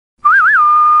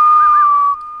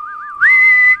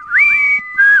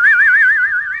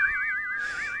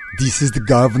This is the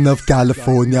governor of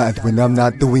California, and when I'm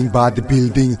not doing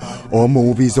bodybuilding or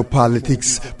movies or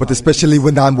politics, but especially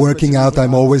when I'm working out,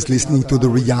 I'm always listening to the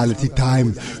reality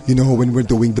time. You know, when we're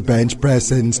doing the bench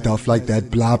press and stuff like that,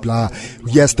 blah blah.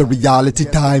 Yes, the reality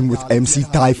time with MC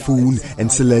Taiyefoon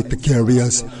and Selector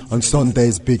Kurious on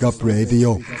Sunday's Big Up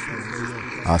Radio.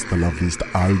 Hasta la vista,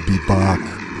 I'll be back.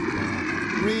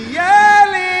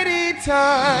 Reality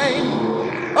time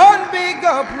on Big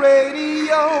Up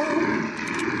Radio.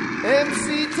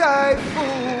 MC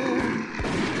Taiyefoon,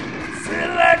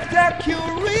 Selector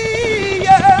Kurious.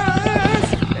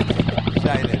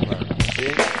 Shine it, man.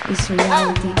 It's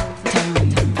reality time.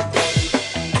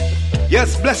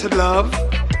 Yes, blessed love.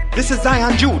 This is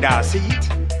Zion Judah, see it?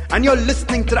 And you're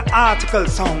listening to the article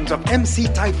sounds of MC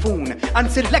Taiyefoon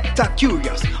and Selector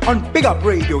Kurious on Big Up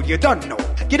Radio. You don't know.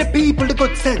 Give the people the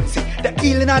good sense, the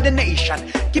healing of the nation.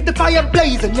 Keep the fire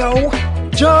blazing, yo.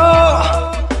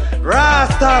 Joe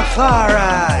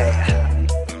Rastafari.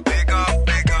 Big up,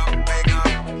 big up, big up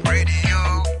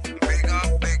radio. Big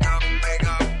up, big up, big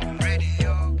up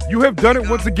radio. You have done it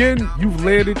once again. You've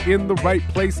landed in the right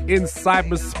place in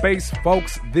cyberspace,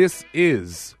 folks. This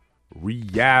is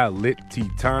reality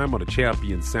time on the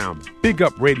Champion Sound.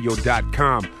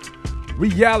 BigUpRadio.com.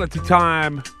 Reality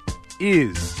time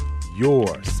is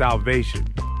your salvation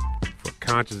for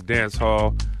conscious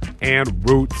dancehall and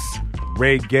roots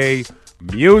reggae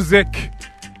music.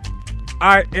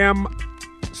 I am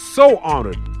so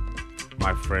honored,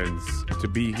 my friends, to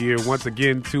be here once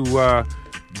again to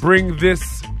bring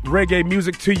this reggae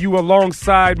music to you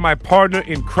alongside my partner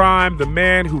in crime, the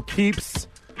man who keeps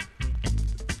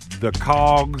the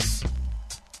cogs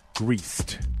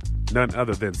greased. None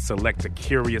other than Selector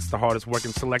Kurious, the hardest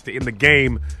working selector in the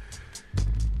game.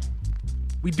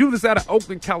 We do this out of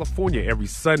Oakland, California every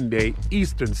Sunday,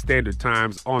 Eastern Standard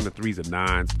Times on the 3s and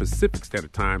 9s, Pacific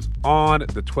Standard Times on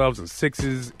the 12s and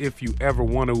 6s. If you ever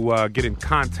want to get in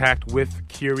contact with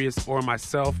Kurious or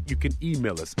myself, you can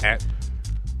email us at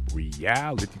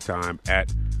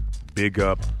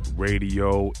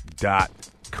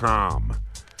realitytime@bigupradio.com.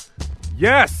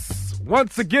 Yes,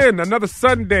 once again, another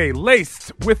Sunday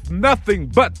laced with nothing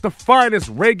but the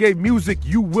finest reggae music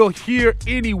you will hear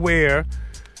anywhere.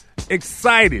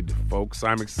 Excited, folks.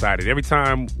 I'm excited. Every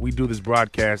time we do this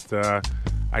broadcast, I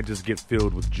just get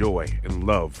filled with joy and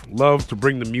love. Love to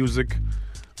bring the music.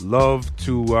 Love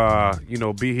to,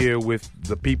 be here with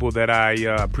the people that I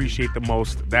appreciate the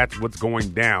most. That's what's going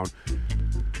down.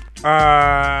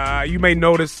 You may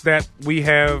notice that we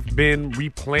have been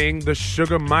replaying the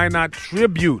Sugar Minott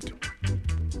tribute.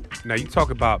 Now, you talk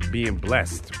about being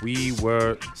blessed. We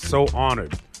were so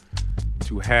honored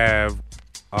to have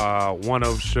one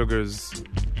of Sugar's,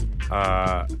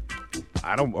 I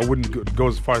wouldn't go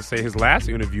as far as say his last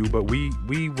interview, but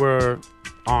we were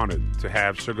honored to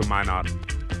have Sugar Minott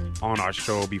on our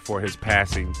show before his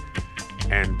passing,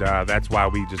 and that's why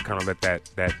we just kind of let that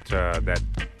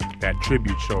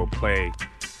tribute show play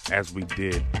as we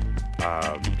did.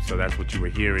 So that's what you were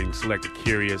hearing. Selector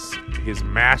Kurious, his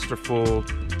masterful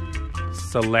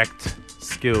select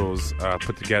skills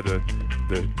put together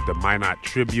the Minott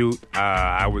tribute.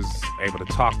 I was able to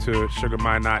talk to Sugar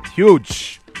Minott.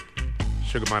 Huge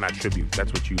Sugar Minott tribute.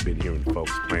 That's what you've been hearing,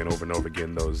 folks, playing over and over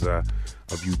again. Those of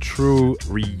you true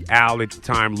reality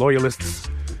time loyalists.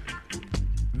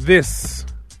 This,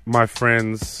 my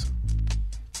friends,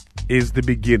 is the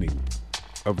beginning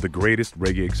of the greatest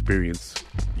reggae experience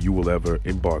you will ever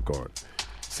embark on.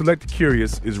 Selector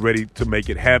Kurious is ready to make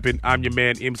it happen. I'm your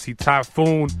man, MC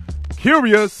Taiyefoon.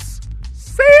 Kurious.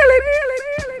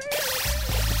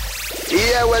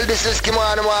 Yeah, well, this is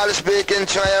Kimani Marley speaking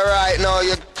to you right now.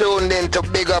 You're tuned in to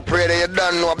Big Up Radio. You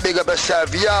don't know, big up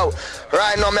yourself. Yo,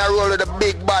 right now, I roll with the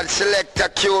big bad Selector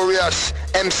Kurious,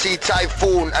 MC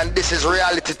Taiyefoon, and this is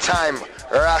reality time.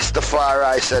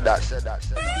 Rastafari said that.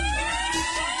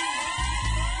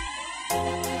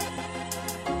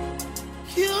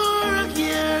 You're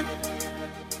again.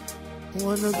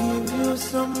 Wanna give you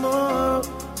some more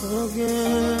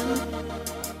again.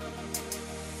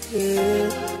 Yeah.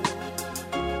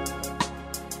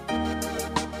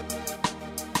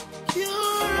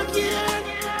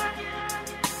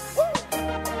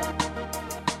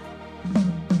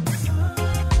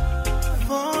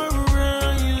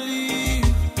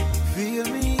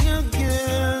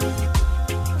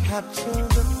 Capture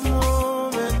the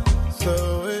moment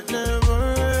so it never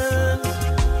ends.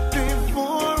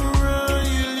 Before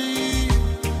you leave,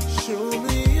 show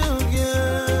me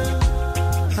again.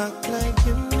 Act like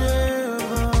you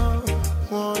never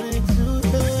wanted to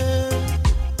end.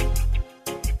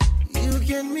 You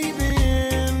can meet me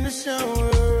in the shower.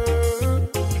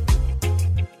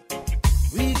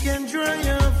 We can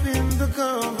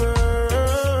covers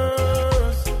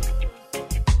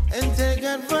and take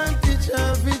advantage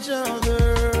of each other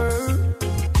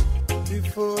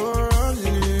before I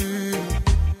leave.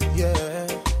 Yeah,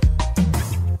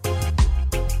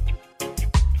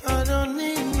 I don't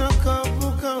need no cup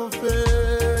of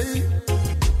coffee.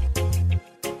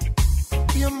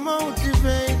 You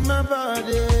motivate my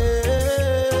body.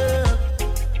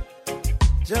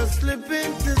 Just slip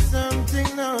into something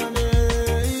naughty.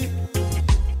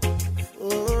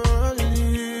 For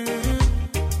you,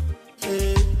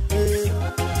 hey, hey.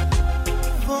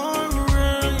 For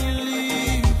you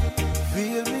leave,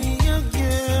 feel me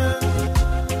again.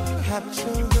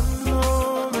 Capture the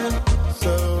moment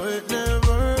so it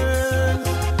never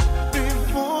ends.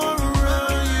 Before you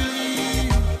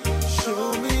leave, show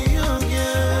me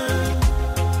again.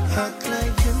 Act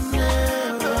like you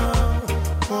never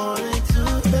wanted to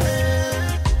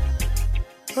bed.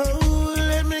 Oh,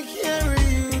 let me carry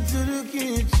you to the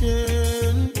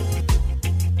kitchen.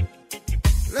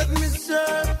 Let me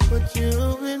serve what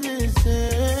you've been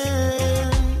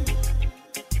missing.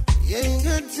 You ain't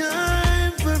got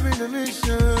time for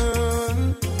intermission.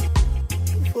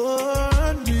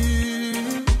 For me,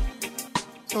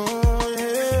 oh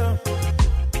yeah.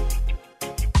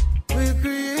 We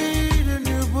create a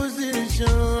new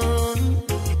position.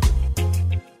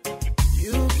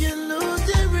 You can lose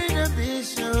every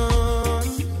inhibition.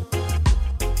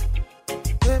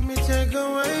 Let me take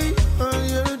away all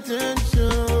your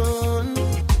attention.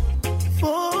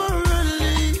 For a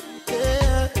leave,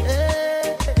 yeah,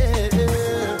 yeah,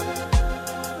 yeah.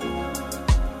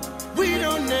 We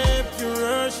don't have to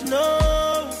rush, no.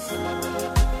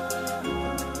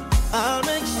 I'll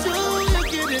make sure you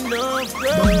get enough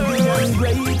Don't be rest.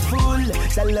 ungrateful,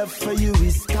 the love for you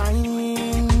is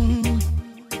kind.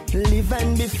 Live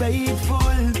and be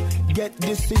faithful, get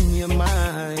this in your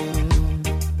mind.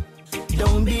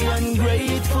 Don't be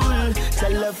ungrateful, the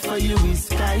love for you is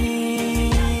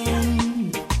kind.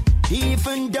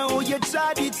 Even though you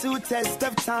tried it to test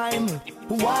of time,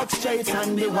 walk straight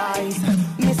and be wise.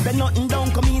 Mister nothing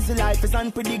don't come easy, life is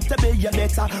unpredictable. You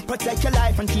better protect your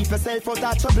life and keep yourself out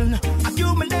of trouble.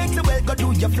 Accumulate the well, go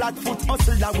do your flat foot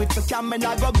hustle. With the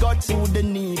camera, go to the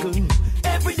needle.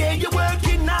 Every day you're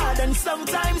working hard and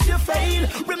sometimes you fail.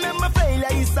 Remember,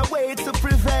 failure is a way to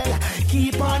prevail.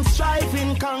 Keep on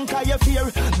striving, conquer your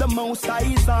fear. The Most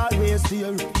High is always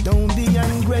here. Don't be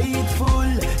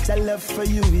ungrateful, the love for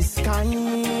you is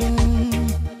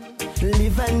kind.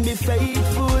 Live and be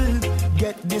faithful,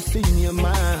 get this in your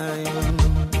mind.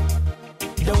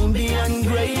 Don't be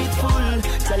ungrateful,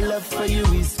 the love for you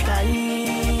is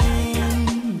kind.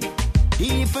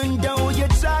 Even though you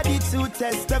tried it to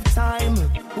test of time,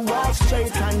 walk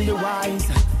straight and be wise.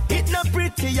 It not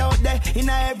pretty out there, in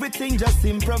everything just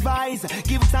improvise.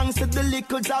 Give thanks to the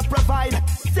liquids I provide.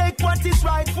 Take what is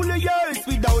rightfully yours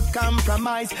without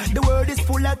compromise. The world is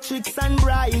full of tricks and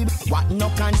bribe. What no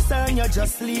concern you,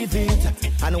 just leave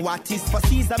it. And what is for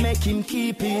Caesar, make him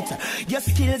keep it. Your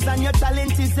skills and your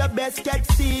talent is your best kept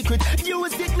secret.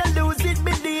 Use it, not lose it,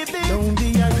 believe it. Don't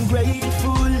be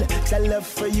ungrateful, the love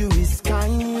for you is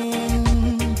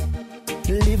kind.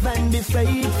 Live and be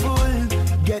faithful,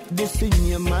 get this in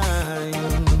your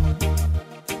mind.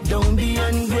 Don't be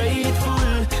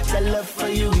ungrateful, the love for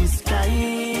you is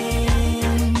kind.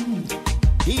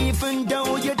 Even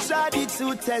though you tried it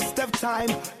to test of time,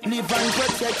 live and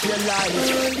protect your life.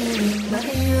 Holding my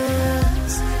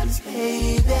hands,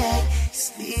 baby,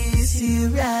 squeeze you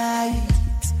right.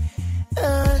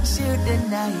 Hold you the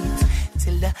night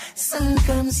till the sun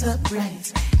comes up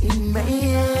bright. In my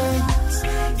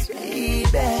hands,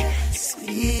 baby,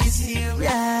 squeeze you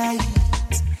right.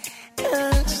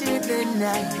 Hold you the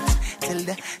night till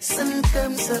the sun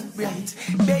comes up bright.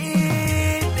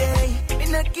 Baby, me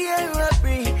not care what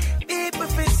bring people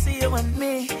feel see you and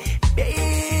me.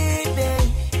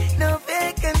 Baby, no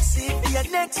vacancy for your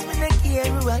next, me not care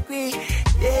who agree.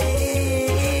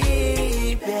 Baby,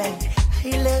 I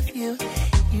love you,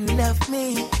 you love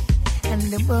me. And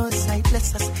the Most High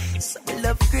bless us, so we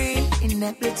love green,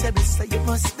 inevitable, so you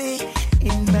must be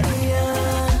in my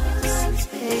arms,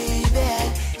 baby,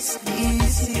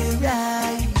 squeeze you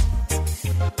right,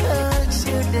 hold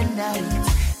you the night,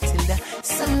 till the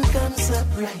sun comes up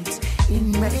bright,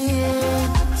 in my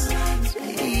arms,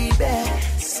 baby,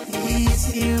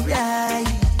 squeeze you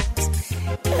right,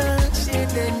 hold you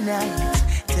the night,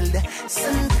 till the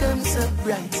sun comes up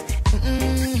bright.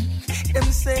 Them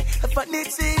say, if I need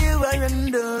to see you are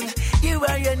undone, you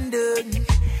are undone.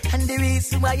 And the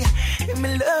reason why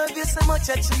me love you so much,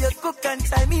 that you cook and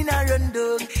time in a run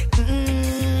down.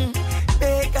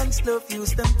 Bacon thanks, love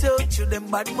use them touch you,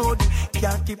 them bad mood.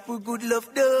 Can't keep a good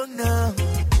love down now.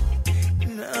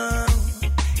 No,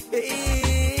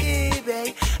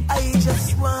 baby, I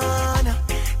just wanna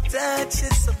touch you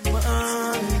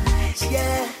someone.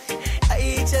 Yeah,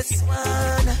 I just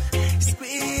wanna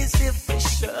squeeze you for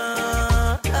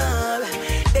sure.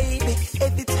 Baby,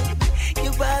 every time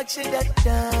you watch that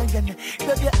dog and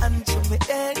rub your hand to me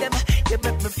head, you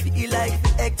make me feel like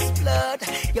to explode.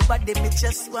 Your body me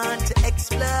just want to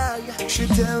explode. She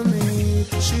tell me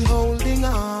she holding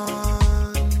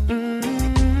on.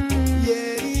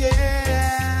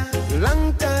 Yeah.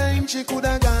 Long time she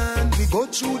coulda gone. We go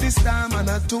through this time and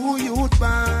a 2 youth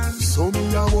band. So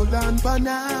me a hold on for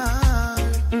now.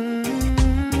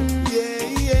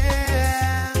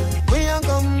 Yeah. We a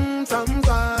come from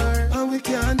far and we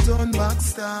can't turn back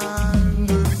star.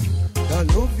 The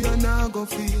love you now go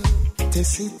feel.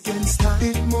 Test it can start,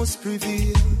 it must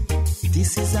prevail.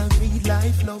 This is a real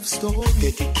life love story.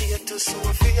 Dedicated to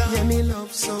Sophia. Yeah, me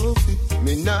love Sophie.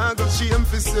 Me nah go shame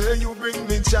for say you bring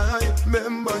me joy.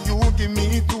 Remember you give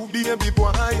me 2 baby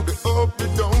boy. The up, the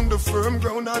down, the firm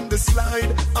ground and the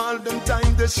slide. All them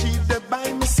time the sheep that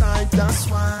by my side. That's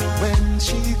why when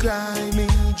she cry me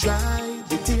dry,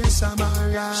 the tears are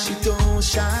my eyes. She don't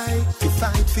shy, to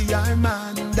fight for your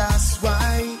man. That's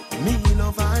why me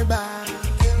love her back.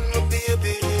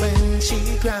 When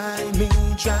she cry, me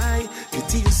dry. The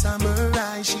tears are her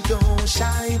eyes. She don't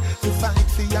shy to fight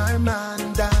for your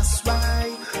man. That's why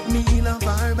me love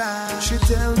her back. She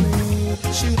tell me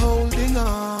she holding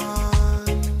on.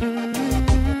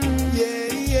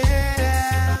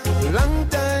 Yeah. Long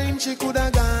time she coulda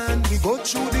gone. We go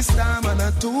through this time and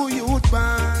a 2 youth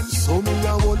band. So me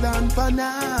a hold on for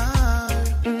now.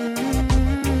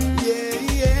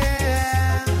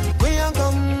 Yeah. We a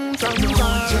come from the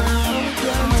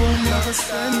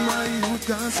Send my youth,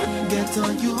 cause get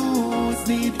on youth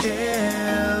need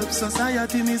help.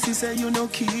 Society me see say you no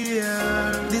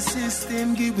care. The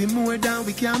system give we more than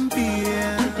we can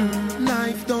bear.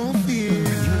 Life don't fear.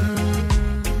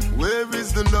 Where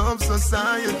is the love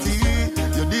society?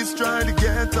 You just try to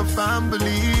get a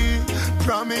family.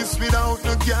 Promise without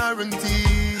no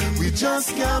guarantee. We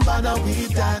just can't bother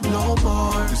with that no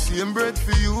more. The same bread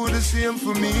for you, the same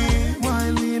for me.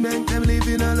 While we make them live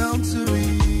in a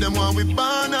luxury. Them while we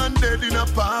born and dead in a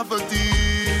poverty.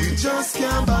 We just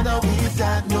can't bother with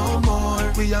that no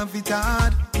more. We have it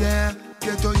hard, yeah.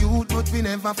 Get a youth, but we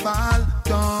never fall.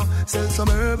 Don't sell some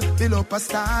herb, build up a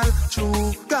stall.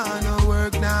 True, gonna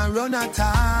work now, run at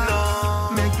all.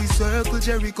 No. Make we circle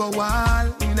Jericho wall.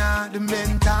 You know, the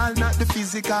mental, not the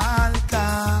physical.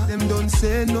 Car. Them don't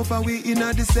say no for we in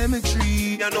the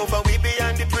cemetery. You know for we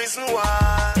behind the prison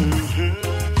wall.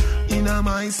 In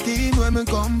my scheme where me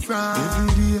come from.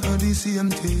 Every day on the same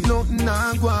thing. Nothing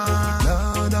I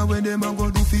want. Lord, when them a go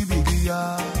do fi biggie,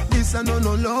 yeah. This a no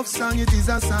love song, it is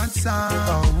a sad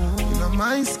song. In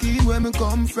my scheme where me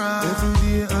come from. Every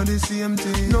day on the same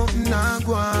thing. Nothing I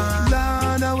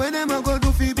want. Lord, when them a go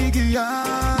do fi biggie,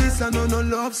 yeah. This a no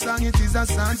love song, it is a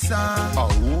sad song.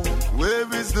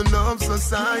 Where is the love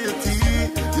society?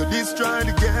 You just try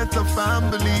to get a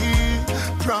family.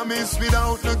 Promise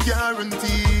without no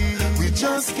guarantee. We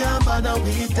just can't bother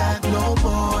with that no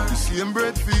more. The same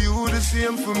bread for you, the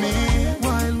same for me.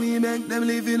 While we make them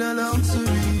live in a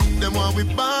luxury. Them while we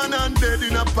born and dead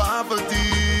in a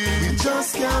poverty. We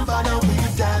just can't bother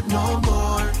with that no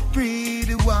more. Pre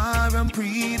the war and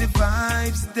pre the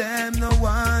vibes. Them no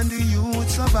want the youth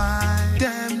survive.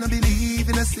 Them no believe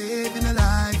in a saving a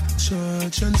life.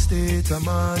 Church and state a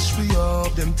mash we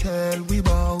up. Them tell we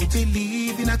about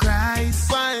believe in a Christ.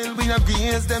 While we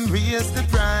abuse them raise the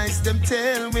price. Them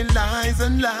tell me lies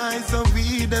and lies. So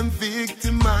we them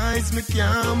victimize. Me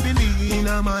can't believe in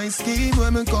a my scheme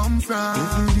where me come from.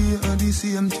 Every day on the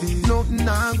same thing. Nothing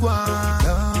I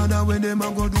want. Lord, when them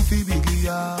a go do fi biggie,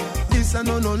 yeah. This a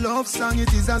no love song,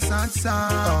 it is a sad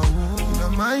song.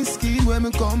 In my scheme where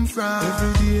me come from.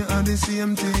 Every day on the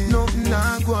same thing. Nothing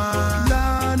I want.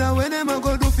 Lord, when them a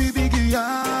go do fi biggie,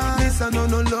 yeah. This a no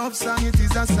love song, it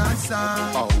is a sad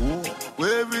song.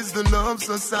 Where is the love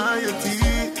society?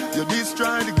 You just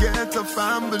try to get a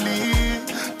family.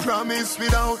 Promise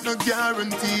without no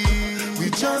guarantee. We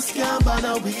just can't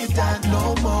bother with that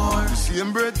no more. The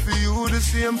same bread for you, the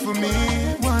same for me.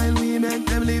 While we make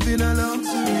them live in a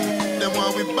luxury. Them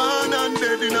while we born and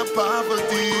dead in a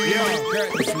poverty.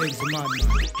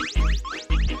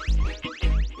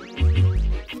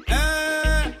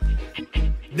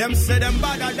 Them say them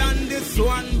better than this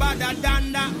one, better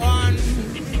than that one.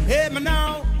 Hey, me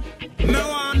now, no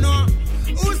one know.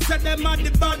 Who said them are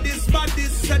the bodies,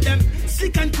 say them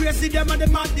Sick and crazy, them are the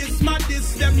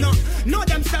maddest, them no. Know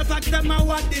themselves, ask them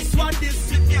what this.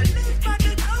 If you live by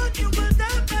the code, you will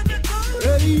die by the code.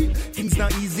 Hey, things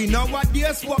not easy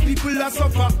nowadays, what people are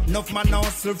suffer. Enough man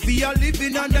hustle for your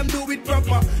living and them do it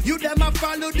proper. You them a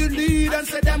follow the lead and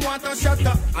say them want a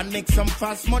shutter. And make some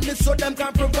fast money so them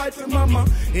can provide for mama.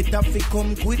 It have to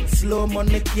come quick, slow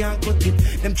money can't cut it.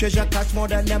 Them treasure cash more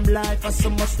than them life and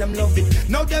so much them love it.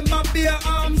 Now them a bare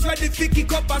arms ready to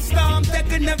kick up a storm.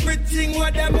 Taking everything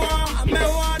what them want. Me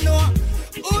want know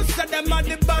who said them are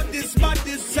the baddest,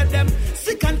 said them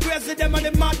sick and crazy, them are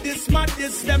the maddest,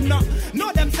 them no.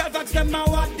 Know themselves, ask them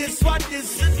what this.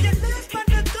 If you live by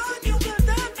the gun, you will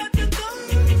die by the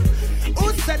gun.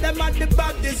 Who said them are the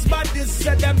baddest,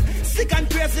 said them sick and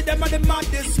crazy, them are the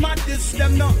maddest,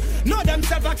 them no. Know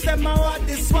themselves, ask them what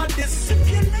this.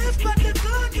 If you live by the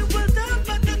gun, you will die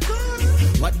by the gun.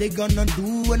 What they gonna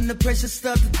do when the pressure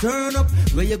start to turn up?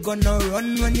 Where you gonna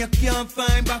run when you can't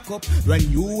find backup?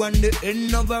 When you on the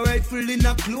end of a rifle in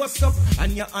a close up,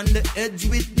 and you're on the edge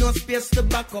with no space to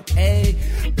back up. Hey,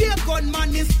 be a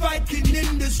gunman is fighting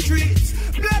in the streets,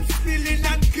 blood spilling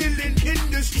and killing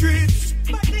in the streets.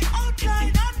 But the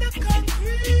outline on the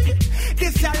concrete,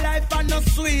 this your life and no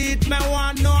sweet, me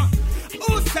want know.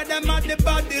 Who said them are the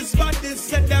baddest,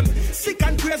 said them sick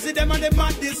and crazy, them are the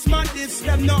maddest,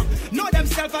 them no. Know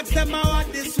themselves, ask them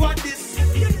what this.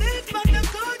 If you live by the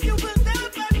gun, you will die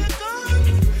by the gun.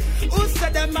 Who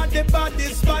said them are the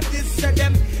baddest, said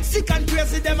them sick and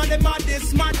crazy, them are the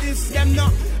maddest, them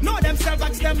no. Know themselves,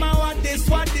 ask them what this.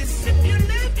 If you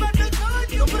live by the gun,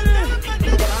 you will die by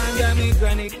the gun. Under me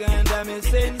chronic, under me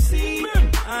sensi,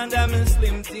 under me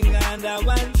slim thing, under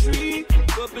 1 tree.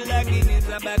 Couple of Guinness,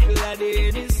 a buckle of the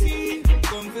Hennessy.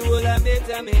 Come to all a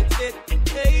better make it.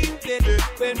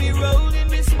 When we rolling,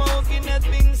 we smoking, that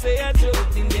thing say a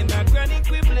joking. Them a chronic,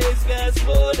 we blaze gas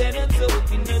for, then a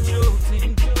token, a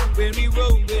joking. When we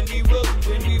rollin'.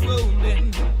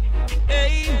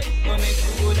 Hey, come make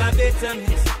to all a better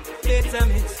mix.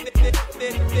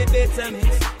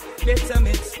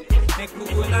 Make me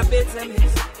all a better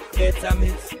mix. Better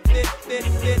mix.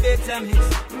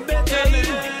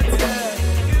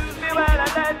 Use me while I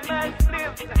light my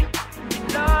spliff.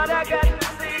 Lord, I got to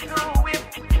see through whip.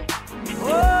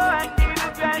 Oh, I need a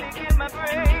panic in my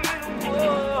brain.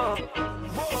 Whoa.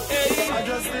 Hey, I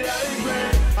just say I agree.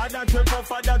 I that we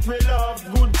prefer that we love.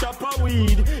 Good chopper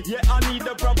weed. Yeah, I need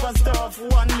the proper stuff.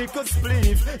 1 little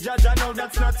spliff. Jaja know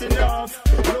that's not enough.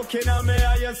 Looking at me,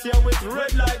 I just here with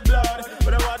red like blood.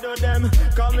 But I want to them.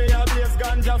 Call me a blaze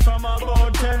ganja from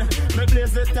about 10. Me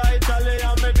blaze it tightly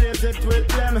and me blaze it with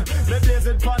them. Me blaze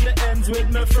it on the ends with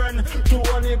my friend.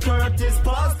 Tony Curtis,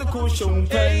 pass the cushion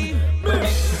pen.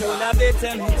 Pull a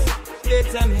better mix.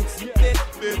 Better mix. Pull a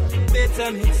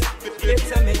better mix.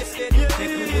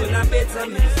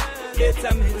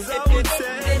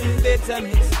 Better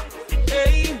mix.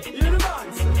 Hey, you the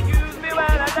boss. Use me while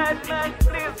I light my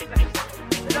spliff.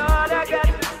 Lord, I got to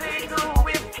see through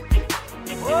whip.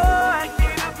 Oh, I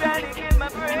feel a panic in my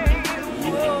brain.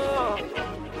 Whoa.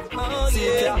 Oh,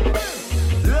 yeah.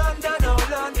 London, oh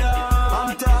London.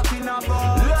 I'm talking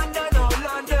about London, oh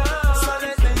London. So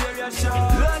let me hear your show.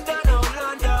 London, oh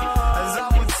London. As I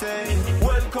would say,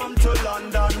 welcome to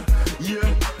London.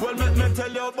 Yeah, well, let me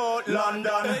tell you about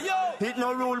London. Hey, it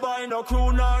no rule by no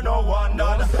crew nor no one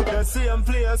done. The same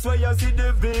place where you see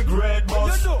the big red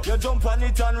bus. You jump on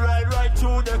it and ride right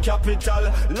through the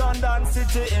capital. London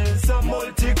city is so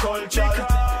multicultural.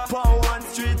 Pound 1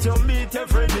 street you meet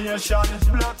every nation.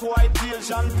 Black, white,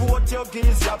 Asian,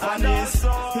 Portuguese, Japanese,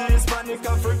 Hispanic,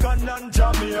 African and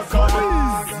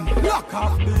Jamaican. Lock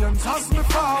off beams as me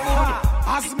forward.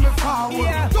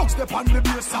 Duck step on the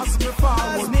bass as me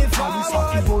forward.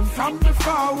 Body bone from me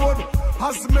forward.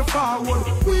 As me forward,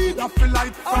 weed off the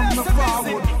light from me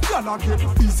forward. Y'all a get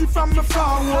busy from me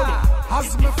forward.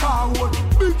 As me forward,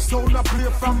 big sound a play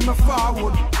from me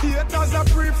forward. Haters a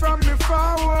pray from me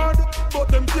forward, but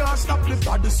them can't stop the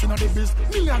baddest in the biz.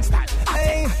 Million style.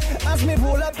 Hey, as me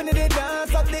roll up in the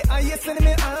dance, up the highest in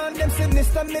me hand, them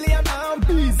sinister million I'm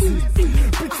busy.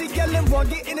 Pretty girl them want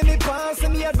get in me pants,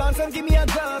 and me advance and give me a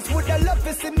glance. Would I love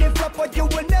to see me flop, but you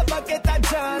will never get a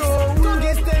chance. No,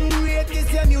 guess them great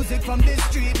is your music from the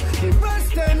street. The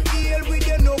rest them ill, we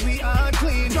you know we are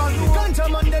clean. Ganja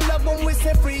man they love when we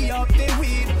say free up the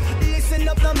weed. Listen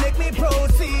up now make me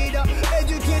proceed.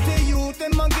 Educate the youth,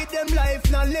 them and give them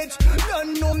life knowledge.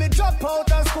 Don't know me drop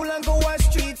out of school and go on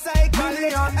streets psychology.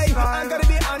 Hey, I gotta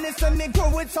be honest and me go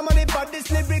with some of the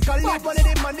baddest lyrically. One of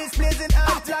the maddest blazing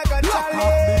out like a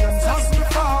challenge. As me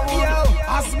forward,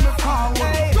 as me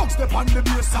forward. Don't step on the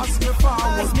bass as me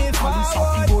forward. Police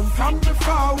have to run from me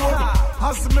forward.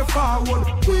 As me forward,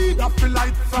 we got the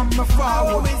light from me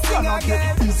forward. Gonna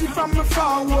get easy from me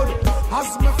forward.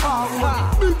 As me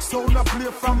forward, big sound a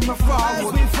play from me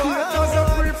forward. Haters a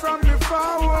free from me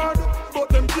forward, but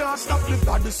them can't stop the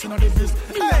baddest in the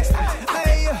business.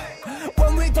 Hey,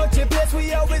 when we touch a place,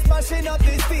 we always smashing up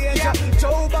the stage.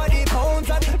 Joe body pounds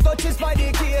and touches by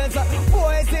the cage.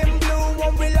 Boys in blue,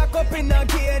 when we lock up in a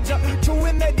cage. True,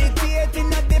 we meditate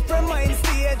in a different mind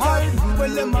state. Well,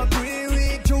 them agree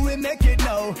with you, we make it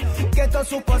now. Get a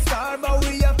superstar, but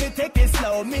we have to take it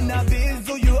slow. Me na biz,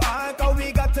 who you are, cause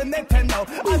we got to make it now.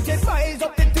 I just rise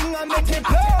up the thing and make it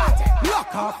blow.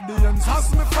 Lock off the ends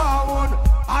as me forward,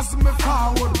 as me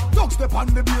forward. Don't step on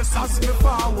the bass as me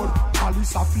forward.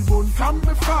 Police have to run from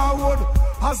me forward,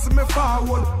 as me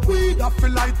forward. We got the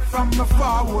light from me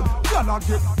forward. Gonna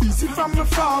get easy from me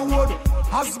forward,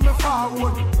 as me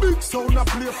forward. Big sound a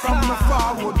play from me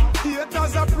forward.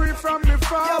 Haters a pray from me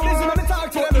forward. Let me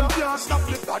talk to but them. them can't stop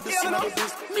the baddest in the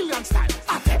business. Millions time.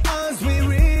 As we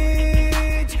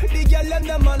reach, the girl and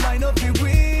them a line up the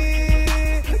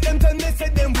way. Them tell me say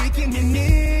them weak in the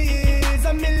knees.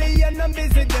 A million and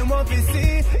busy them want to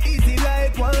see. Easy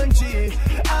like 1G.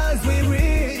 As we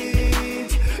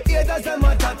reach, yeah that's them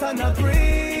a chat and a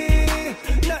pray.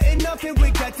 Not enough in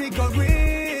we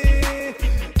category.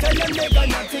 Tell them they got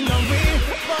nothing on we.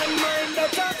 One mind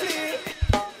that's a play.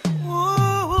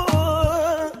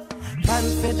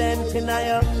 Confident in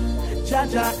your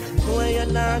Jaja, when you're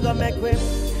not gonna make me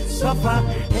suffer.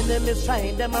 Enemies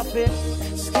trying them up here,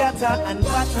 scatter and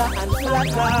batter and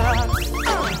flatter.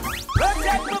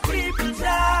 Protect my people,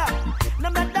 Jah. No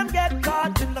let them get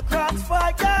caught in the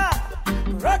crossfire.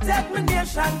 Protect my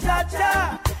nation,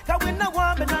 Jaja. Cause we no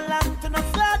want me no land to no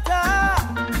slaughter.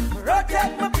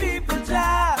 Protect my people,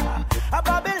 Jah. A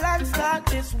Babylon start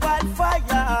this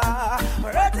wildfire.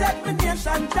 Protect my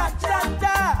nation, Jaja.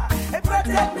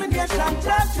 Protect me nation,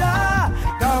 Jaja.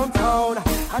 Downtown,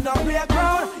 and on real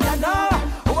ground, you know.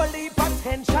 Whole heap of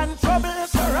tension, trouble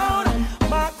surround.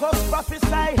 Marcus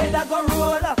prophesy, head I go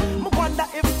roll. Me wonder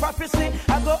if prophecy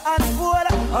I go unfold.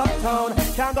 Uptown,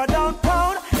 can't go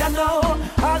downtown, you know.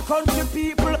 All country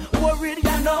people worried,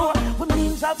 you know. With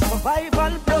means of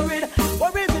survival blurred.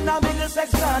 Worries in the middle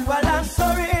section, well I'm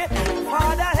sorry.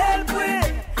 Father help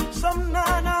me, some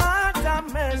nana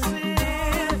have mercy.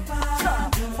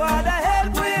 Father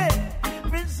help me,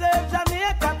 preserve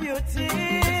Jamaica beauty.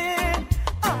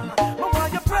 But while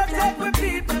you protect we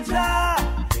people,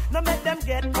 Jah, no make them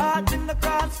get caught in the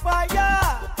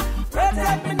crossfire.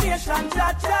 Protect the nation,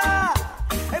 Jah.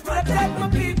 Hey, protect my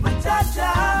people,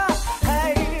 Jah.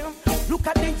 Hey, look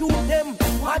at the youth them,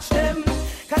 watch them.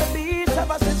 Can the beast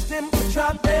have a system to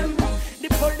trap them? The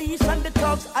police and the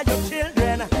thugs are your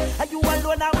children. Are you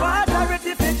alone and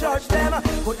authority to judge them?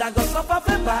 Could I go suffer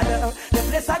for bad? The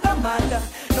place I go mad.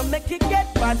 Don't make it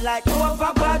get bad like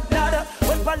over bad blood.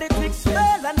 When politics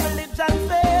fail and religion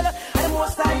fail, and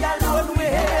most I alone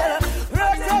will.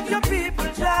 Protect your people,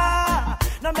 Jah.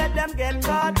 Don't let them get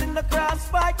caught in the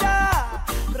crossfire.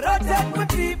 Protect my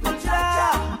people,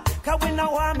 Jah. Cause we no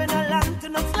harm in a land to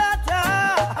no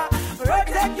slaughter.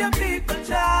 Protect your people,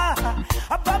 Jah.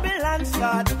 A Babylon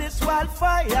start this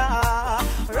wildfire.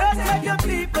 Protect your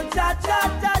people, Jah,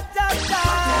 Jah, Jah, Jah,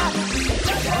 Jah.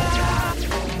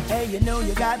 Hey, you know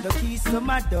you got the keys to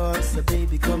my door, so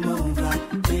baby come over,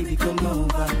 baby come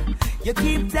over. You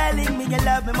keep telling me you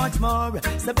love me much more,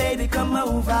 so baby come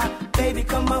over, baby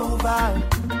come over.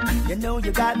 You know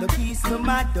you got the keys to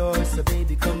my door, so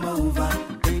baby come over,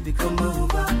 baby come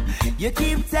over. You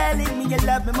keep telling me you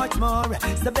love me much more,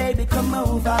 so baby come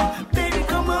over, baby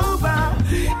come over.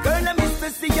 Girl, I miss to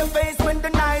see your face when the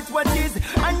night watches,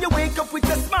 and you wake up with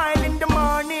a smile in the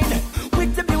morning,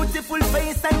 with a beautiful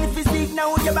face and the physique.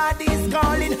 Now your body is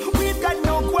calling. We've got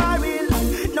no quarrel.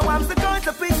 No, I'm so caught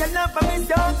up in your love. I miss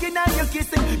talking and you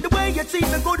kissing. The way you treat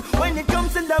me good when it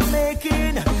comes to love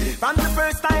making. From the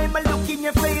first time I look in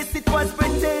your face, it was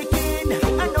breathtaking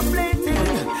and I'm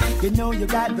blatant. You know you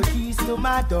got the keys to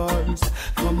my doors.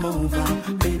 Come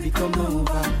over, baby, come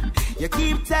over. You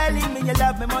keep telling me you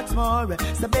love me much more,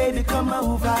 so baby come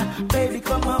over, baby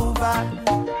come over.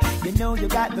 You know you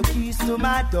got the keys to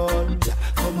my doors.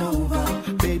 Come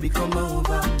over, baby come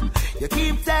over. You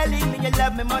keep telling me you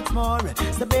love me much more,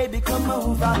 so baby come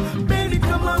over, baby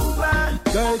come over.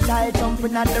 Girl child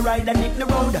jumping at the ride and hit the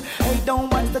road. Hey, don't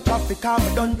watch the traffic,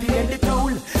 I'm done pay the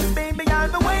toll. Baby,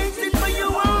 I'll be waiting for you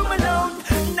home alone.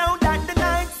 Now that the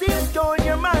night is gone,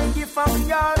 your mind if I'm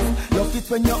yours. it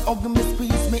when you hug me,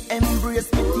 squeeze me,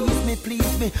 embrace me, tease me,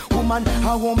 please me. Woman,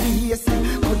 I won't be here,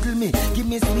 cuddle me, give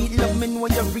me sweet love me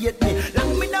when you rate me.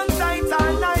 Lock me down tight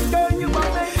all night, girl, you my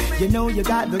baby. You know you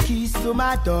got the keys to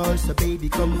my door, so baby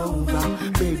come over,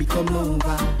 baby come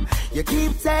over. You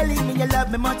keep telling me you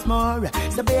love me much more,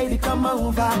 so baby come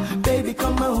over, baby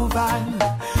come over.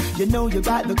 You know you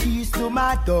got the keys to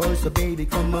my door, so baby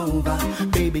come over,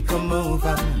 baby come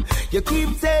over. You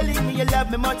keep telling me you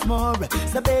love me much more,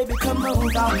 so baby come over,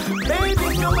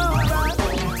 baby come over.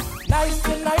 Nice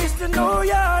to know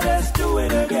ya, let's do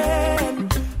it again.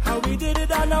 How we did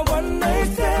it on a one night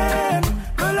stand.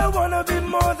 Girl, I wanna be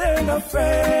more than a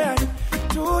friend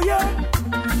to ya.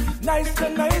 Nice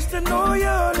to know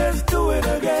ya, let's do it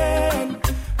again.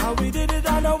 How we did it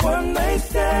on a one night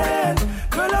stand.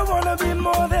 Girl, I wanna be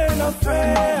more than a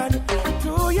friend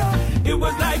to ya. It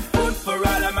was like food for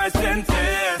all of my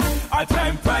senses. Our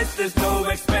time priceless, no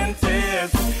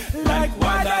expenses. Like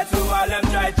water to all them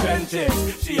dry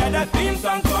trenches. She had a theme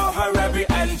song for her every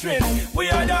entrance. We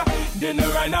had a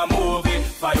dinner and a movie.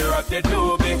 Fire up the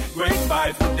doobie. Great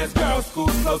vibe, this girl school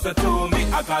closer to me.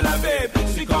 I call her babe,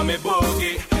 she call me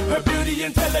Boogie. Her beauty,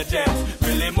 intelligence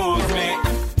really moves me.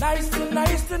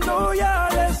 Nice to know ya,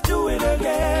 let's do it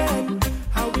again.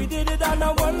 How we did it on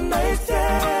a one night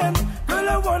stand. Girl,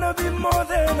 I wanna be more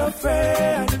than a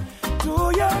friend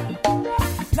to ya.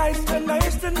 Nice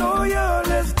to know ya,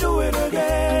 let's do it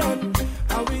again.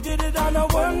 How we did it on a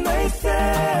one night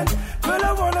stand. Girl,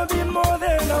 I wanna be more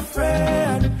than a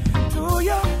friend to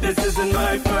ya. This isn't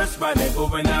my first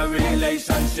rendezvous in a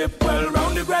relationship.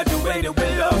 Well-rounded, graduated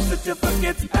with love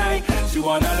certificates. Hey, she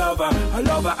want a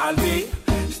lover I'll be.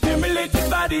 Stimulated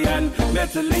body and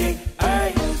mentally.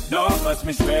 Hey, don't bust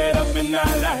me straight up in a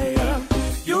liar.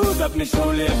 Use up me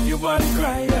shoulder if you want to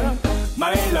cry.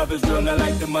 My love is real, not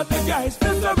like the other guys.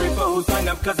 Feel sorry for who signed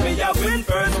up, cause me I win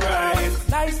first prize.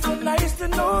 Nice to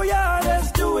know ya,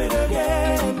 let's do it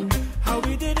again. How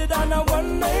we did it on a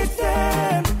one night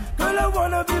stand. Girl, I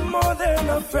wanna be more than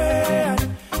a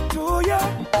friend to ya.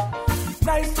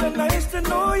 Nice to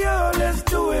know ya, let's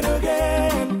do it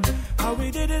again. How we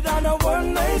did it on a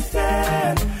one night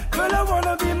stand. Girl, I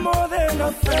wanna be more than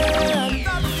a friend.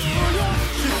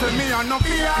 She say me a no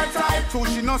PR type too.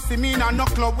 She no see me in a no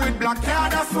club with black hair,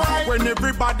 that's why. When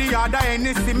everybody had a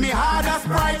any see me hard as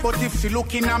Sprite. But if she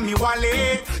looking at me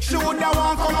wallet, she woulda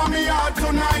want come on me out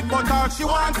tonight. But all she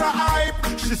want a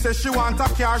hype. She say she want a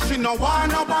car, she no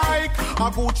want a bike. A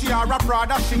Gucci or a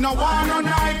Prada, she no want no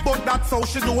night. But that's how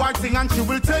she do her thing, and she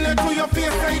will tell it to your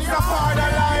face that it's a part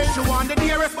of life. She want the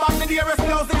dearest bag, the dearest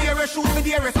clothes, the dearest shoes, the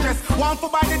dearest dress. Want to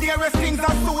buy the dearest things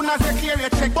as soon as you clear your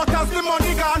check. But as the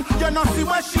money gone, you not see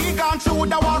where she gone. She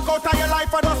woulda walk out of your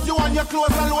life and just you and your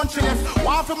clothes alone she left.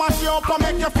 Want to mash you up and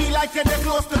make you feel like you're dead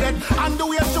close to death. And the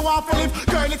way she want to live,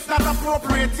 girl, it's not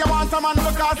appropriate. You want a man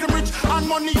because him rich and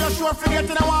money you sure forget.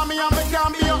 You want me and me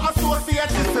can't be your associate.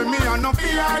 She say me a no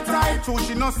PR type too.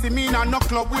 She no see me in a no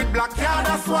club with black hair,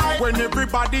 that's why. When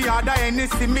everybody had a any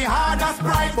see me hard as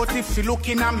Sprite. But if she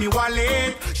looking at me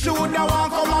wallet, she woulda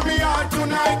want come on me out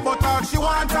tonight. But all she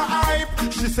want a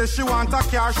hype. She say she want a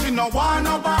car, she no want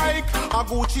no bike. A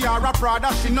Gucci or a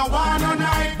Prada, she no want no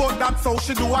night. But that's how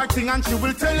she do her thing, and she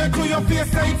will tell it to your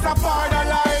face that it's a part of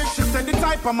life. She said the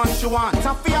type of man she want,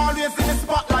 to feel always in the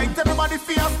spotlight. Everybody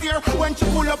feels there when she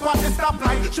pull up at the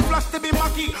stoplight. She flash to be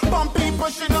Mackie, bump people,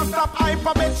 she don't stop hype.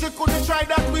 I bet she couldn't try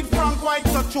that with Frank White.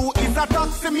 So true is a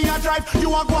taxi me a drive.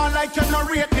 You are going like you no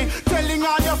rate me. Telling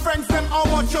all your friends them how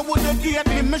much you would date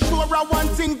me. Me sure I one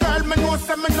thing, girl, me know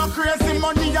say me no crazy.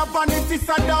 Money a vanity,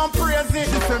 so down crazy.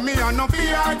 She say me a no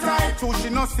PR type too. She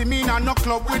no see me in a no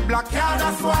club with black hair,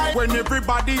 that's why. When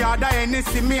everybody had a any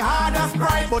see me hard as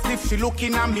Sprite. But if she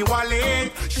looking at me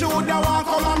wallet, she woulda want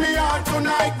come on me out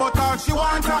tonight. But all she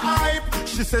want a hype.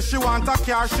 She say she want a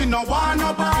car, she no want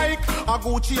no bike. A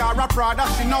Gucci or a Prada,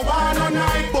 she no want no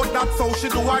night. But that's how she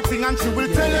do her thing, and she will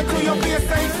tell it to your face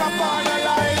that it's a part of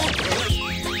life.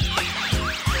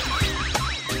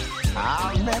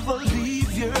 I'll never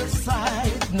leave your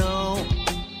side, no,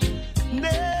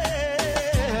 never.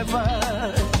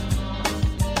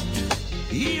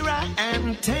 Here I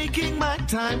am taking my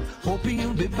time, hoping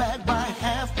you'll be back by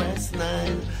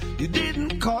 9:30. You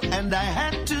didn't call and I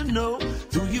had to know.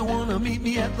 Do you wanna meet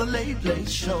me at the Late Late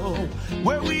Show,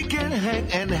 where we can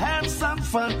hang and have some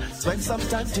fun, spend some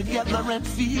time together and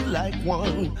feel like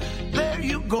one? There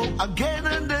you go again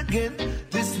and again.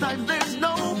 This time there's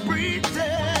no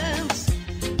pretense.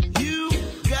 You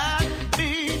got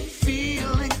me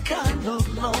feeling kind of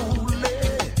lonely.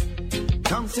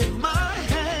 Come take my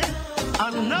hand.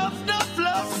 Enough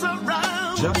love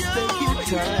surround. Just take your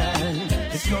time.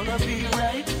 It's gonna be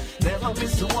right. Never Never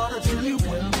miss a water till you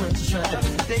well worth try.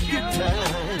 Take your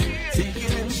time, take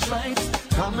it in strides.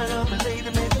 Come on, my lady,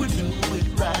 make we do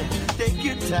it right. Take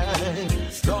your time,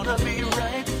 it's gonna be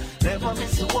right. Never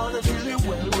miss a water till you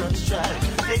well worth try.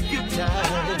 Take your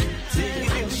time, take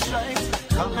it in strides.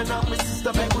 Come on, my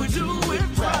sister, make we do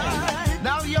it right.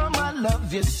 Now you're my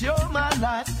love, yes, you're my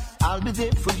life. I'll be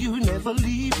there for you, never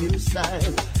leave your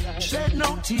side. Shed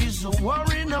no tears, don't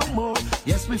worry no more.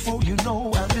 Yes, before you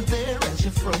know, I'll be there at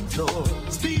your front door.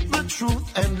 Speak the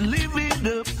truth and live it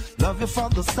up. Love you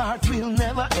from the start, we'll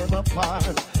never ever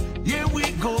part. Here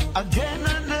we go again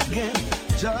and again,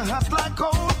 just like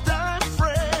old time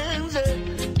friends.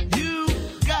 You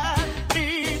got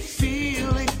me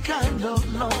feeling kind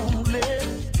of lonely.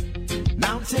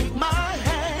 Now take my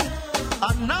hand,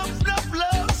 enough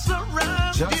love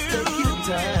surround you. Just take your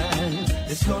time,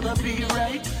 it's gonna be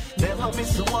right. Never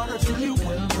miss a water till you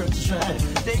well worth try.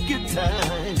 Take your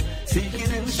time, take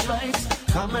it in strides.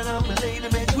 Come on, my lady,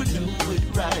 make we do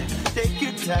it right. Take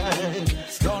your time,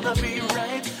 it's gonna be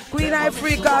right. Queen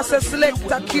Africa says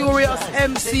Selector, Kurious,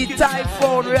 MC,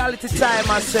 Taiyefoon, reality time,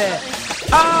 I say.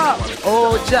 Ah,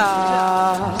 oh,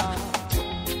 Jah.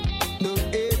 No,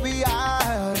 we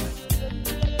are.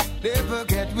 Never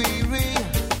get weary.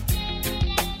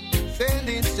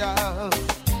 Sending stars.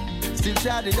 Still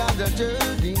shouting on the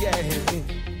journey, yeah.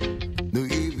 No,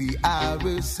 here we are,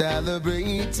 we're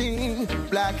celebrating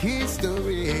Black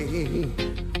history.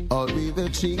 All we've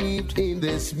achieved in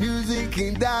this music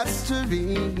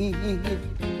industry.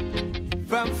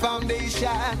 From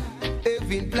foundation, they've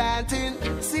been planting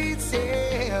seeds,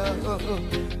 yeah.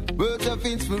 Words of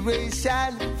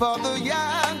inspiration for the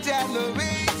young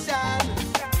generation.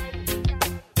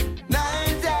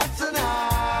 Night after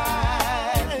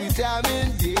night,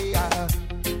 vitamin D.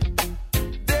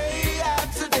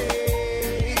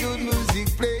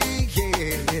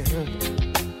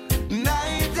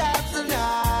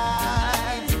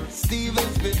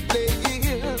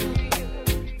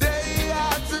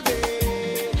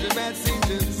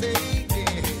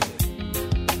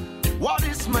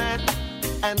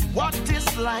 And what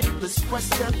is like this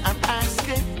question I'm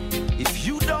asking? If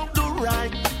you don't do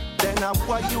right, then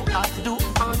what you have to do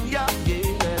on your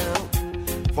yeah.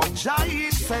 For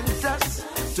Jah sent us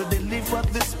to deliver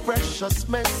this precious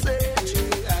message.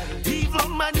 Evil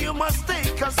man, you must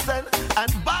take a stand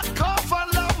and back off.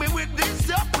 Allow me with this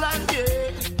your plan,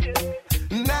 yeah.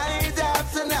 Night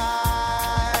after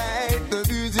night, the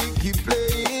music keep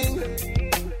playing.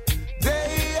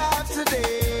 Day after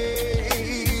day.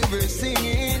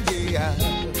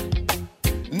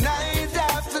 Night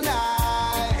after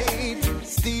night,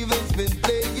 Steven's been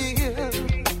playing.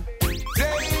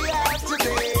 Day after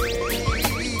day.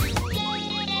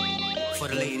 For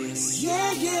the ladies.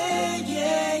 Yeah, yeah,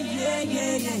 yeah, yeah,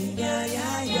 yeah, yeah, yeah,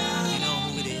 yeah, yeah. You know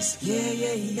who it is. Yeah,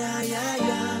 yeah, yeah, yeah,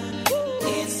 yeah.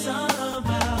 It's all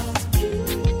about you.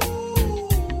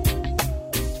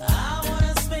 I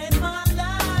wanna spend my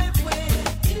life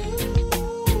with you.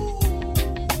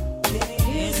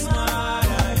 It's my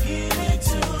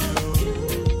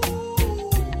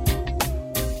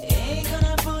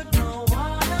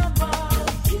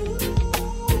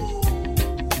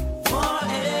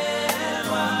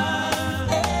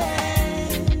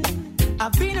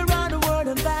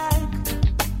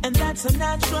it's a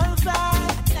natural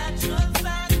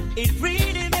fact. It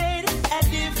really made a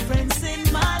difference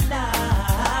in my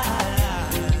life.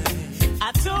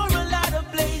 I toured a lot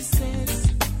of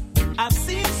places. I've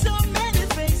seen so many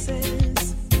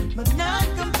faces, but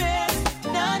none compares.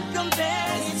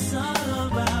 It's all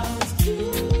about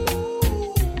you.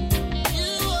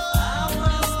 I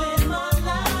wanna spend my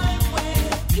life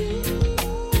with you.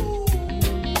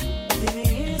 Baby,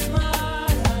 it's my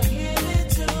heart, I give it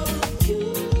to you.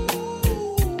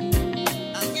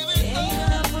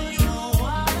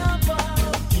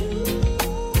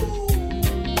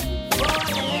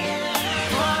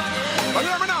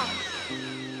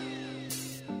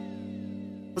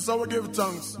 So we give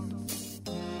thanks.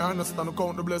 I understand to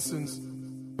count the blessings.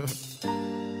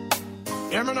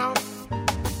 Hear me now?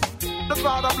 The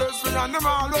Father bless me and them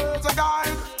always a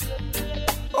guide.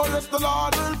 Oh yes, the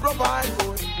Lord will provide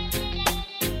for it.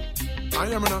 I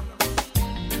hear me now?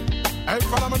 Hey,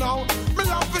 follow me now. Me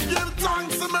have to give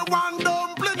thanks to me one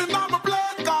dumpling in my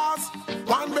plate, cause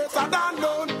one better than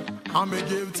done. And me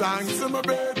give thanks to my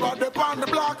bed, but they on the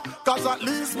block, cause at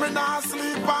least me not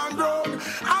sleep and groan.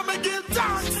 And me give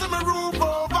thanks to my roof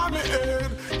over my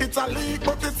head. It It's a leak,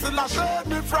 but it still a shade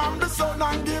me from the sun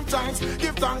and give thanks.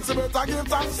 Give thanks, you better give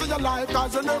thanks to your life,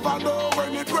 cause you never know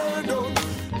when it going down.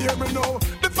 Hear me know,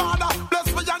 the Father bless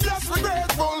me and yes, we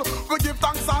grateful. We give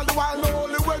thanks all the while,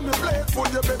 only when we playful.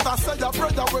 You better say your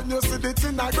prayer when you see the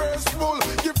thing I graceful.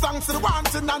 Give thanks to the one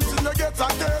thing until you get a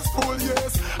case full,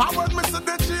 yes. And when we see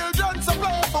the children so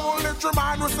playful, it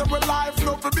reminds us of our life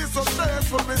not to be so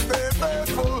stressful. We stay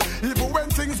faithful, even when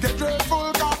things get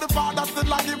dreadful. God the Father still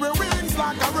like give me wings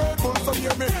like a Red Bull. So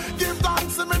hear me, give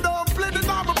thanks to me, don't play the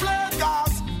number plate,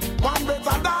 cause one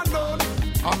better than none.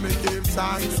 And me give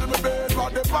thanks to me bed,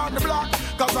 but they on the block,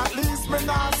 cause at least me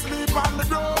not sleep on the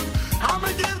ground. And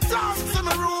me give thanks to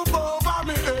me roof over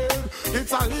me head.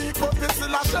 It's a leak, but it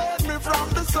still a shade me from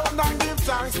the sun. And give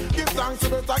thanks, you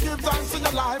better give thanks to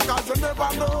your life, cause you never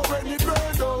know when it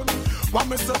goes down. What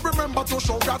me say, remember to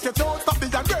show gratitude. Stop the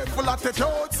ungrateful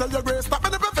attitude. Say your grace, stop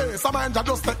in the face. I mind you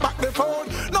just take back the phone.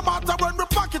 No matter when we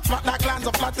pockets flat like lands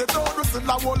of latitude, we still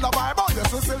a whole of vibe. Oh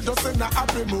yes, we still just in a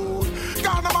happy mood.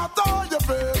 Cause no matter how you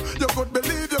feel, you could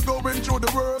believe you're going through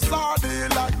the worst ordeal.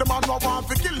 Like the man who want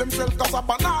to kill himself cause a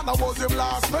banana was him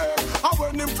last meal. And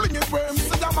when him fling it with him,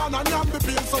 see a man and yam the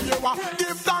pain. So you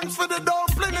give thanks for the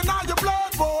dumpling in all your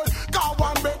blood, boy. Cause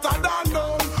one better than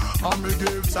none. And me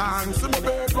give thanks to me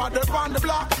bed what they on the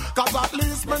block, cause at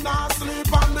least me not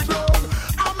sleep on the ground.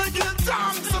 And me give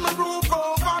thanks to me roof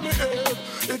over me head.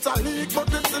 It's a leak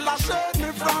but it still a shade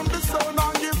me from the sun.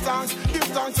 And give thanks,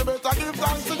 you better give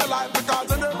thanks to the life, because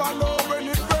you never know when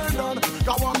it's going on.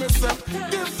 Cause what me say,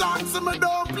 give thanks to me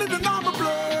dumpling in on my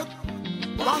plate.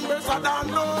 One better than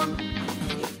none.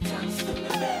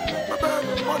 My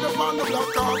baby, what the on the block,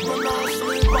 cause me not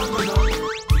sleep on the ground.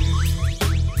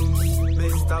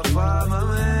 Mr. Farmer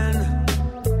Man,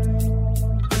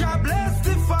 God bless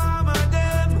the farmer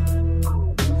them.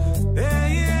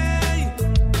 Hey, hey,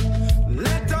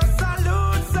 let us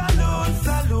salute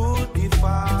the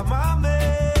farmer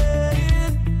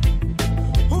man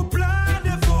who plant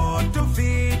the food to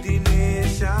feed the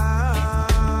nation.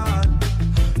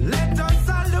 Let us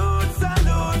salute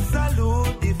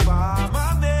the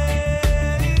farmer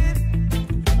man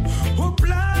who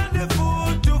plant the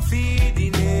food to feed the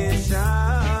nation.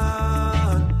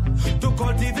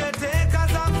 Cultivate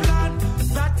acres of land,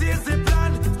 that is the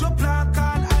plan. To plant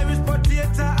corn, Irish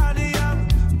potato and yam,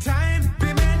 thyme,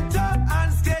 pimento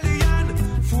and scallion.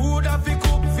 Food of the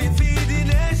cook fi feed the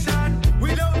nation.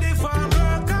 Without the farm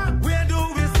worker, where do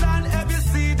we stand? Every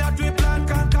seed that we plant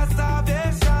can cause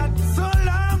starvation. So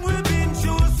long we've been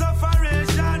through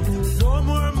sufferation, no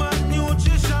more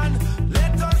malnutrition.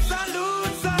 Let us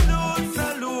salute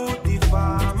the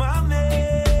farmer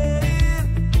man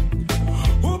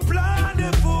who plant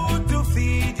the food to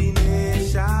feed the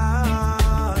nation.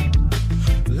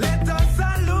 Let us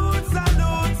salute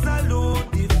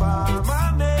the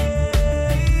farmer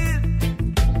man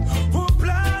who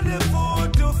plant the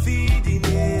food to feed the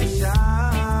nation.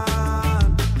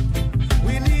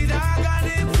 We need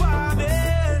organic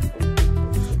farming,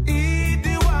 eat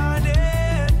the one,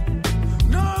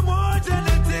 no more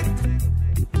genetic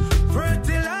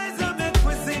fertilizer make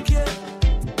we sick, yeah.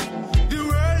 The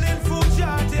world in food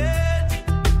shortage,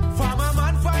 farmer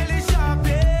man finally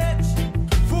sharpage.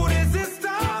 Food is the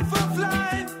stuff of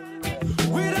life.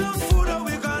 Without food, how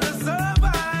we gonna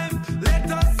survive?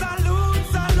 Let us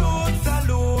salute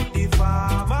the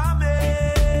farmer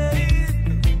man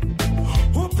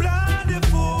who plant the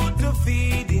food to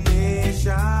feed the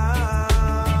nation.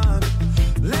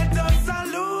 Let us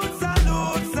salute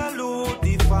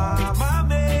the farmer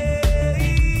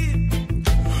man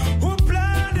who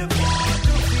plant the food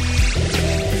to feed the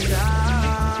nation.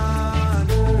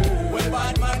 Well,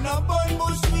 bad man, no bun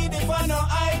bush weed. If I no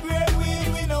high grade weed,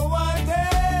 we no want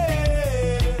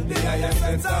it. The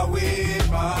highest a weed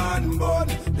man bun.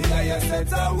 The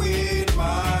highest a weed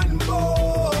man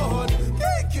bun.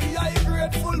 Kiki high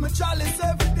grade full me chalice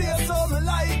every day, so me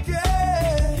like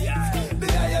it. The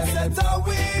highest a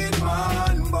weed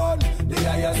man bun. The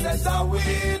highest a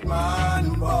weed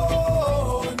man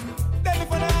bun. Then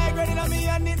if I high grade in me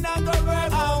and it not go right.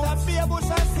 That be a bush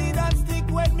and seed and stick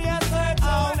when me a search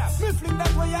out. Me fling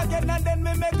that way again and then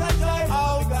me make a drive. We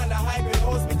got a high grade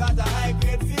house, we got a high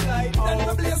grade feel like. Then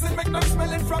the blazing make them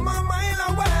smelling from a mile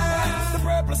away. The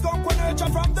purple skunk when nurture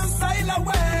from the style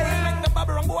away. Make the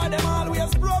Babylon boy them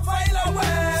always profile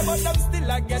away. But them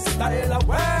still I get style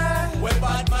away. Well,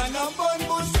 bad man no bun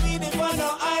bush weed. If I no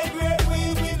high grade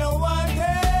weed, we no want it.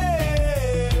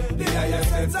 The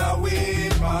highest a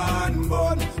weed man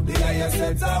bun. The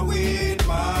highest a weed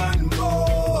man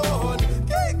bun.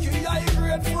 Kiki high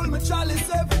grade full me chalice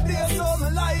every day, so me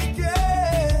like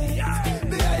it.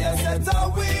 The highest a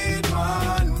weed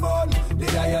man bun. The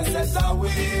highest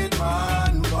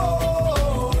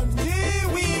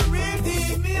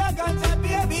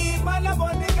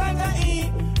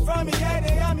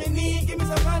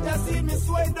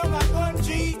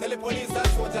the police and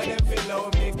soldier them feel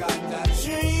love me contact.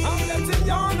 I'm letting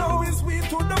y'all know it's weed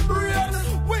to the brain.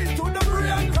 Weed to the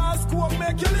brain, cause scope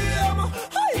make you lame.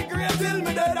 High grade till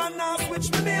me dead and now switch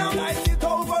me name. Light it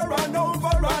over and over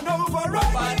and over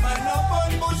again. Bad man no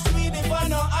bun bush weed if I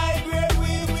no high grade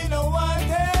weed we no want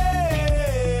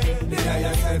it. The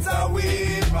higher sets a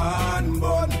weed man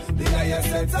bun. The higher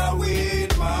sets a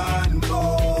weed man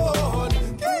bun.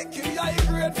 Kiki I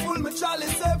grateful me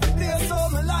chalice every day so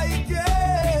me like it.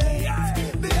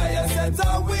 The higher sets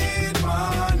a weed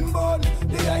man bun.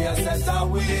 The higher sets a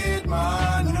weed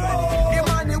man bun.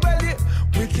 Emmanuel,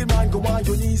 wicked man go on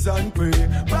your knees and pray.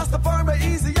 Rastafari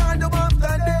easy and the month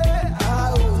and day.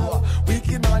 Oh,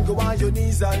 wicked man go on your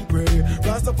knees and pray.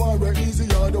 Rastafari easy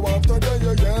and the month and day.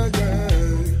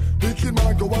 Yeah. Wicked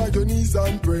man go on your knees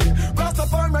and pray.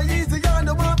 Rastafari easy and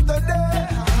the month and day.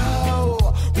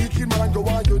 Oh, wicked man go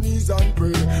on your knees and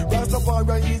pray.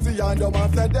 Rastafari easy and the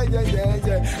month and day.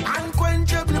 Yeah.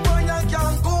 Unquenchable fire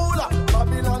can't cool.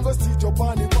 Babylon go sit up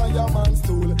on the fireman's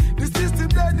stool. The system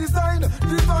they design,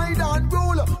 divide and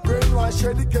rule. Brainwash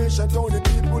education, turn the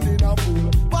people in a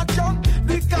fool. Watch out,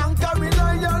 the conquering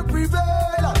lion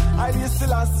prevail. I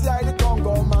still see I the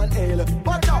Congo man hail.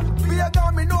 Watch out, me a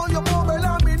got me know your mobile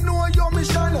and me know your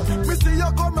mission. Me see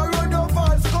you come around your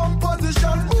false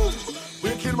composition.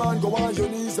 Wicked man go on your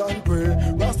knees and pray.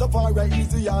 Rastafari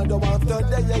easy and the after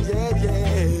day.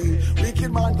 Yeah.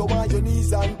 Wicked man go on your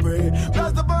knees and pray.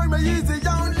 Rastafari easy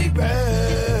only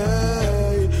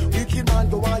pray. Wicked man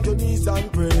go on your knees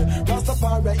and pray.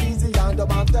 Rastafari easy and the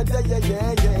after day.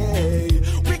 Yeah.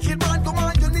 Wicked man go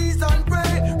on your knees and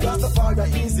pray. Rastafari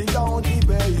easy only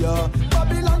pray.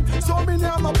 Babylon, so many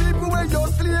of my people where you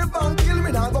slave and kill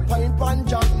me. Now go pine pan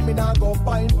jump, me now go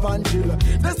pine pan chill.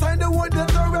 They sign the word the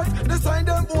direct, they sign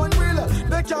them own will.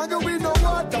 They can't go with no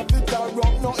water, fit a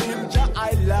rock, no inja.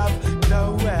 I love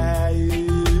the way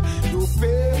you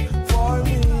pay for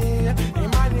me.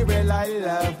 Emmanuel, I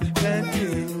love the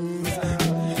things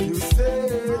you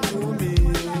say to me.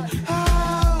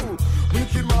 How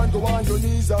wicked man go on your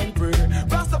knees and pray.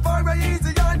 Rastafari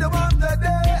easy and the one the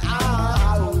day.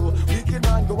 How wicked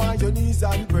man go on your knees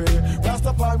and pray.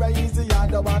 Rastafari easy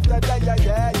and the one the day.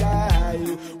 Yeah.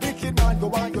 Wicked man go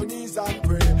on your knees and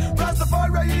pray.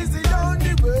 Rastafari easy on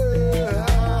the way.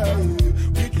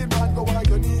 Wicked man go on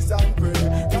your knees and pray.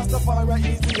 Rastafari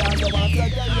easy and the one the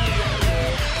day.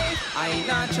 I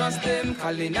not trust them,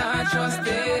 Kali not trust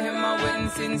them. I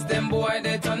went since them boy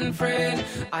they turn friend.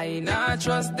 I not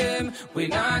trust them, we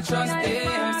not trust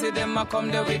them. See them I come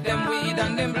there with them weed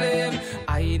and them blame.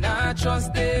 I not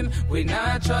trust them, we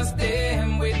not trust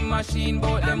them. With machine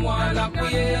but them want lock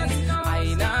we ends.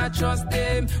 I not trust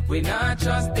them, we not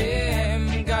trust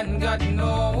them. God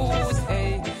knows,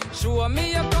 hey. Show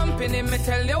me your company, me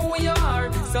tell you who you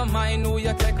are. Some I know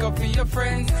you take up for your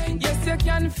friends. Yes, you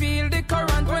can feel the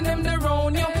current when them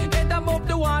around you. Head above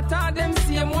the water, them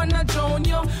same wanna drown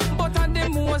you. But at the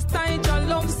most tight, your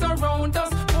love surround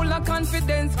us. Full of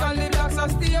confidence, call the blocks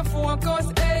and stay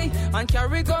focused, hey. And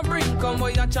carry go bring, come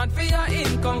where you chat for your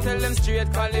income. Tell them straight,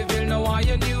 Caliville, know why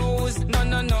you news. No,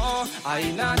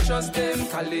 I not trust them,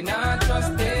 Cali not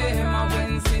trust them. I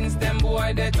went since them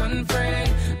boy they turn friend.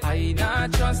 I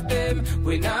not trust them,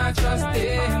 we not trust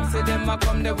them. See them I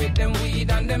come there with them weed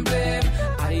and them blame.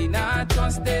 I not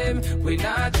trust them, we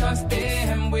not trust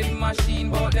them. With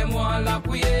machine but them want lock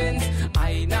we ends.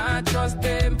 I not trust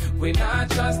them, we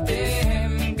not trust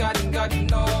them.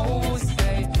 God knows,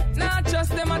 hey. Not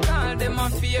trust them at all, them a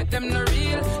fake, them no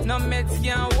real. No meds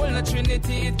can't hold, no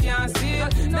Trinity it can't seal.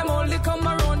 Them only come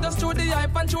around us through the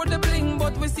hype and through the bling.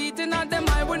 But we see it in at them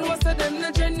eye when most of them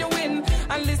no genuine.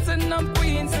 And listen up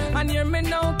queens, and hear me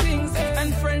now things.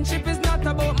 And friendship is not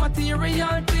about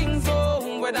material things.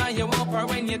 Oh, whether you up or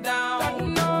when you're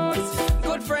down.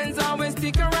 Good friends always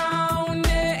stick around,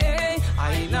 yeah.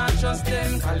 I not trust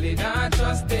them, Kali not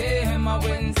trust them. I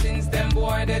went since them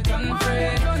boy they turn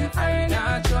friend. I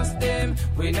not trust them,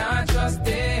 we not trust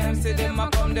them. See them I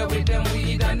come there with them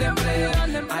weed and them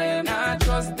blame. I not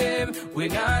trust them, we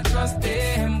not trust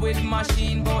them. With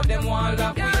machine but them want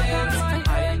lock we ends.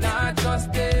 I not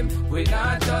trust them, we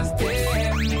not trust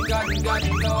them. God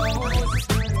knows.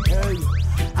 Hey,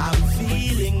 I'm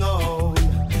feeling old.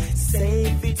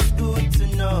 Safe, it's good to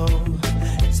know.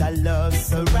 Your love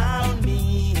surround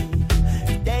me.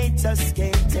 They just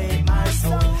can't take my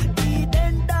soul.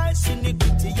 Eden dice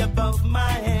iniquity above my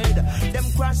head. Them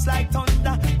crash like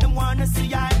thunder. Them wanna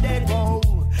see I dead. Whoa.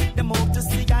 Them hope to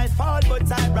see I fall,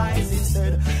 but I rise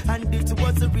instead. And it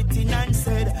was written and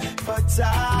said, but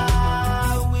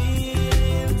I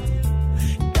will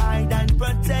guide and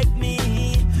protect me.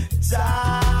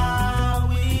 I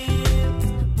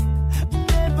will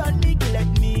never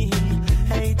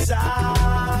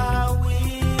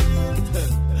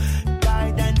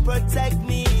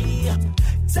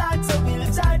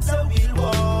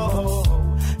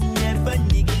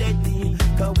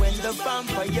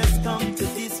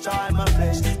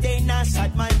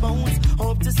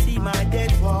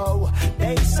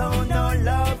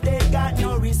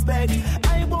respect.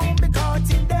 I won't be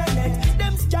caught in their net.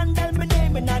 Them scandal my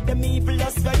name and not them evil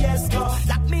us for yes, go.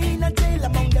 Lock me in a jail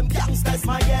among them gangsters,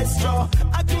 my yes, bro.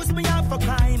 Accuse me of a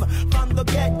crime from the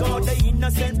get-go. The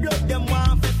innocent blood, them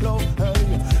want to flow.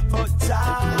 Hey, but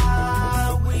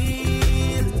I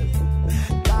will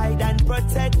guide and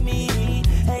protect me.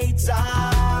 Hey,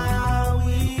 I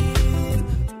will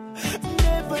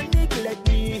never neglect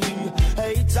me.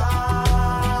 Hey,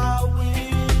 I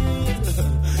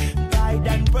will guide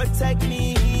and protect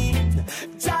me.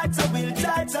 Tata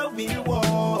will,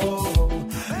 whoa,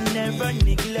 never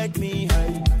neglect me.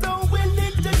 Hey. Don't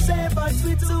willing to save us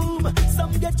with whom.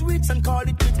 Some get rich and call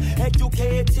it with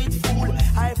educated fool.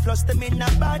 I flush them in a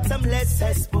bottomless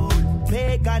cesspool.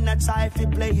 Pagan a try to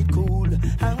play it cool.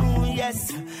 Oh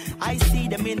yes, I see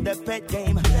them in the pet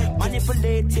game,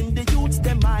 manipulating the youth's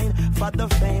their mind for the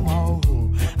fame. Oh,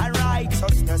 and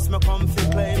righteousness me come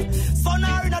to claim. Sun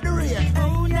are in the rain.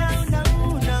 Oh no,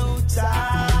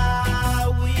 I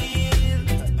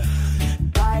will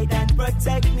guide and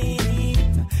protect me.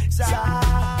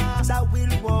 I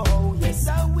will, whoa, yes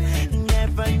I will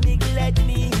never neglect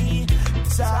me.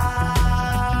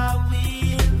 I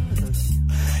will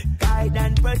guide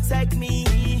and protect me.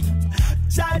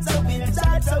 Tata will,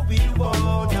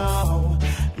 whoa, no,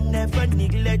 never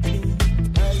neglect me.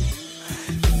 Hey.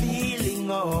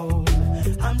 Feeling old,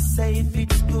 I'm safe,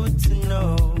 it's good to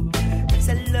know.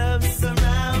 The love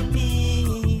surround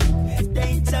me,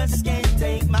 they just can't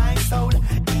take my soul.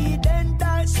 Eden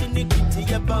dash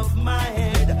iniquity above my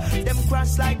head. Them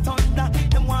crash like thunder,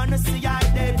 them wanna see I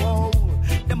dead. Whoa,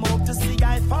 them hope to see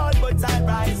I fall, but I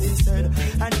rise instead.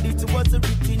 And it was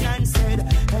written and said,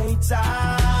 hey,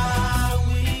 I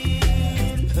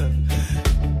will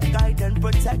guide and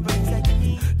protect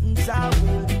me. I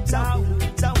will,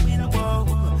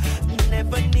 whoa,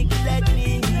 never neglect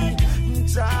me.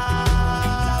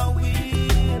 I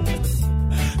will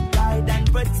guide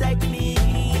and protect me,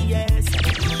 yes.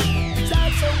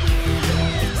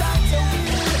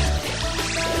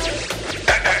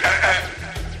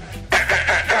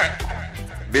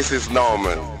 This is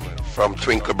Norman from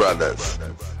Twinkle Brothers.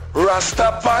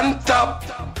 Rasta on top,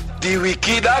 the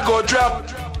wicked I go drop.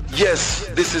 Yes,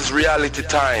 this is reality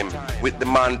time with the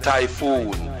man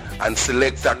Taiyefoon and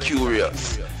Selector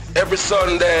Kurious. Every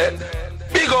Sunday,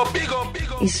 big up.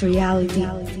 It's reality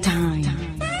time.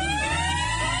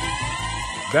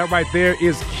 That right there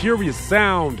is Kurious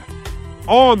Sound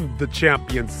on the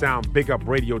Champion Sound,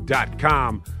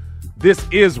 bigupradio.com. This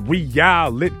is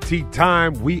reality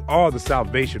time. We are the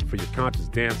salvation for your conscious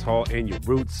dance hall and your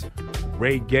roots,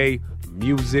 reggae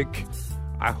music.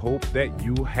 I hope that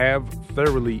you have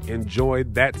thoroughly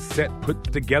enjoyed that set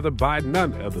put together by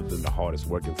none other than the hardest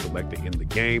working selector in the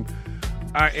game.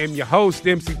 I am your host,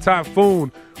 MC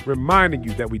Taiyefoon, reminding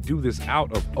you that we do this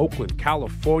out of Oakland,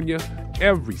 California,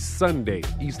 every Sunday,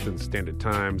 Eastern Standard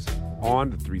Times on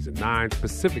the 3s and 9s,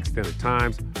 Pacific Standard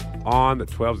Times on the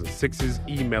 12s and 6s.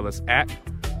 Email us at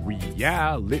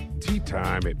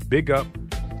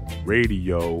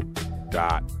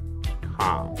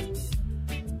realitytime@bigupradio.com.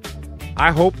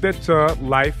 I hope that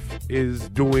life is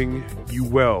doing you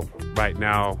well right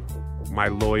now, my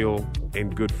loyal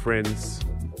and good friends.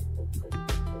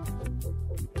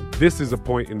 This is a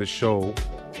point in the show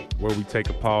where we take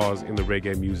a pause in the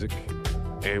reggae music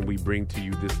and we bring to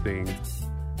you this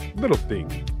little thing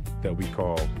that we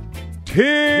call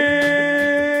tidbits.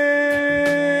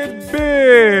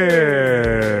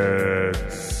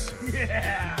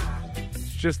 Yeah.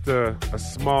 It's just a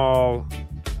small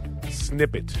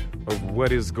snippet of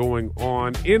what is going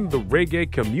on in the reggae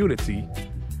community.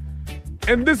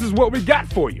 And this is what we got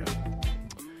for you.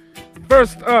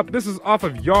 First up, this is off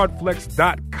of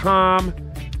yardflex.com.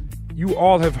 You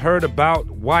all have heard about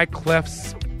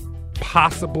Wyclef's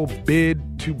possible bid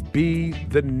to be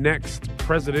the next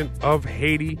president of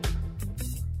Haiti.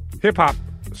 Hip-hop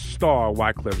star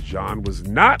Wyclef Jean was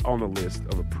not on the list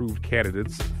of approved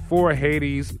candidates for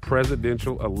Haiti's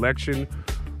presidential election.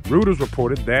 Reuters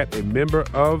reported that a member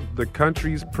of the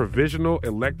country's Provisional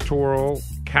Electoral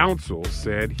Council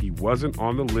said he wasn't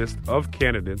on the list of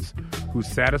candidates who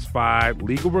satisfied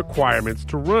legal requirements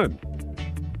to run.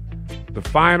 The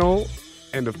final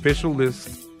and official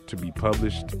list to be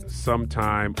published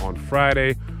sometime on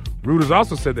Friday. Reuters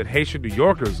also said that Haitian New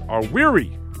Yorkers are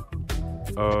weary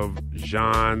of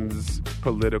Jean's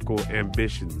political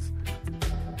ambitions.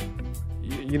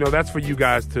 You know, that's for you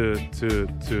guys to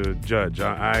judge.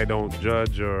 I don't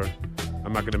judge, or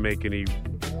I'm not going to make any,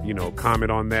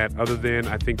 comment on that, other than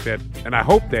I think that, and I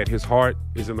hope that his heart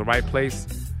is in the right place.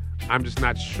 I'm just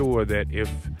not sure that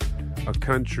if a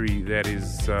country that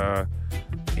is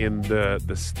in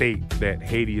the state that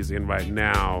Haiti is in right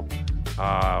now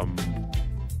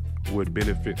would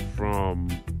benefit from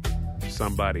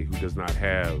somebody who does not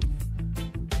have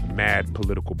mad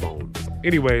political bones.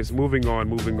 Anyways, moving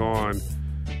on.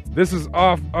 This is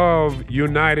off of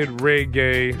United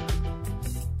Reggae.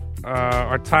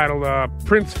 Our title,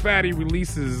 Prince Fatty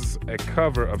releases a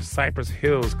cover of Cypress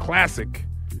Hill's classic.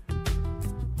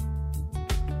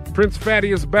 Prince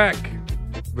Fatty is back.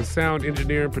 The sound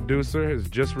engineer and producer has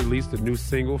just released a new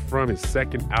single from his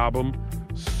second album,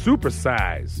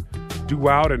 Supersize, due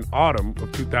out in autumn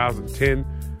of 2010.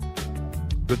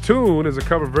 The tune is a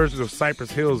cover version of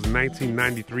Cypress Hill's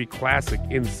 1993 classic,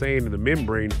 Insane in the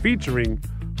Membrane, featuring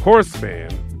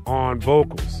Horseman on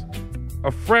vocals.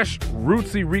 A fresh,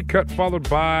 rootsy recut followed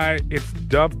by its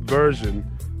dubbed version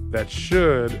that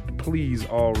should please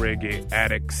all reggae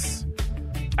addicts.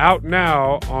 Out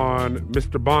now on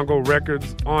Mr. Bongo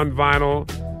Records on vinyl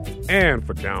and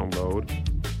for download.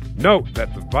 Note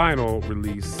that the vinyl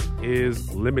release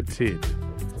is limited.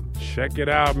 Check it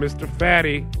out, Mr.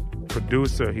 Fatty,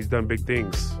 producer. He's done big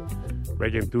things.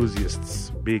 Reggae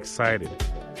enthusiasts, be excited.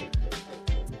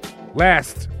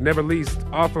 Last, never least,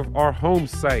 off of our home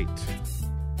site,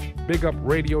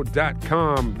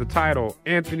 bigupradio.com, the title,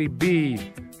 Anthony B,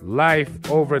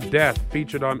 Life Over Death,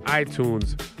 featured on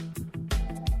iTunes.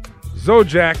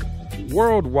 Zojak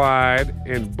Worldwide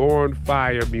and Born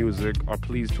Fire Music are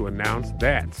pleased to announce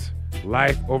that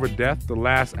Life Over Death, the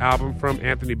last album from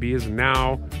Anthony B, is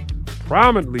now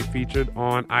prominently featured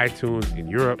on iTunes in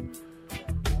Europe.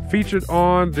 Featured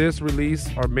on this release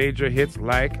are major hits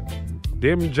like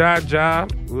Dim Ja Ja,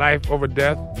 Life Over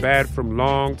Death, Bad from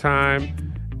Long Time,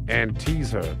 and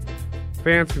Tease Her.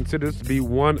 Fans consider this to be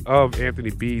one of Anthony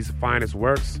B's finest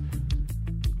works.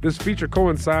 This feature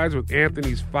coincides with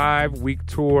Anthony's 5-week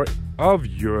tour of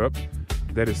Europe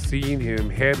that has seen him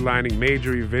headlining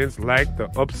major events like the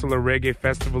Uppsala Reggae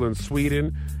Festival in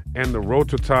Sweden and the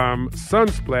Rotterdam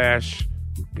Sunsplash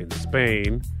in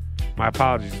Spain. My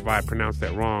apologies if I pronounced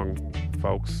that wrong,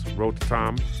 folks.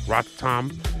 Rotterdam.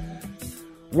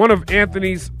 One of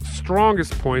Anthony's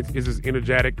strongest points is his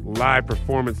energetic live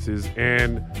performances,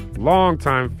 and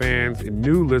longtime fans and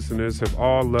new listeners have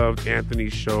all loved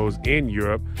Anthony's shows in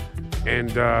Europe.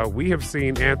 And we have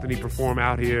seen Anthony perform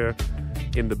out here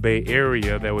in the Bay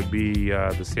Area. That would be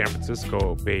the San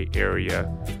Francisco Bay Area.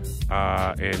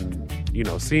 And, you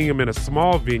know, seeing him in a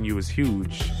small venue is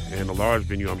huge, and a large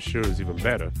venue, I'm sure, is even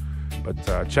better. But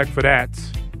check for that.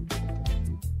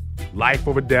 Life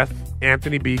Over Death,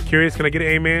 Anthony B. Kurious, can I get an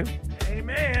amen?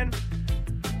 Amen.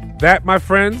 That, my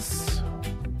friends,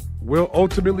 will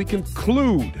ultimately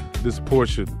conclude this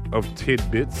portion of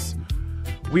Tidbits.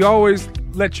 We always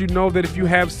let you know that if you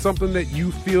have something that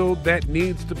you feel that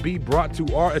needs to be brought to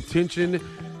our attention,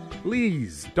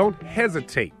 please don't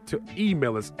hesitate to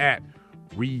email us at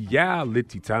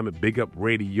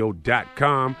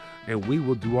realitytime@bigupradio.com, and we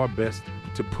will do our best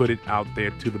to put it out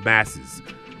there to the masses.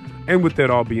 And with that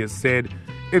all being said,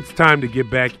 it's time to get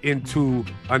back into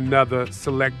another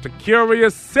Selector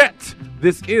Kurious set.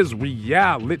 This is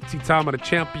Reality Time on the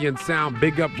Champion Sound,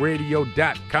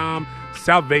 bigupradio.com.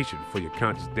 Salvation for your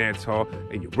conscious dance hall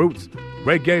and your roots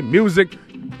reggae music.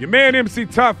 Your man MC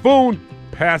Taiyefoon,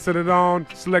 passing it on.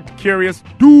 Selector Kurious,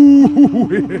 do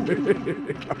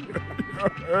it.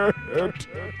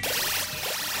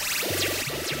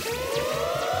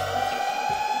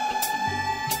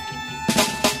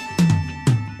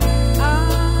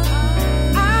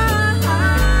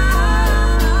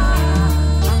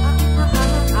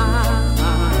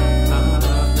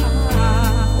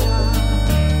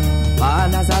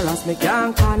 As a ras me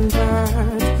can't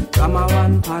convert from a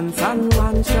one pants and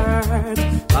one shirt.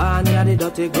 And the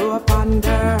dirty go up on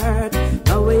dirt.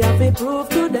 Now we have to prove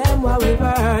to them what we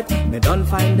worth. Me don't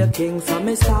find the king, so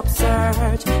me stop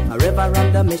search. A river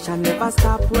on the mission never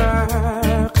stop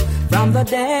work. From the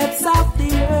depths of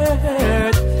the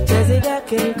earth, Jesse the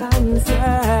king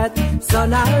concert.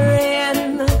 Sun and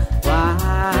rain,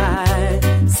 why?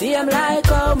 See him like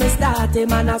how me start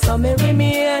him and I saw me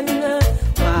remain.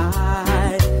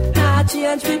 Why? Not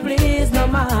change me please, no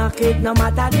market, no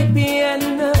matter the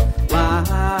pain.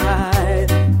 Why?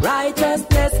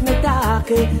 Righteousness me talk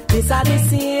it, this are the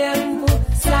same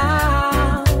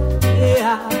sound.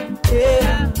 Yeah,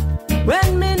 yeah.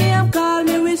 When me name call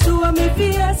me, we show me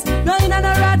face. No in a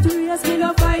rat race, me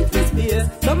no fight for space.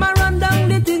 Some a run down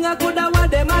the thing, I coulda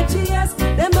want them a chase.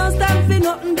 Them don't stand for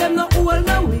nothing, them no hold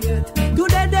no weight.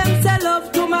 Today them sell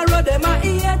off, tomorrow them a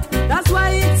hate. That's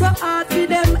why it's so hard for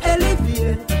them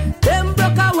elevate. Them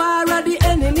broke a war at the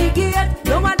enemy gate.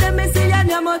 No one them me see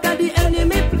any amount of the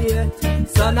enemy plate.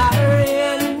 Sun a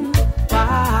rain,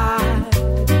 why?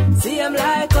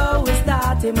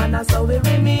 and that's how we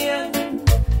remain.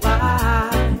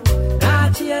 Why?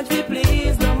 Not change we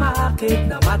please, no market,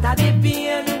 no matter the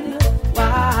pain.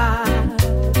 Why?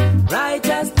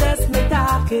 Righteousness me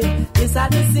talk it, this are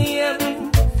the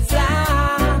same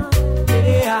sound.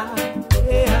 Yeah.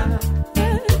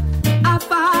 A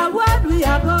forward we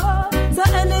are go, so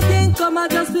anything come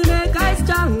and just to make us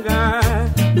stronger.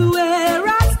 The way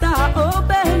Rasta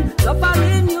open,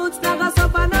 suffering youths never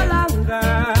suffer no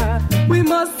longer. We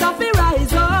must have to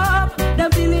rise up,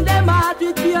 them feeling them heart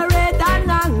with pure hate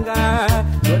and anger.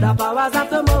 So the powers of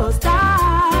the Most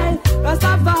High,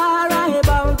 Rastafari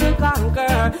bound to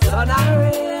conquer. Sun and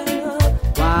rain,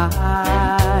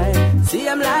 why? See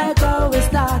him like how we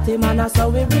start him and that's how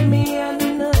we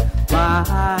remain.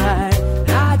 Why?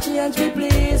 Not change we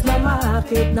please, no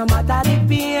market, no matter the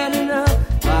pain.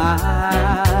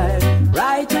 Why?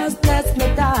 Righteousness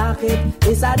me talk it,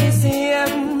 these are the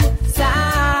same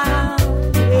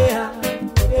sound. Yeah.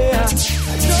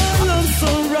 Your love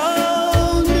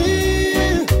surround me,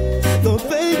 the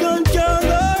pagan can't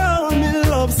go around me.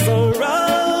 Love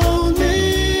surround me,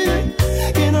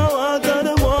 you know I got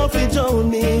them off it on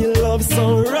me. Love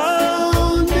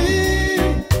surround me,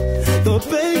 the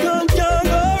pagan can't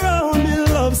go around me.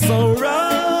 Love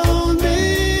surround me,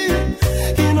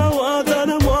 you know I got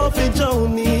them off it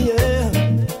on me. Yeah,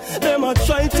 them a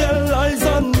try tell lies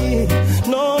on me.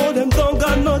 No, them don't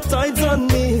got no tides on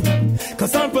me.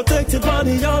 'Cause I'm protected by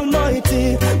the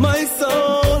Almighty. My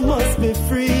soul must be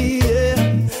free, yeah.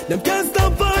 Them can't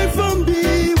stop I from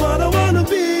being what I wanna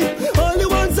be. Only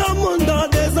one someone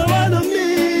that there's no one of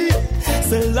me.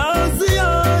 Selassie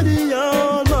are the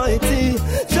Almighty.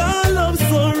 Your love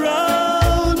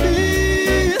surround me.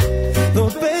 The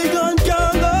pagan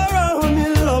can't go around me.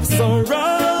 Love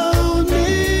surround me.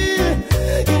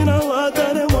 You know what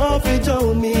that them want to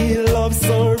join me. Love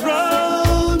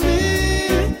surround me.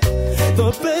 The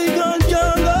pagan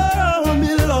can't go around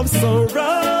me. Love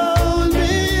surround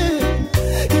me.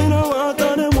 You know what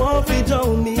them want to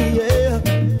join me, yeah.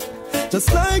 Just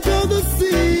like how the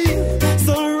sea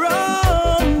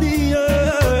surround the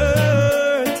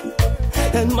earth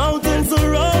and mountains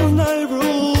surround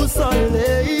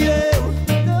Jerusalem,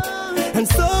 and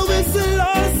so is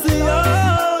Selassie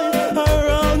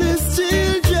around his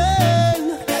children,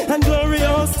 and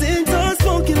glorious things are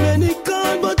spoken when he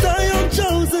called, but I am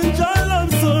chosen. Your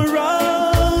love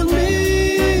surround me,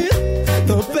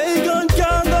 the pagan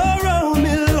can't go around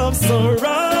me. Love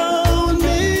surround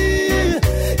me,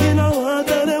 you know what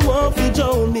they want to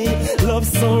join me. Love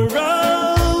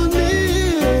surround me,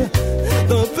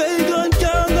 the pagan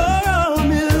can't go around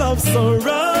me. Love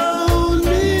surround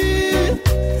me,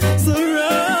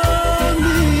 surround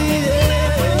me,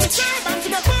 yeah. Back to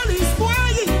the police,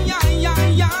 boy,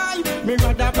 me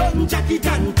rather burn jacket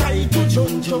and tie to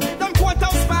Jonjo. Them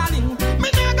courthouse falling, me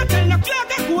nah go tell no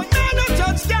clerk a court, nah no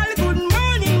judge, girl, good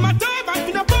morning. My tie back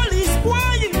to the police,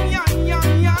 boy,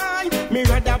 me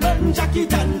rather burn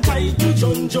jacket and tie to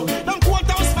Jonjo. Them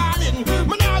courthouse falling,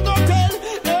 me nah go tell,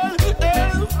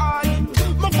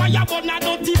 my fire burn a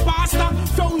dirty pastor,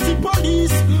 found the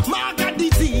police, mark a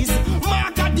disease,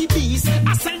 mark a the beast.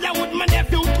 I sell out with my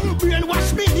nephew, brainwash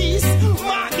me this,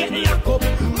 mark get lock up,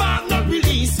 mark not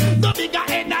release. The bigger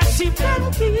head that ship them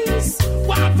keys.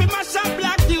 What if mash up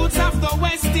black dudes of the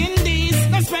West Indies?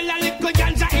 They smell a little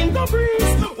ganja in the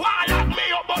breeze. Why lock me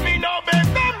up but me no beg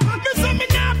them? You say me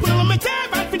nah pull me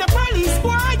table for the police,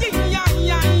 boy.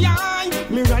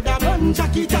 Me rather burn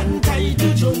jacket and tie to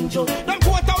Jonjo. Them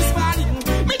courthouse falling,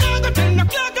 me nah go tell no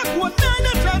clerk a court, nah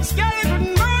no judge, girl, good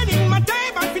morning. My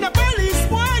table for the police,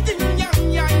 boy.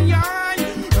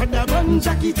 Rather burn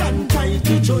jacket and tie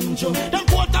to Jonjo. Them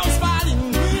courthouse falling,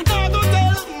 nah go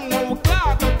tell no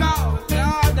clerk a court.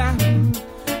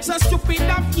 So stupid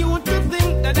of you to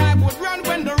think that I would run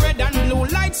when the red and blue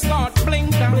lights start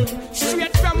blinking.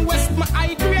 Straight from west, my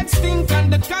eye grade stink,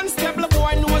 and the constable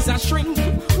boy knows a shrink.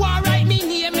 Why write me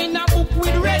name in a book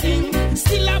with red ink?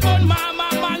 Still a bun mama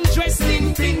man dressed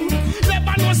in pink.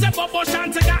 Never know say Bobo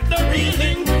Shante got the real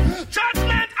thing.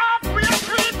 Judgment up, real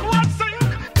creep, what's sink?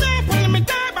 They pull me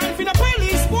table for the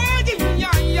police, boy.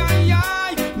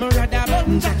 Me rather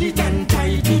bun jacket and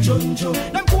tie to Jonjo.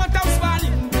 Them courthouse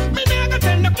falling, me nah go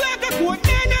tell no clerk a court,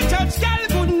 nah no judge, girl,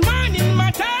 good morning, my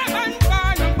time and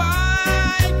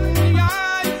bye.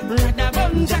 Rather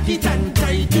bun jacket and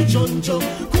tie to Jonjo.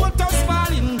 Courthouse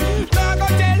falling, nah go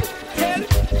tell,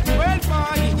 well,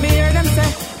 boy. Me hear them say,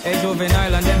 hey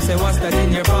juvenile, and them say say, what's that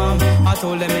in your palm? I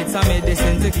told them it's a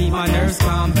medicine to keep my nerves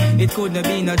calm. It couldn't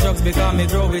be no drugs because me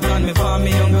grow it on me farm.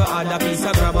 Me younger had a piece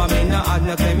of grab, me no had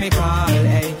no chemical.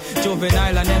 Hey,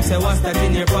 juvenile and them say, what's that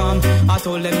in your palm? I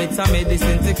told them it's a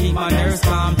medicine to keep my nerves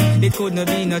calm. It couldn't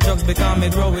be no drugs because me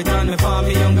grow it on me farm.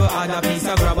 Me younger had a piece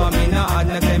of grab, me no had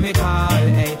no chemical.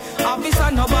 Hey,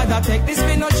 officer nobody take this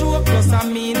me no joke. Plus I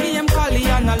mean me am Cali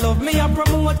and I love me a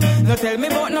promote. No tell me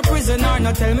about no prisoner,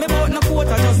 no tell me about no court.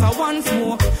 I just a one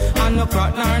smoke and no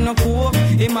crack nor no coke.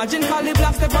 Imagine Cali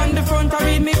black step on the front I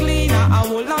read me cleaner. I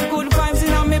hold on good vibes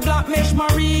in a me black mesh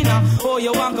marina. Oh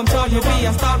you want come charge me be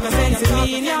a stalker sense in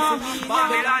me ya.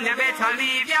 Babylon you better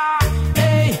leave ya.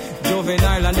 Hey,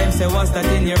 juvenile and them say what's that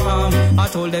in your palm? I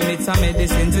told them it's a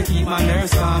medicine to keep my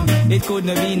nerves calm. It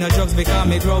couldn't be no drugs because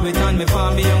me grow it on me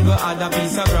farm. Me younger had a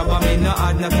piece of grab and me no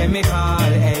had no chemical.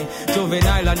 Hey,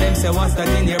 juvenile and them say what's that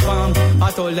in your palm?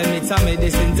 I told them it's a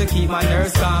medicine to keep my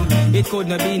nerves calm. It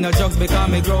couldn't be no drugs because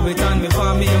me grow it on me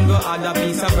farm. Me younger had a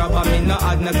piece of grab and me no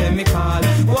had no chemical.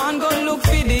 One go look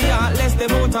for the heartless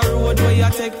them out a road where you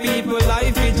take people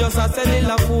life. It just a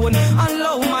cellular phone. And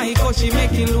low my coach she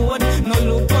make it load. No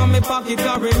look on me pocket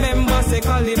I remember say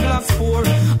Cali black spore.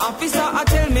 Officer I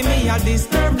tell me I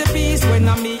disturb the peace. When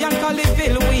I me and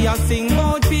Caliville we a sing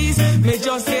about peace. Me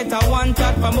just get a one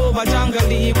tap from over jungle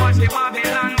leaf. Watch the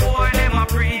Babylon boy them a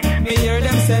pre. Me hear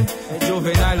them say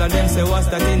juvenile and them say what's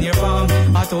that in your palm?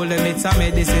 I told them it's a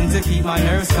medicine to keep my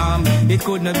nerves calm. It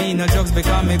couldn't be no drugs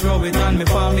because me grow it on me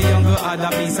farm. Me younger had a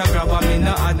piece of grab and me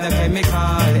no had no chemical.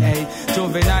 Hey,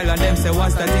 juvenile and them say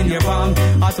what's that in your palm?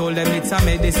 I told them it's a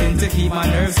medicine to keep my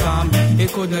nerves calm.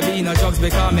 It couldn't be no drugs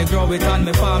because me grow it on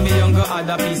me farm. Me younger had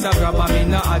a piece of grab and me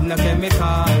no had no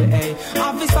chemical. Hey,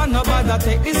 officer nobody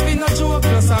take this be no joke.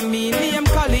 Plus I mean me am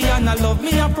Cali and I love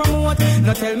me a promote.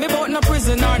 No tell me about no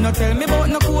prisoner, no tell me about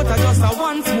no court. I just a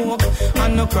one smoke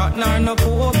and no crack nor no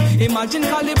coke. Imagine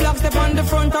Cali black step on the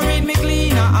front I read me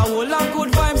cleaner. I hold on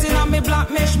good vibes in a me black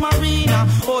mesh marina.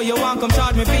 Oh you want come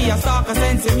charge me for your stalker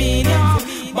sense in me ya.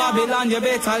 Babylon you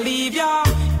better leave ya.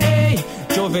 Hey,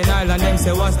 juvenile and them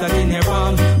say what's that in your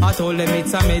palm? I told them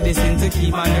it's a medicine to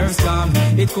keep my nerves calm.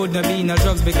 It couldn't be no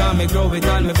drugs because me grow it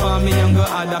on me farm. Me younger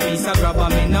had a piece of grab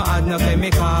and me no had no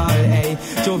chemical. Hey,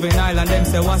 juvenile and them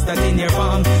say what's that in your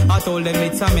palm? I told them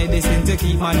it's a medicine to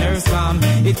keep my nerves calm.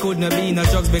 It couldn't be no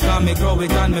drugs because me grow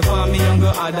it on me farm. Me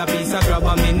younger had a piece of grab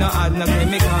and me no had no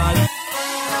chemical.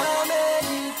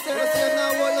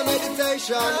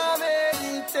 Meditation.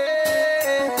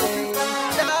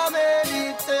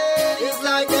 It's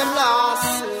like them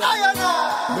lost.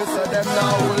 Me say them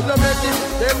now will no make it.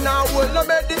 Them now will no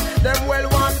make it. Them well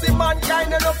want see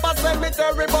mankind enough for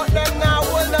cemetery, but them now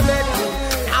will no make it.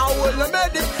 Now will no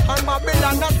make it. And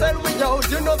Babylon a sell we out.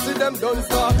 You know see them don't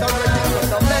start already. Will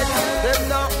no make it. Them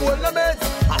now will no make it.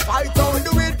 I fight on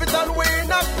the wheel fit and we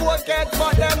not court cats,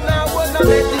 but them now will no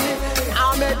make it. I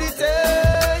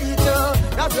meditate.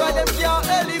 That's why them can't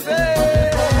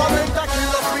elevate. Government a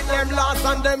kill us with them laws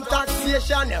and them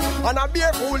taxation. And a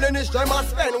beer foolish them a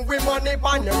spend with money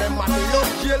pan. Them a build up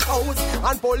jailhouse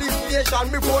and police station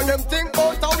before them think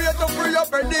out a way to free up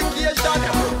education.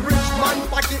 Rich man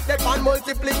pocket them on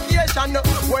multiplication.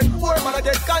 When poor man a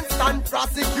get constant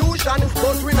prosecution.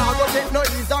 But we not gonna get no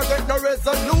ease or get no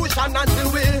resolution until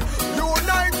we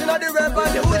unite in the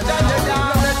revolution.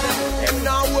 Them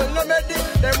now will no make it.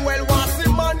 Them well want see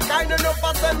mankind enough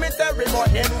for cemetery,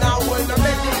 but them now will no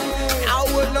make it. Now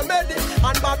will no make it.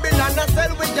 And Babylon a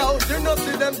sell we out. You know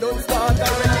see them don't start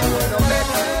already. Will no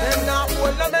make it. Them now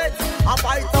will no make it. I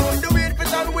fight on the weed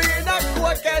fit and we not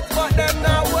court cats, but them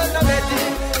now will no make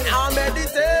it. Now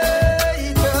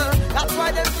meditate. That's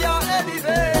why them can't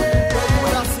elevate.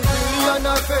 On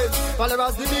our feds,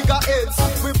 followers the bigger heads.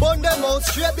 We burn them out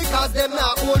straight because them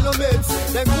not hold no meds.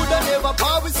 Them coulda never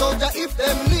power with soldier if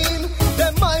them lean.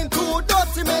 Them mind too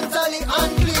dirty, mentally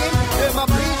unclean. Them a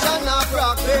preach and a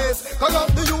practice.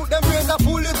 Corrupt the youth, them brains a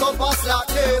pull it up as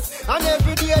like this. And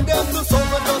every day them do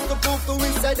something just to prove to we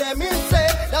say them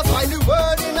insane. That's why the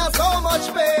world in a so much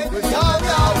pain.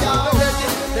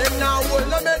 Them now will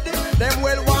no make it. Them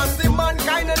well want see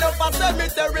mankind enough for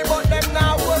cemetery, but them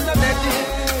now will no make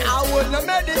it. I will no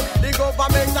make it. The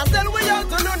government a tell we out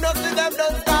to know nothing. Them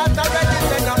don't start already.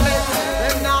 They no make it.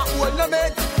 Them now will no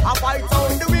make it. I fight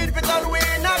on the weed fit and we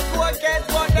not court cats,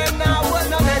 but them now will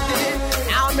no make it.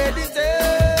 I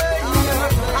meditate.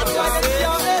 That's why they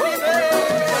can't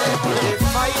elevate.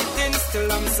 Fighting,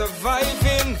 still I'm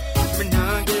surviving. Me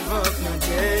nah give up no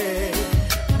day.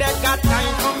 They got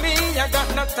time for me, I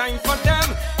got no time for them.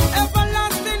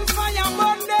 Everlasting fire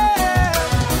burn them.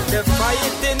 They're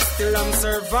fighting, still I'm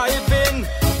surviving.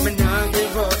 Me nah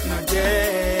give up no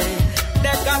day.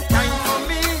 They got time for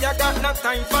me, I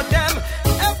time for them.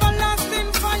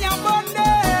 Everlasting fire burn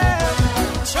them.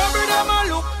 Trouble them a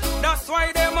look, that's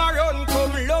why them a run.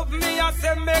 Come love me, I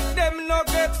say make them no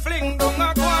get fling. Don't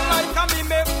a go like a me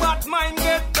make bad mind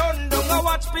get done. Don't a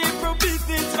watch people beat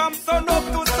it from sun up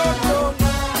to sundown.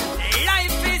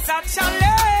 Life is a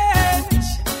challenge.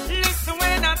 Listen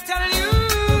when I tell you,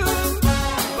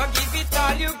 but give it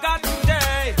all you got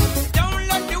today. Don't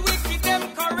let the wicked them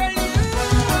corral you.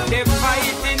 They're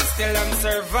fighting, still I'm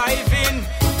surviving.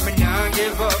 Me nah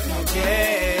give up no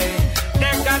day.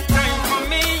 They got time for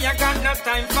me, I got no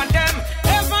time for them.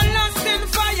 Everlasting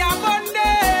fire burn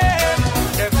them.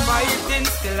 They're fighting,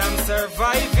 still I'm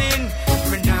surviving.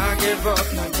 Me nah give up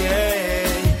no day.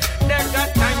 They got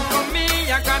time for me,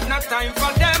 I got no time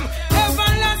for them.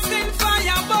 Everlasting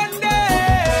fire burn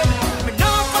them. Me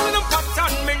nah follow them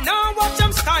pattern, me nah watch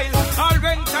them style. All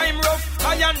when time rough,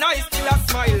 I and I still a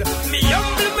smile. Me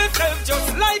humble myself just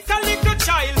like a little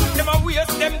child. Them a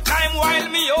waste them time while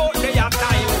me out they a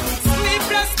tile.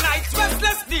 Sleepless nights,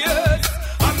 restless days,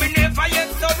 and me never yet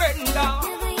surrender.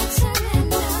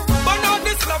 But now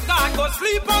this love God go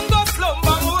sleep and go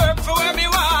slumber. Work for where me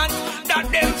want, that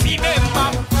them remember.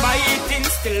 Fighting,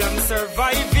 still I'm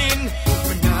surviving.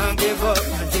 Me nah give up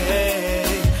no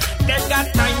day. They got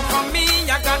time for me,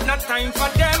 I got no time for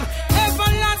them.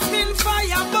 Everlasting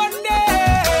fire burn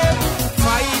them.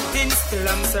 Fighting, still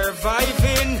I'm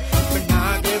surviving. Me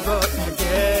nah give up no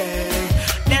day.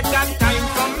 They got time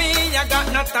for me, I got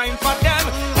no time for them.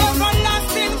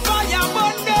 Everlasting fire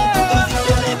burn them.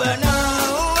 You never know.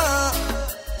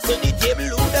 So the table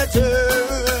would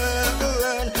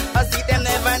turn. I see them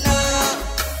never know.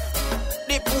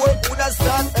 The poor would have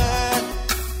started.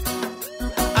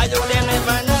 I know them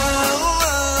never know.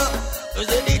 So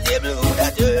the table would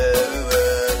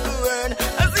turn.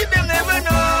 I see them never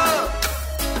know.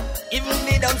 Even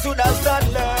the dumb should have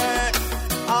started.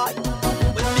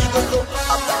 When we go so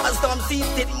after a storm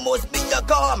sees it must be a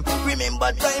calm.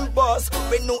 Remember time pass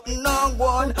when nothing on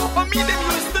one. For me them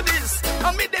used to this,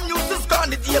 and me them used to scorn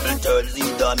the table turns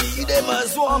either me them a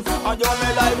swarm. And your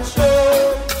my life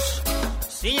change,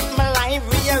 see it my life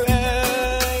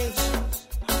rearrange.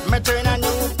 Me turn a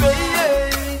new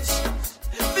page.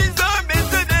 These are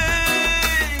better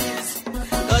days,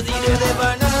 'cause you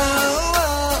never know.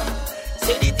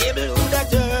 Say the table would have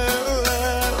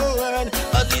turn,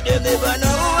 'cause you never know.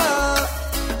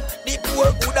 The poor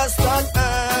would have started.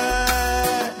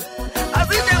 I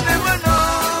see them never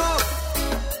know.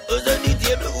 'Cause the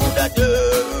table would have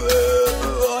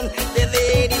turn. They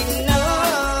didn't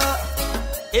know.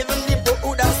 Even the poor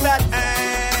would have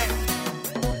started.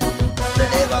 They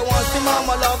never want to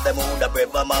mama love them, would have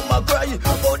brave mama cry.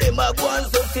 Oh, them a go and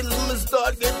so till me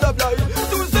start get a blind.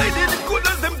 Two-sided the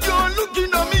colors, them can't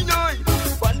looking at me eye.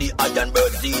 When the iron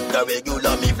bird eat the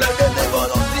regular me fly, they never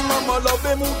love the mama love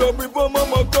them, would have brave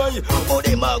mama cry. Oh,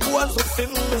 them a go and so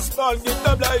till me start get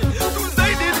a blind.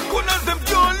 Two-sided the colors, them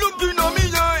can't looking at me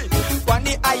eye. When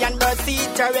the iron bird eat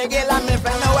the regular me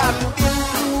fly, now I'm been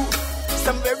through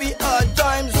some very hard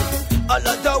times. A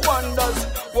lot of wonders,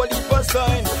 what it was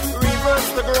sign. Reverse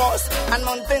the grass and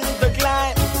mountains to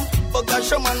climb. But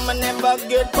gosh, man, man never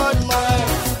get bad mind.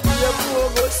 We are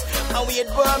focus and wait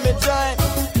for me time.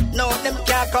 Now them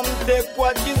can't come take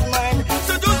what is mine.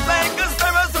 So just like a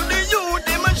star, so the youth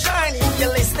them a shine. If you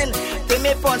listen to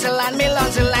me punchline, me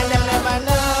lunchline, them never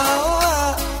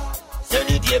know. So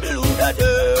the table would have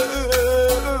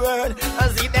turn. I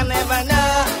see them never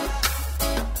know.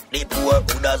 The poor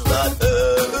would have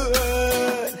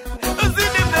started. I see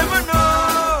them never know.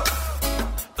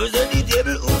 So the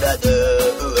table would have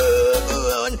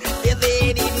turn.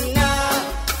 They didn't know.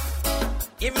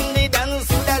 Even the dance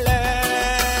would have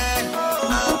learned.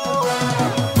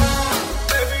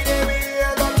 Every day we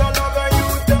hear that another you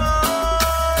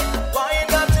die. Why it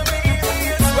got to be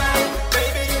this way?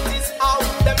 Maybe it is how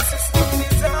them system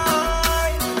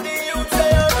design. The youth say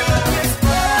I build this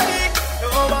way. No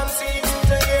one seems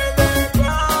to hear their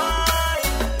cry.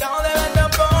 Now they end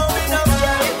up going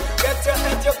astray. Get your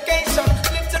education,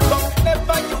 little book,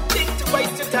 never you think to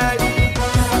waste your time.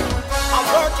 I'm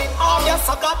working hard, yes,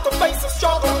 I got to face the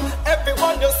struggle.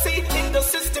 Everyone you see in the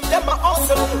system, them are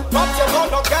awesome. What you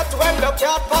gonna get when the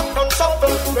cat pop and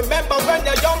shovel? Remember when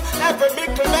you're young, every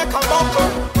nickel make a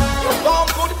buckle. You're born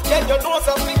good, then your nose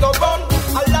a figure run.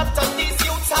 A lot of these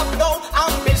youths have no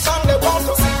ambition. They want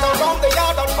to sit around the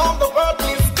yard and farm the world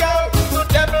is girl. The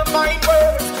devil mind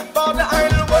words, for the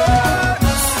idle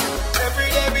words. Every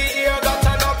day we hear that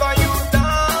another you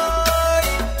die.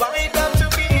 Why it got to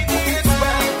be this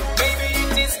way? Maybe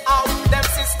it is how them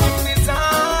system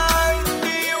design.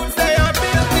 The youth they are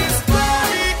built this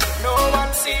way. No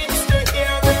one seems to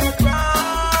hear their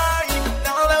cry.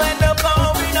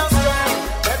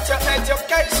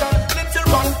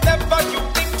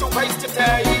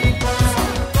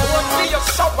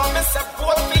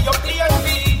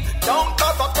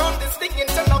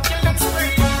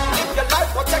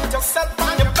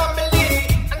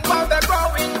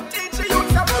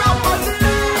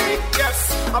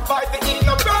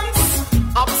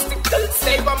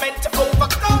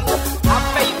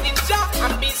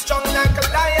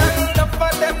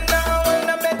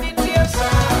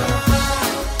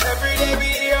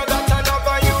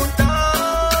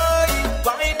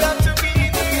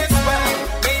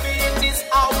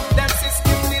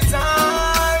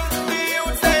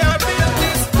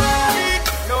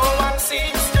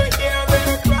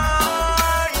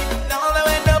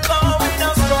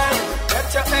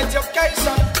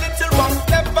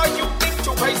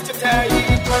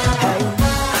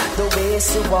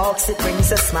 walks, it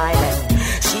brings a smile.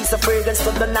 And she's a fragrance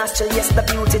to the nostril, yes, the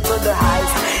beauty to the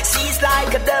eyes. She's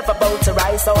like a dove about to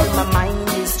rise, all my mind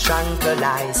is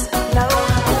tranquilized. Now,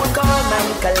 cool, calm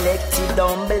and collected,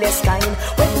 humblest kind,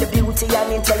 when the beauty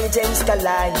and intelligence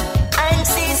collide. And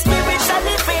she's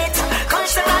spiritually fit,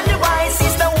 culturally wise.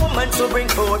 She's the woman to bring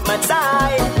forth my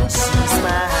time. She's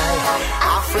my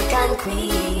African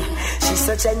queen. She's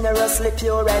so generously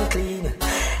pure and clean.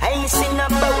 Ain't seen a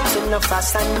boat in a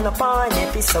fashion upon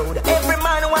episode. Every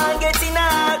man want get in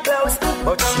her clothes,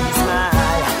 but she's my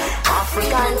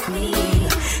African queen.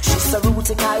 She's so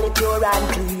rutically pure and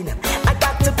clean. I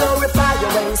got to glorify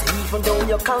your ways, even though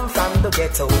you come from the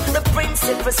ghetto. The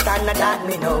principle standard that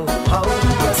me know. Oh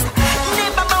yes,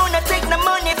 never wanna take no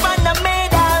money from the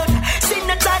made out. See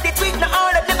no try the tweet, no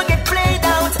order, never get played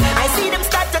out. I see them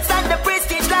status and the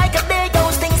prestige like a big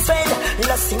house. Things fail,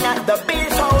 lusting at the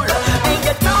billfold. And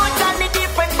you're totally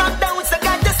different from those that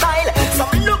got the style.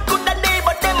 Some look good today,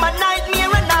 but them a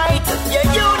nightmare a night. Your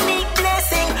unique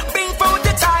blessing, bring forth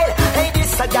the child. Hey,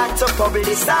 this I got to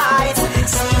publicize.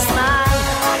 She's my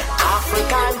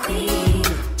African queen.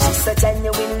 She's so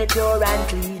genuinely pure and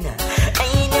clean.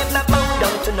 Ain't never bound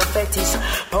down to no fetish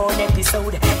porn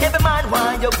episode. Every man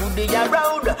want your booty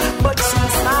around, but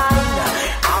she's mine,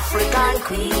 African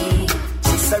queen.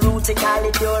 She's so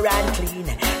rutically pure and clean.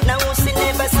 Now she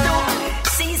never stoop.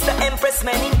 She's the empress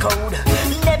man in code.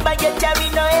 Never yet carry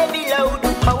no heavy load.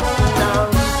 Oh no,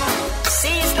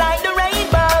 she's like the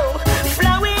rainbow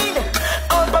flowing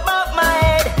up above my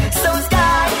head. So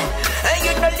sky,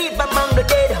 you don't live among the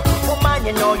dead. Woman,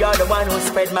 you know you're the one who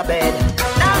spread my bed.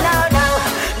 Now,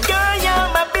 girl, you're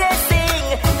my blessing.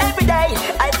 Every day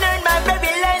I learn my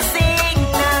very lesson.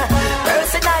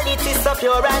 Personality so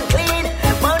pure and clean.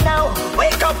 Well now,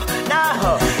 wake up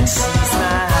now. She's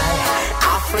my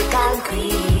African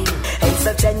queen. Ain't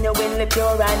so genuinely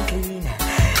pure and clean.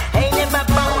 Ain't never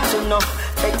bound to no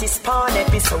fetish porn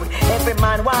episode. Every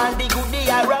man want the goodie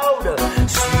around.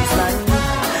 She's my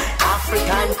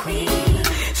African queen.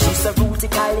 She's so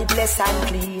rutically blessed and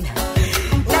clean.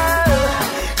 Now,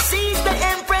 she's the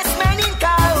empress man in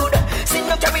code. She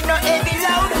no carry no heavy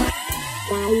load.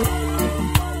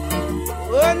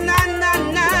 Oh na na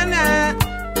na na.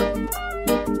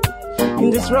 In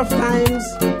these rough times,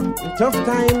 tough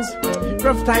times,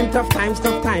 rough times, tough times,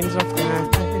 tough times, rough times.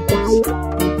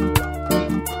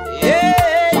 Yeah.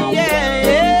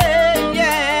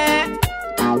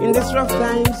 In these rough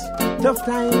times, tough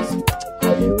times,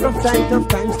 rough times, tough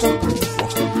times, tough times.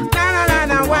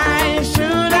 Na, why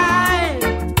should I?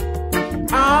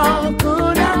 How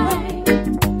could I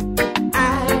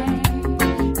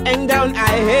hang down I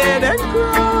head and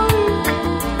cry?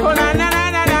 Oh, na,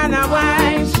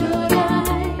 why should I?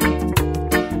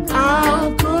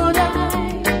 How could I?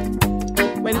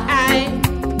 When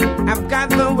I've got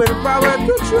the willpower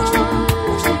to try.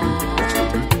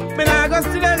 But I go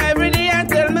sit down every day and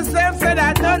tell myself that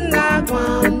I don't not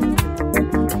want.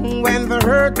 When the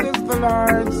hurt is the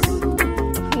Lord's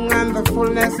and the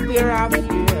fullness thereof,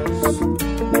 yes.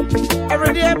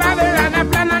 Every day Babylon a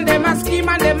plan and them a scheme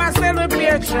and them a sell with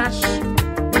beer trash.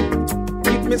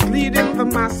 Keep misleading the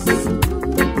mass.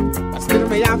 But still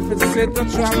me have to set the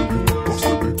trap.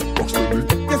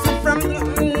 You see from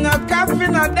no coffee,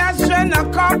 no dash, no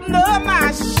cup, no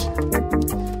mash.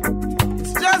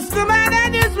 It's just the man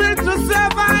and his will to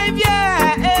survive,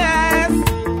 yes.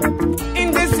 In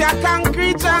this your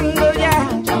concrete jungle, yeah.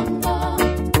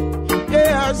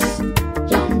 Yes.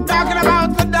 Talking about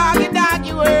the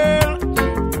doggy world.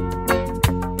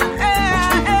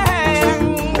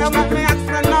 Don't make me ask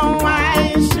for no why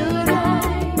should I?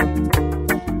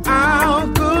 How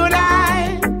could I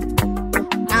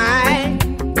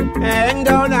hang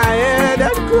down I head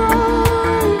and cry?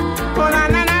 Oh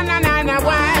na,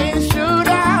 why should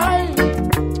I?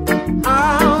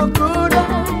 How could I?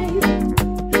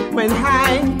 When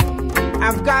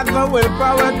I've got the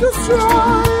willpower to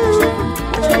strive.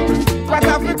 What I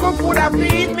feel cook food I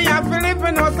feed me, I feel if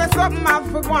you know say something I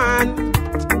for one.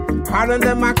 Pardon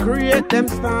them, I create them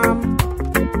storm.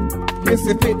 You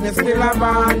see fitness still a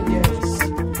bond, yes.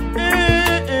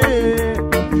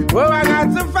 Well, I got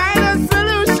to find a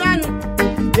solution.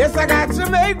 Yes, I got to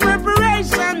make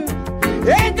preparation.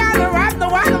 Ain't gotta rock the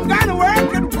one, I'm gonna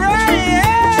work and pray.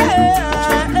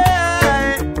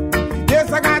 Yes,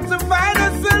 I got to find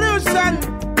a solution.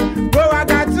 Well, I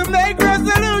got to make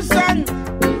resolution.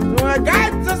 I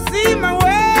got to see my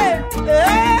way.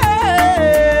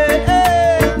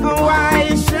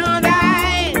 Why should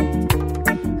I?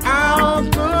 How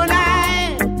could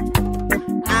I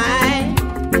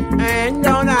hang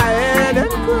down I head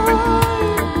and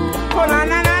cry? Oh,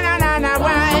 na,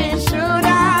 why should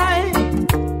I?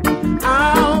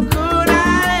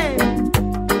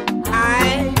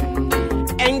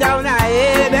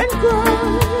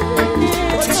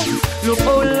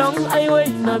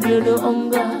 I bear the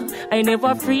hunger. I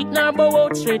never freak nor bow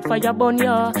out straight for your bun,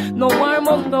 yeah. No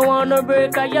warmonger wanna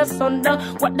break or your sunder.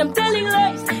 What them telling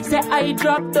lies, say I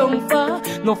drop down far.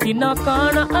 No fin no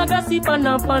corner, I got sip and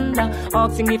a panda.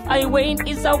 Asking if I wane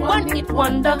is a one-hit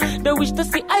wonder. They wish to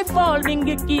see I falling,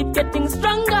 it keep getting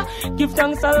stronger. Give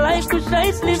thanks a life to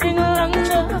shine living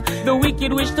longer. The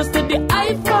wicked wish to see the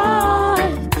I fall.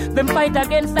 Them fight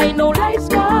against I know life's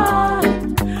fall.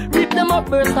 Rip them up,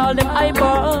 burst all them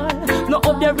eyeball. No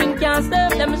up your ring can't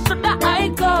serve them, should the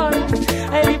icon.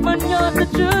 I live on yours, the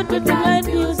truth with the life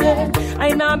music. I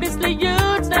now mislead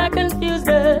youths, not confuse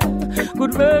them.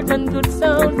 Good words and good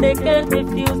sound, they can't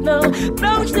refuse, no.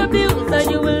 Don't abuse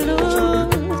and you will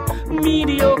lose.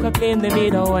 Mediocre claim they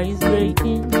made a wise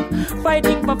breaking.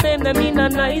 Fighting for fame, they mean a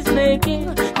nice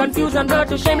making. Confusion brought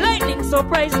to shame, lightning, so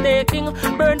price taking.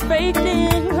 Burn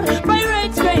faking,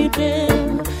 pirate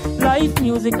scraping. Life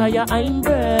music, I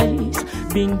embrace.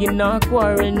 Binging nor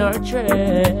quarrel nor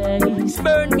trace.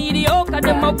 Burn mediocre,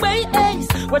 them away ace.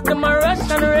 What them a rush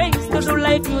and race to do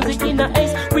life music in a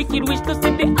ace. Wicked wish to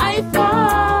see the I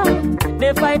fall.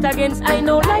 They fight against I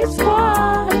know life's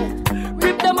fall.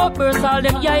 Rip them up, burst all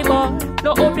them eyeball.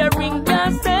 No hope your ring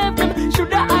can't save them. Should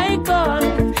the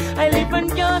icon. I live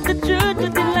and count the truth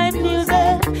within life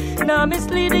music. Now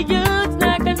mislead the youth,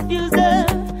 not confuse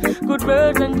them. Good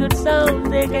words and good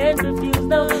sound, they can't refuse.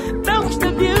 No, don't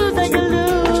abuse and you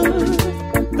lose.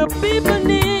 The people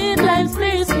need life's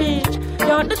free speech.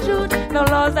 Count the truth, no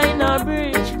laws I not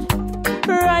breach.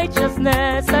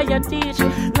 Righteousness I teach.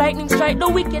 Lightning strike the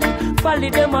wicked, folly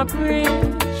them I preach.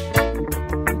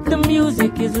 The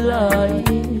music is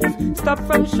life. Stop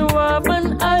from show off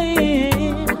and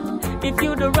hide. If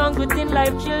you do wrong within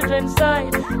life, children's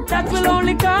side, that will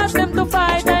only cause them to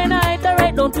fight.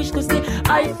 Alright, don't wish to see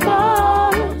I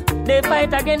fall. They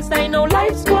fight against I know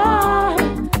life's war.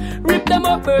 Rip them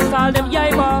up, burst all them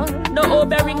eyeball. No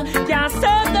obering can't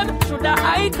serve them through the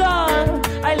icon.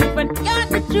 I live and got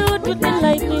the truth within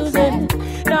life music.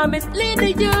 Now mislead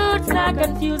the youths, not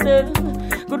confuse them.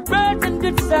 Good words and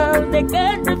good sound, they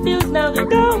can't refuse now.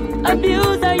 Don't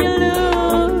abuse or you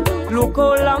lose. Look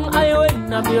how long I wait,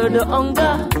 now bear the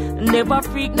hunger. Never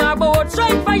freak nor bow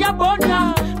try for your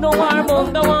bunda. No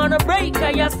warmonger wanna break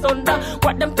or your sunder.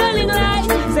 What them telling lies,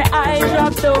 say I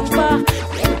drop down far.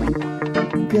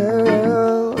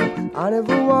 Girl, I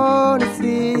never wanna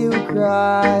see you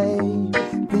cry.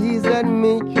 Please let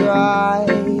me cry.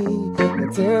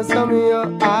 The tears from your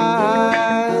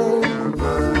eyes.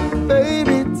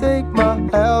 Baby, take my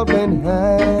helping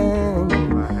hand.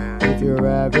 If you're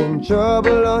having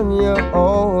trouble on your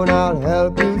own, I'll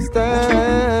help you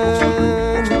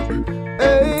stand.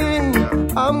 Hey,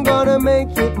 I'm gonna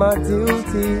make it my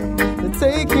duty to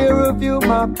take care of you,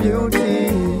 my beauty.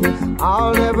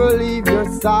 I'll never leave your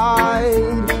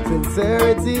side.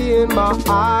 Sincerity in my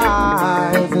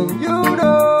eyes, and you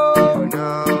know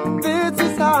this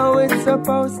is how it's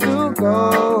supposed to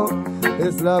go.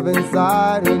 This love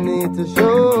inside we need to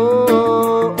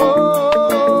show.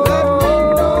 Let me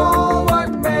know what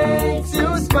makes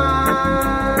you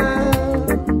smile,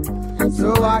 so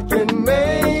I can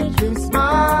make you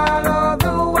smile all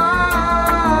the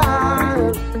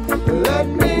while. Let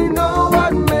me know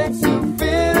what makes you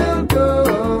feel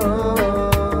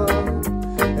good,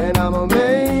 and I'ma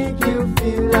make you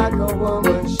feel like a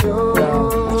woman should.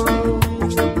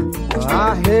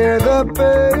 I hear the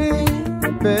pain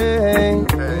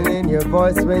in your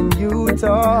voice when you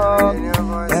talk,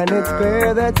 and it's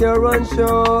clear that you're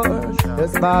unsure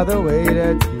just by the way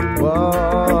that you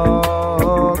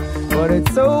walk. But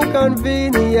it's so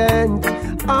convenient,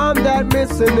 I'm that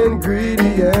missing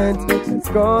ingredient. It's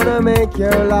gonna make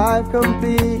your life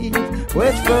complete.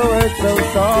 Whisper words so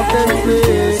soft and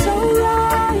sweet. So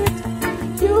right,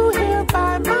 you here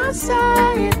by my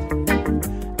side.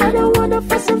 I don't wanna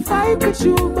fuss and fight with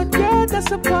you, but girl,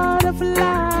 that's a part of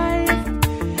life.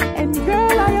 And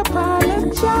girl, I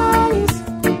apologize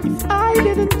if I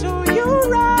didn't do you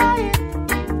right.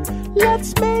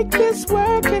 Let's make this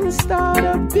work and start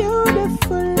a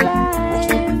beautiful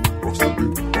life.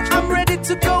 I'm ready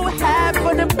to go half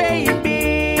on a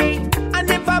baby. And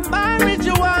if I'm married,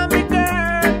 you want me,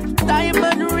 girl.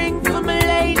 Diamond ring for my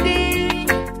lady.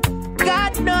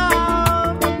 God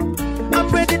knows I'm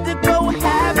ready to go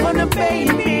half on a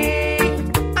baby.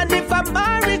 And if I'm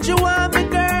married, you want me,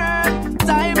 girl.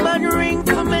 Diamond ring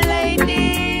for my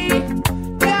lady.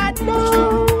 God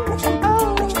knows.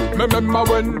 remember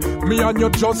when me and you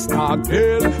just start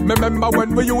deal. Me remember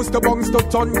when we used to bounce to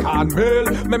ton can mill.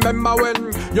 Me remember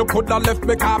when you could have left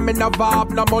me cause me never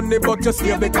have no money, but you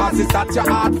stay because it's that your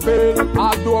heart feel.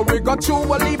 Although we got you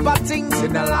a leave of things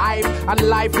in a life, and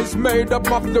life is made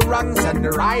up of the wrongs and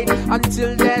the right.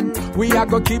 Until then, we are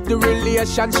gonna keep the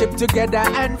relationship together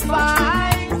and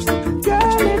fight.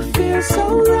 Girl, it feels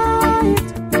so right.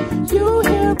 You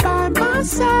here by my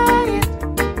side.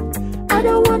 I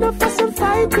don't wanna fuss and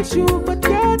fight with you, but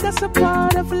girl, that's a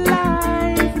part of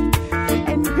life.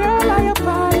 And girl, I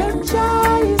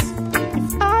apologize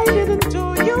if I didn't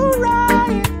do you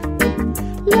right.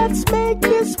 Let's make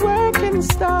this work and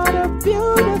start a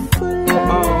beautiful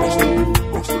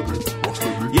life.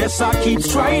 Yes, I keep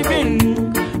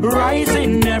striving,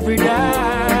 rising every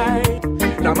day.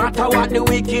 No matter what the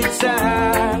wicked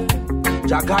say,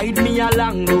 Jah guide me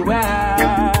along the way.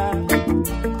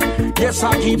 Yes,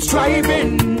 I keep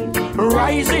striving,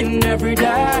 rising every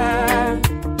day.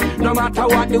 No matter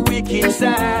what the wicked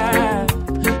say,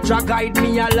 Jah guide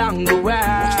me along the way.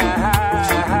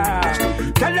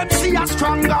 Tell them see a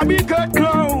stronger, bigger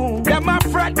glow. Them a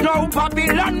fret now,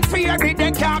 Babylon fear me,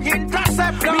 they can't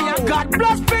intercept now. Me and God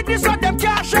bless business so them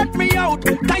can't shut me out.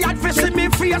 Tired for see me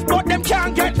face, but them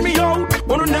can't get me out.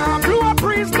 Wanna now blow a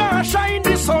breeze, now shine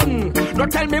the sun.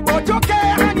 Don't tell me about your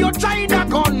care and your China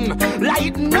gun.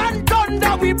 Lightning and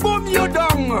thunder, we boom you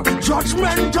down.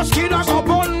 Judgment just kill us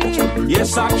upon.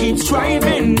 Yes, I keep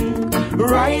striving,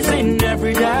 rising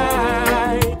every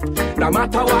day. No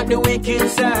matter what the wicked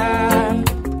say,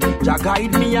 Jah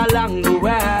guide me along the way.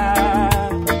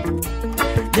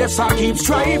 Yes, I keep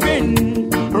striving,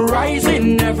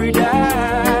 rising every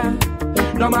day.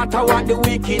 No matter what the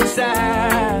wicked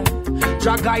say,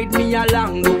 Jah guide me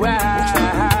along the way.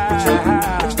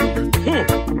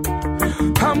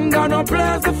 I'm gonna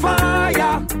blaze the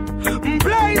fire,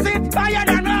 blaze it higher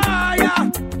than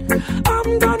higher.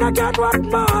 I'm gonna get what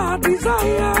my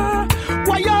desire.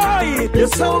 Why, you're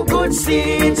so good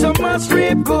seed, you must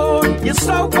reap good. You're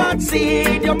so bad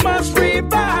seed, you must reap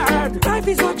bad. Life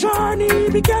is a journey,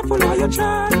 be careful how you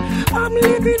try. I'm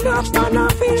living up and I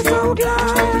feel so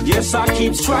glad. Yes, I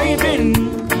keep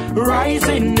striving,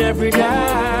 rising every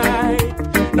day.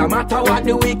 No matter what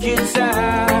the wicked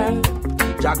say,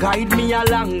 Jah guide me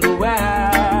along the way.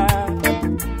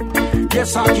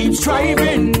 Yes, I keep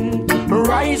striving,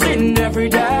 rising every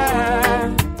day.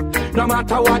 No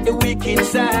matter what the wicked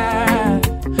say,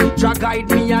 Jah guide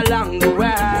me along the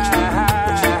way.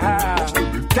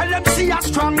 Tell them see a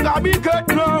stronger, bigger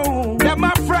now. Them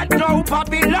a fret now,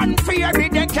 Babylon fear me,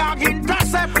 they can't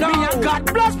intercept now. Me and God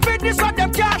bless business so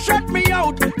them can't shut me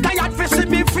out. Tired for see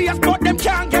me face, but them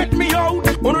can't get me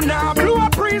out. Wanna now blow a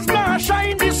breeze, now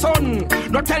shine the sun.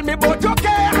 Don't tell me about your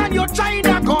care and your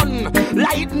China gun.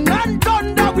 Lightning and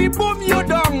thunder, we boom you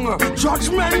down.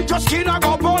 Judgment just can't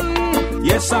go bun.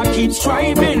 Yes, I keep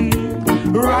striving,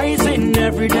 rising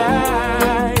every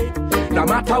day. No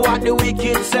matter what the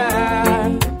wicked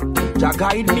say, Jah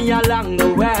guide me along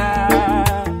the way.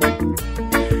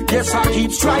 Yes, I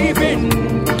keep striving,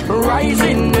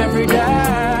 rising every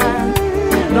day.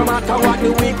 No matter what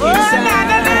the wicked say,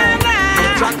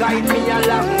 Jah guide me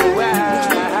along the way.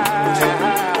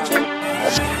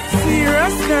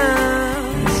 Serious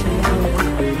girls,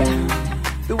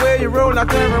 the way you roll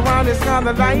up everyone is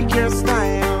kinda like your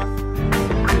style.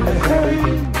 Hey,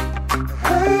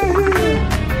 hey,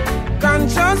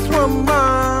 conscious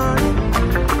woman.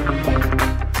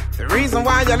 The reason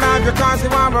why you love you cause you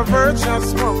are a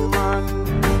virtuous woman.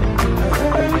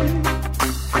 Hey,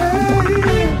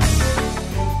 hey,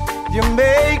 you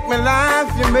make me laugh,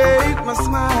 you make me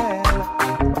smile.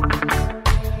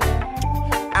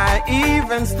 I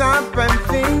even stop and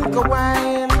think a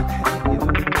while.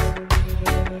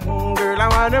 Girl, I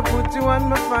wanna put you on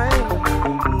my file.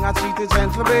 I treat you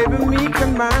gentle, baby, meek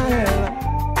and mild.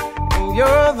 And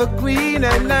you're the queen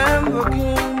and I'm the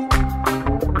king.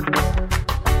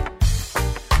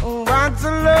 What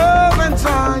a love and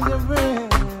joy you bring.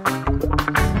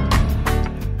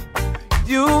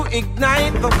 You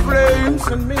ignite the flames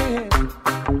in me.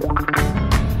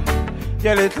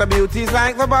 Your little beauty's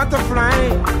like the butterfly.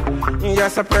 You're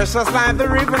so precious like the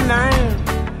river Nile.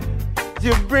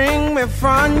 You bring me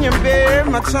fun, you bear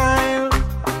my child.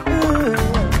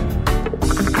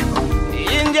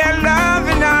 In your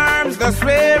loving arms, that's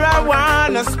where I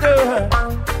wanna stir.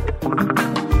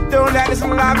 Don't let this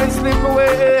loving slip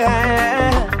away.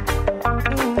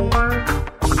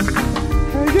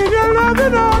 In your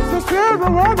loving arms, that's where I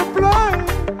wanna play.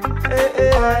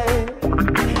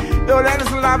 Don't let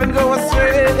this loving go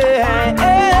astray.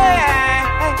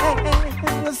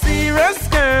 A serious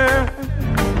girl,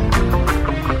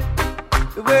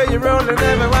 the way you roll and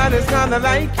everybody's gonna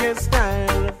like your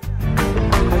style.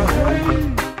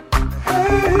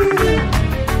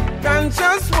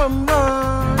 Conscious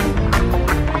woman.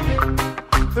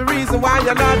 The reason why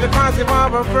you love it because you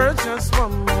are a virtuous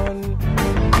woman.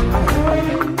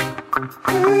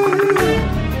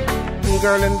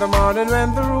 Girl, in the morning when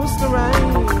the rooster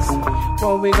rise,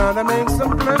 well, we gotta make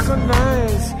some pleasant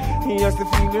nights. Here's the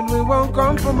feeling we won't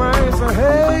compromise.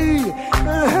 Hey,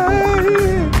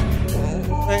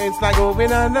 it's like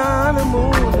going on the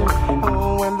moon.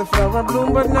 Oh, when the flower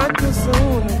bloom, but not too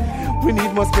soon. We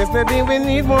need more space, baby, we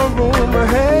need more room.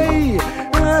 Hey,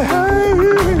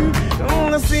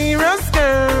 on a serious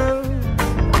girl.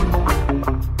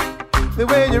 The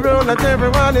way you roll like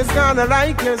everyone is gonna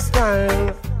like your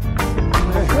style.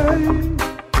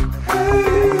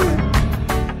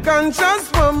 Conscious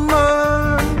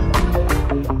woman.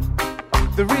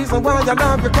 The reason why I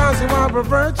love you because you are a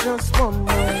virtuous woman.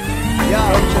 Yeah,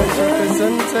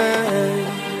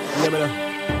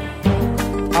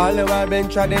 all the while been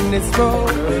treading this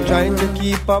road, trying to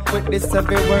keep up with this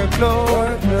heavy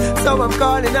workload. So I'm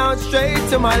calling out straight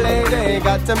to my lady.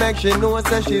 Got to make sure know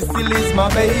that she still is my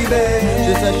baby.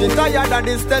 She says she tired of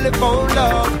this telephone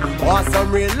love. Want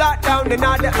some real lockdown in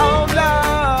all the home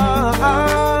love.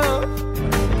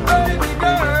 Baby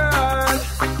girl,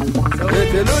 so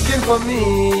if you're looking for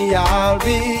me, I'll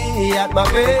be at my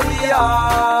baby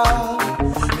yard,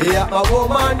 be at my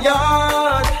woman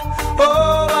yard.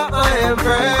 Oh, at my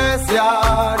Empress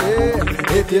yard,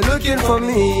 yeah. If you're looking for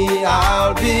me,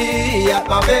 I'll be at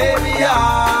my baby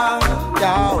yard,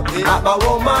 at my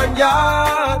woman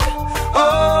yard.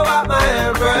 Oh, at my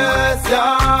Empress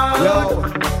yard. Yo,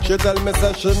 she tell me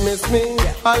say she miss me.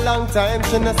 A long time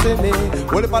she not see me.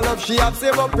 What if I love she have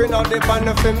save up in all the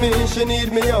banner for me. She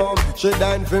need me home. She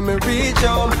dying for me reach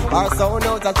home. Her sound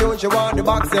out a tune. She want the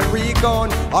box and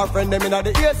recon. Her friend them in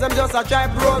the ears them just a try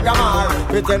program her.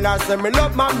 Me tell her say me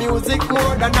love my music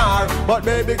more than her. But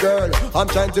baby girl, I'm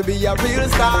trying to be a real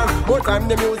star. More time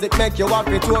the music make you walk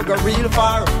it to go real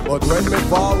far. But when me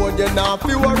forward you not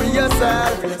feel worry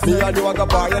yourself. Me and you a go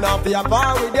bar, you not feel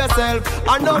bar with yourself.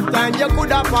 Enough time you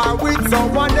could have bar with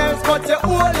someone else, but you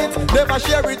hold it, never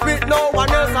share it with no one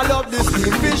else. I love the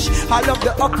steamed fish, I love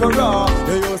the okra.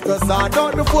 They used to start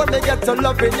out before they get to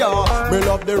loving you. Me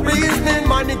love the reasoning,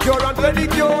 manicure and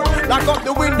pedicure. Lock up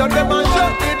the window, them and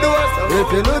shut the doors.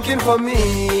 If you're looking for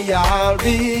me, I'll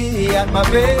be at my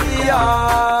baby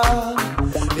yard,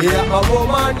 at my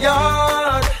woman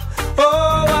yard.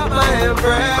 Oh, at my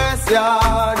Empress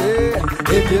yard,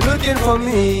 yeah. If you're looking for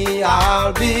me,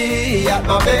 I'll be at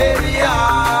my baby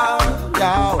yard,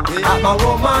 at my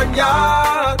woman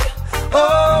yard.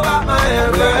 Oh, at my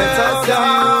Empress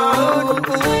yard.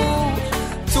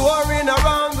 Touring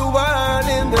around the world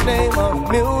in the name of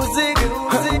music.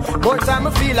 More time I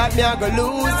feel like me I go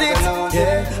lose it.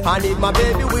 Yeah, I need my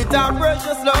baby with our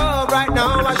precious love. Right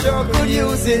now I sure could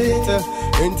use it.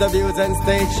 Interviews and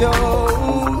stage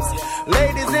shows.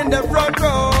 Ladies in the front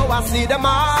row, I see them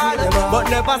all, but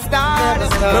never start.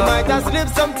 Me might have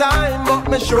slipped sometime, but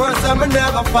me sure some me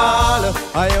never fall.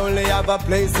 I only have a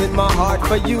place in my heart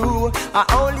for you. I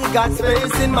only got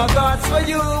space in my thoughts for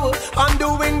you. I'm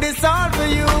doing this all for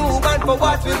you, and for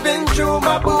what we've been through,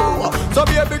 my boo. So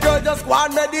baby girl, just go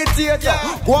and meditate,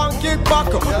 go and kick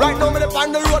back. Right now me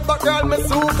on the road, but girl, me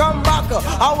soon come back.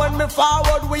 And when me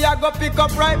forward, we are go pick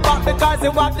up right back, because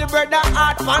you want the bread and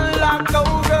heart fan locked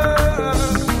over.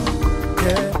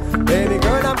 Yeah, baby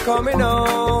girl, I'm coming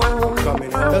home.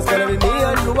 Just gonna be me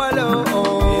and you alone.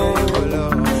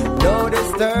 No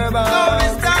disturbance.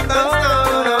 No.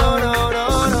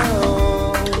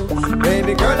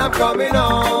 Baby girl, I'm coming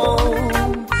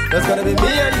home. Just gonna be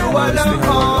me and you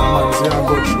alone.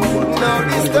 No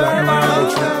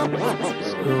disturbance.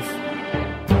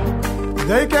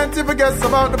 They can't even guess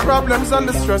about the problems and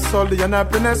the stress, all the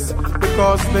unhappiness,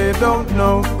 because they don't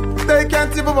know. They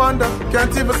can't even wonder,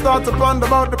 can't even start to ponder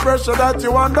about the pressure that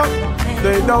you under.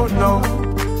 They don't know.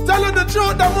 Tell you the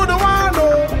truth, they wouldn't want to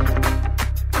know.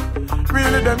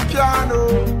 Really, them can't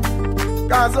know,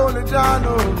 cause only Jah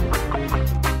know.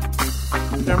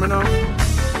 Hear me now?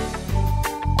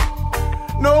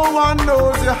 No one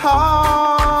knows your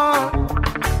heart.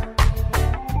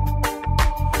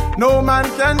 No man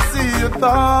can see your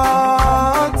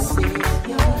thoughts.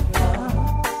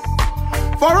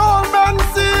 For all men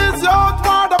sees your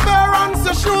father, parents,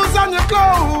 your shoes and your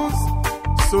clothes.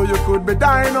 So you could be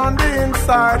dying on the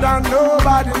inside and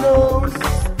nobody knows.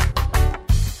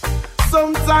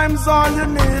 Sometimes all you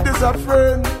need is a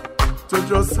friend to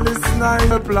just listen and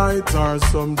your plight. Or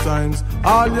sometimes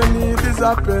all you need is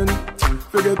a pen.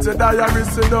 Forget your diary,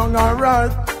 sit down and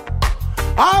write.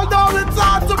 Although it's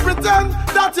hard to pretend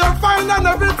that you're fine and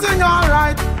everything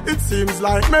alright, it seems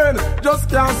like men just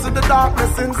can't see the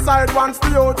darkness inside once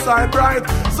the outside bright.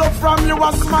 So from you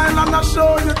a smile and a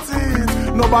show your teeth.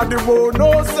 Nobody won't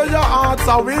know, say your heart's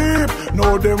a weep.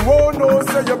 No, them won't know,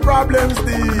 say your problems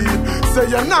deep. Say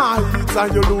you're not eat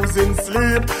and you're losing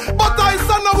sleep. But I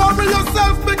say no worry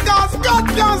yourself because God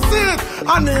can see it.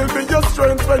 And he'll be your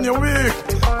strength when you're weak.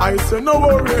 I say no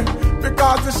worry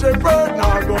because the shepherd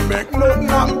now gonna make nothing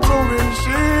happen to him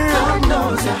sheep. God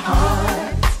knows your heart.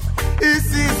 He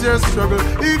sees your struggle,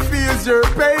 he feels your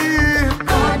pain.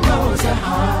 God knows your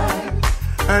heart.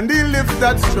 And he'll lift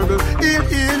that struggle, he'll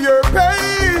heal your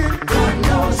pain. God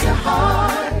knows your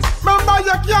heart. Remember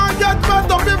you can't get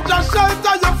better if just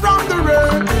shelter you from the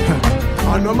rain.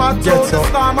 And no matter how the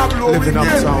storm a blow living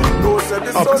again, uptown, no say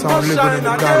the sun will living shine in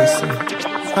the again.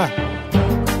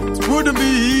 It wouldn't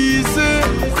be easy,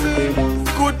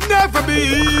 could never be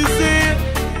easy,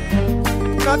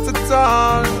 not at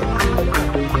all.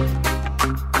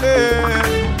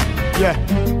 Yeah,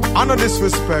 I know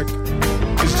disrespect.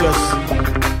 It's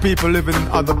just people living in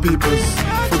other people's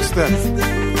footsteps.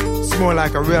 It's more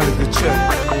like a reality check.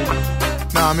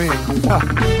 Know what I mean?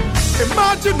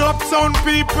 Imagine uptown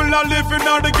people are living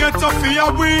on the ghetto for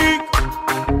a week.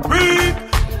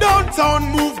 Downtown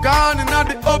move gone in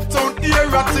the uptown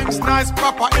era. Things nice,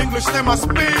 proper English them a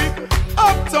speak.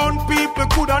 Uptown people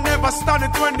coulda never stand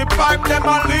it when the pipe them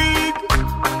a leak.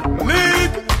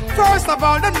 First of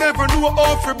all, they never knew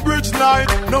how to bridge light.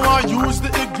 Now I use the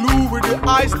igloo with the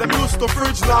ice them used to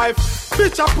fridge life.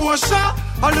 Bitch a Porsche,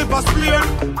 I live a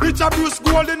Spain. Bitch a Bruce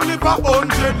Golden, live a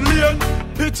 100 lane.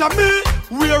 Bitch a me,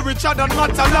 we're richer than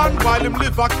Matalan. While him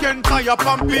live a Ken tie up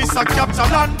and piece of capture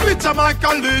land. Bitch a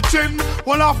Michael Leachin,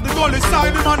 one off the gully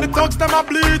side. Him and the thugs them a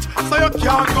bleach, so you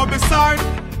can't go beside.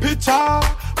 Picture,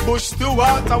 Bush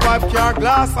Stewart, a wipe car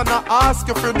glass. And I ask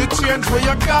you for the change where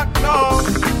you got now.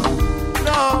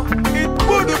 No, it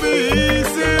wouldn't be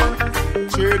easy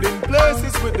trading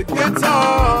places with the ghetto.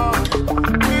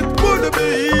 It wouldn't be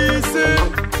easy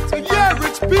to hear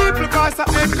rich people cause I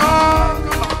echo.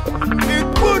 It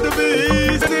wouldn't be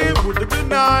easy, wouldn't be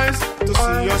nice to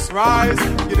see us rise,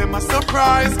 give them a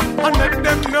surprise and let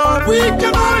them know we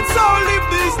can also live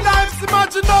these lives.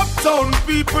 Imagine uptown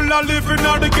people are living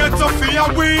on the ghetto for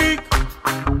a week.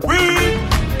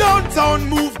 Downtown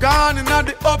move gone in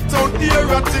the uptown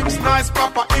era. Things nice,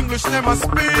 proper English never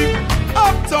speak.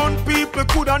 Uptown people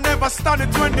coulda never stand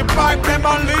it when the pipe them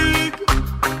a leak.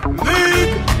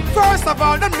 First of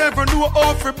all, they never knew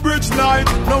how to bridge light.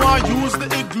 Now I use the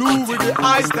igloo with the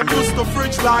ice them used to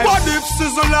fridge light. What if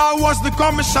Sizzler was the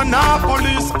commissioner?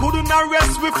 Police couldn't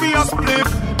arrest with fear split.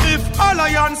 If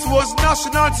Alliance was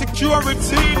national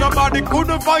security, nobody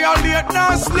couldn't violate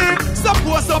Nasty.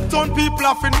 Suppose uptown people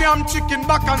have in them chicken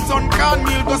back and sun can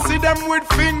meal. Go see them with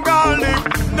finger lick.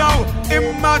 Now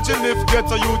imagine if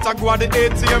ghetto youth a go at the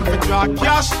ATM for draw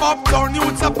cash. Uptown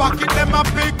youth a pocket them a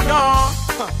big no.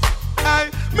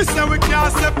 Hey, me say we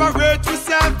can't separate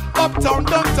yourself. Uptown,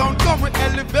 downtown, come we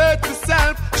elevate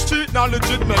yourself. Street knowledge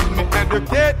it make me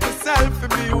educate myself to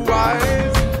be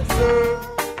wise.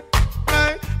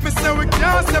 Hey, me say we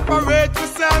can't separate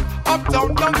yourself.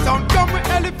 Uptown, downtown, come we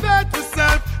elevate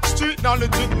yourself. Street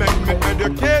knowledge it make me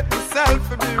educate myself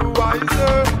to be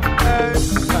wiser. Hey,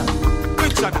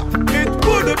 which other? It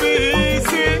wouldn't be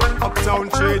easy. Uptown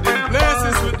trading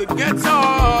places with the ghetto.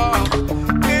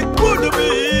 It wouldn't be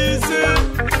easy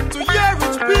to hear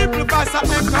rich people pass a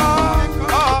echo.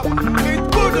 It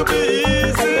wouldn't be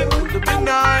easy, it would be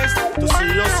nice to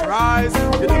see us rise,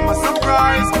 give them a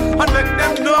surprise and let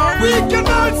them know we can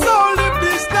also live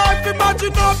this life.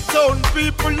 Imagine uptown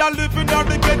people are living on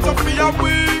the ghetto for a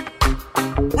week.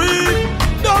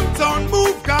 Downtown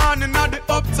move gone in the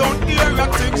uptown area.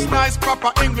 Things nice,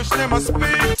 proper English never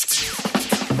speak.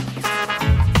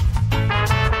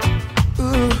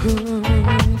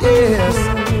 Yes,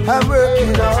 I'm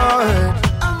working hard.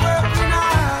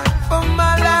 For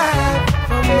my life,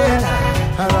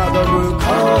 I'd rather work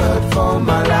hard for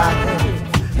my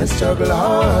life and struggle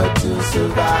hard to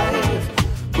survive.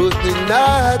 But me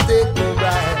not take no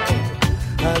right,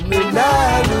 and me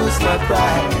not lose my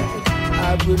pride.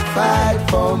 I would fight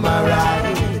for my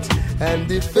right and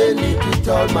defend it with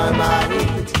all my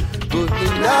might. But me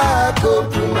not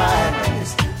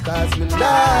compromise, cause me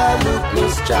not look no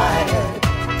stride.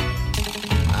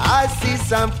 I see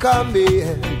some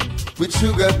coming with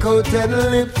sugar-coated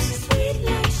lips,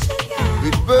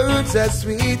 with words as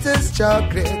sweet as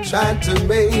chocolate, trying to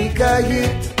make a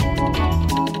hit.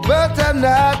 But I'm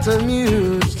not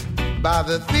amused by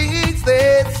the things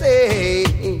they say.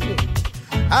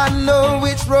 I know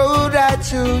which road I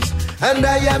choose, and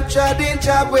I am treading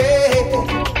your way.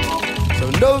 So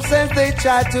no sense they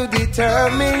try to deter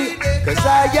me, 'cause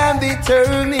I am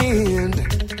determined.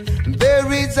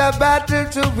 There is a battle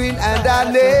to win, and I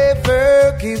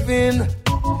never give in.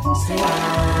 See,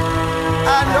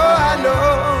 I know,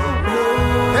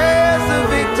 there's a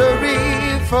victory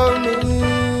for me.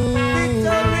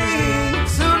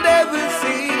 Soon they will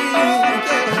see.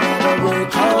 I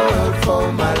work hard for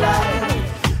my life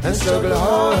and struggle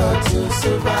hard to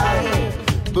survive,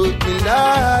 but me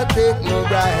not take no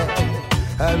right,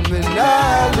 and me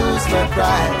not lose my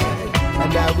pride,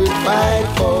 and I will fight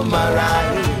for my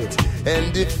right and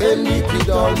defend it with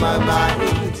all my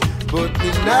might, but me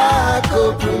not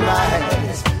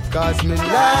compromise, 'cause me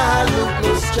not look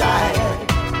no strike.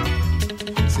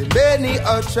 See, many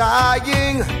are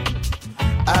trying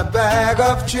a bag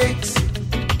of tricks,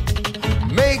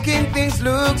 making things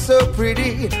look so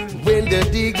pretty when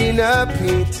they're digging a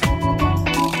pit,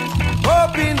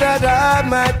 hoping that I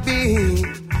might be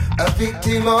a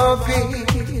victim of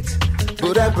it.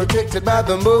 But I'm protected by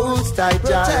the Most High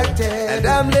Jah, and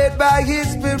I'm led by His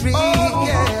Spirit. Oh,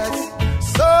 yes.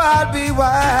 So I'll be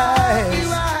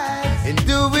wise in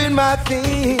doing my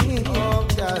thing. Oh,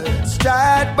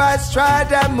 stride by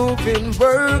stride I'm moving,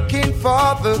 working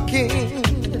for the King.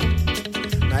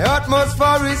 My utmost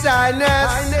for His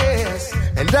highness,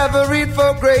 endeavoring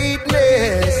for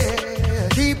greatness.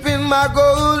 Keeping my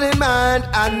goal in mind,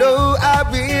 I know I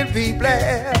will be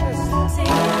blessed.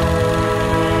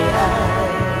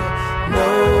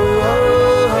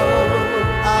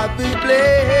 I'll be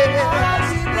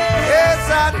blessed. Yes,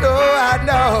 I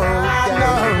know.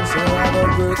 So I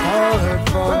will work hard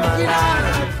for my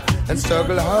life and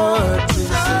struggle hard to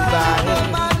survive,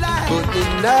 but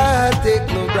did not take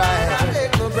no bribe,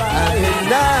 I did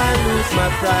not lose my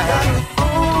pride.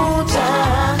 Oh,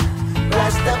 Jah,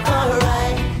 Rastafari,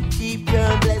 keep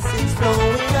your blessings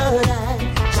flowing alright.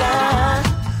 Jah,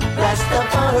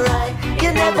 Rastafari, you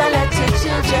never let your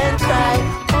children cry.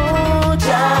 Oh,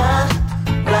 Jah,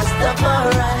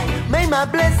 Rastafari, may my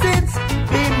blessings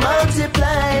be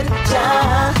multiplied.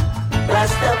 Jah,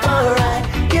 Rastafari,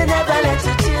 you never let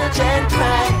your children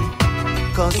cry.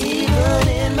 'Cause even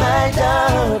in my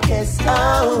darkest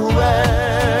hour,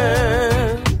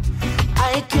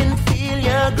 I can feel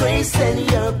your grace and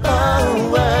your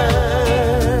power.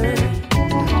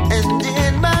 And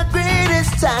in my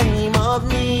greatest time of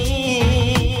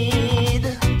need,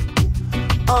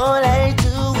 all I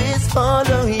do is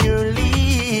follow your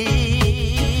lead.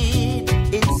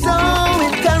 It's so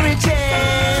encouraging.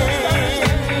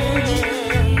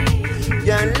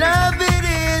 Your love, it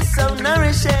is so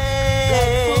nourishing.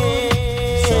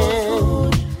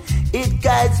 It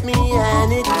guides me and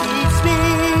it keeps me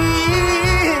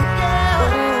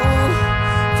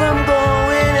from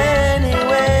going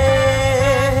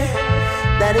anywhere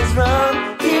that is wrong.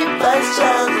 Keep us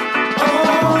strong.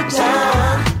 Oh,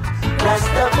 Jah,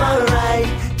 Rastafari,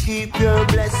 keep your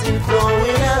blessing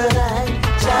flowing alright.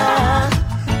 Jah,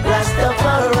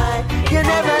 Rastafari, you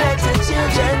never let your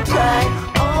children cry.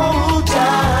 Oh,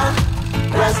 Jah,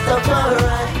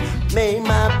 Rastafari, may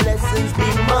my blessings be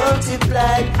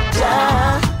multiplied.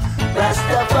 Jah,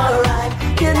 Rastafari,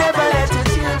 you never let your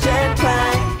children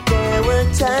cry. There were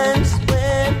times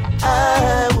when I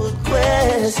would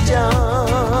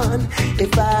question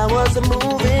if I was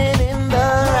moving in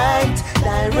the right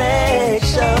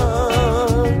direction.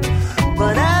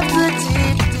 But after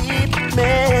deep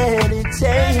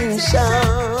meditation,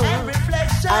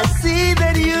 I see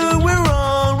that you were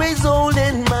always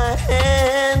holding my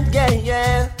hand,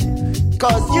 yeah.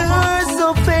 'Cause you're so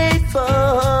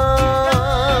faithful,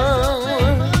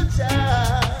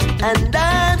 and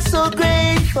I'm so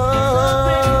grateful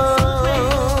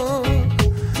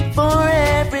for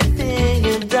everything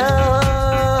you've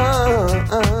done.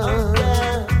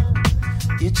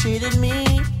 You treated me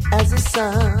as a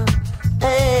son,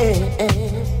 hey.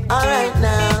 Alright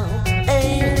now,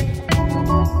 hey.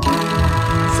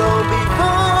 So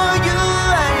before you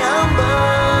I humble,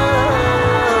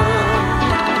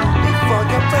 before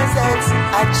your presence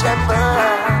I tremble.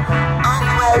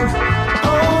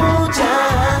 Oh,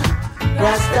 Jah,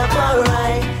 Rastafari,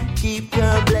 keep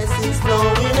your blessings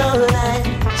flowing alright.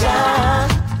 Jah,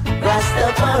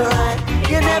 Rastafari,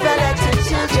 you never let your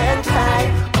children cry.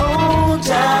 Oh,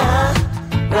 Jah,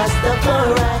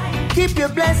 Rastafari, keep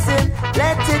your blessing,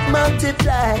 let it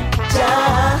multiply.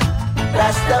 Jah,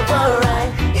 Rastafari,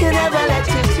 you never let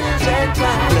your children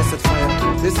cry. Blessed fire,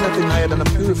 there's nothing higher than a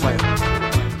purifier.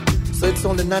 So it's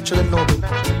only natural and noble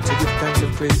to give thanks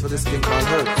and praise for this thing called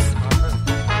herbs.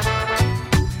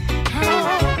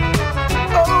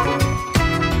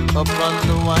 Upon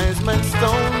the wise man's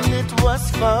stone it truth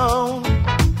was found.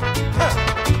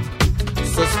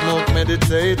 So smoke,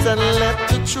 meditate, and let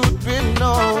the truth be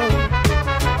known.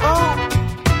 Oh,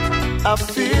 I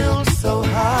feel so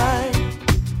high.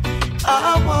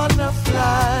 I wanna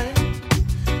fly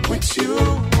with you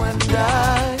and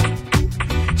I.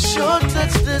 Sure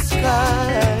touch the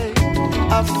sky.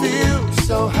 I feel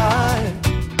so high.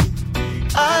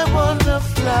 I wanna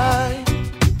fly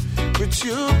with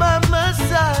you by my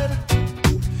side.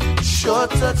 Sure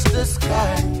touch the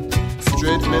sky.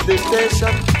 Straight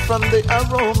meditation from the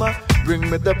aroma. Bring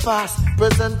me the past,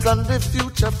 present and the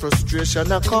future.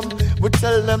 Frustration I come, we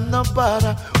tell them no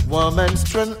bother. Warm and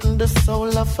strengthen the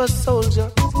soul of a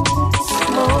soldier.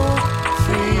 Smoke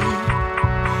free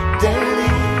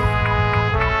daily.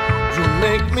 You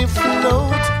make me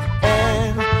float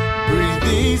and breathe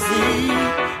easy.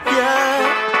 Yeah.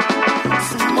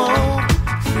 Smoke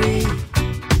free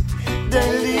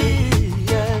daily.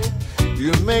 Yeah.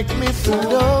 You make me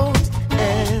float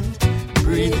and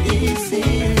breathe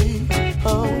easy.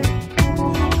 Oh,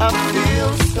 I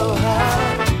feel so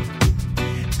high.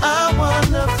 I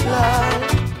wanna fly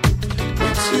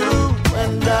with you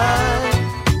and I.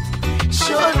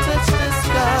 Sure touch the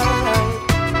sky.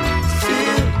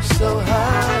 Feel so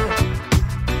high.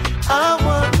 I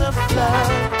wanna fly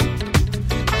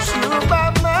with you by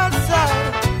my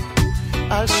side.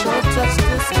 I'll sure touch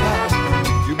the sky.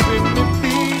 You bring me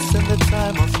peace in the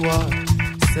time of war.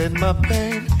 Send my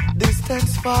pain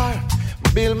distance far.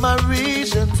 Build my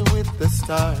regions with the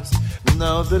stars.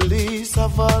 Now the least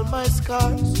of all my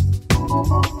scars.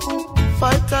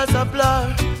 Fighters a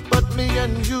blur, but me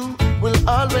and you will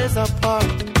always apart.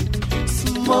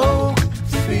 Smoke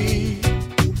free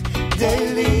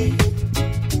daily.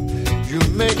 You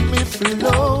make me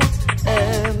float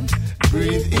and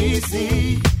breathe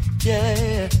easy.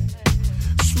 Yeah.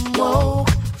 Smoke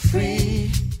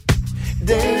free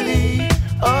daily.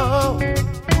 Oh,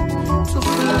 to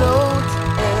float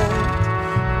and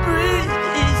breathe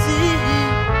easy.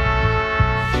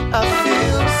 I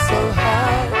feel so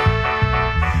high.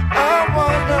 I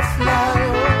wanna fly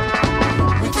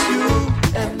with you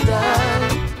and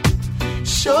I.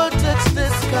 Sure touch the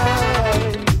sky.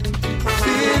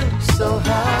 Feel so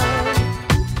high.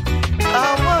 I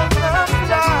wanna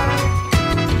fly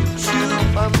with you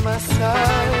by my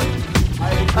side.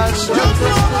 I sure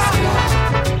touch the sky.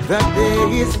 The day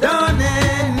is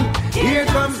dawning, here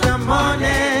comes the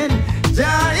morning.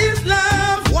 Jah is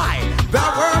love. Why? The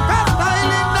workers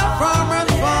styling, the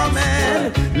farmers farming.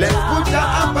 Let's put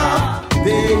Jah above.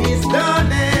 Day is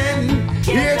dawning,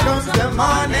 here comes the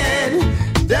morning.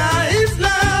 Jah is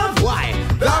love. Why?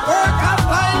 The workers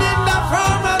styling, the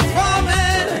farmers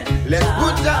farming. Let's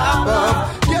put Jah above.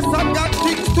 Yes, I've got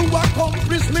things to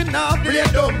accomplish. Me now play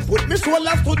dumb. Put me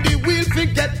shoulders to the wheel,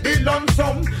 forget the lump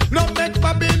sum. No make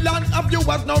Babylon of you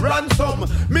as no ransom.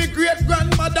 Me great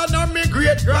grandmother nor me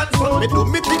great grandson. Me do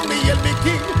me think me and me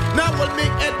king. Now hold me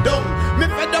head down. Me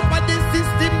fed up on the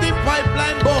system, the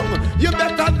pipeline bomb. You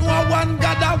better know one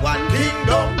God and one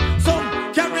kingdom. Some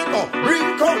carry go,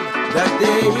 bring come. The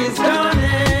day is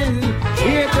dawning.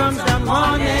 Here comes the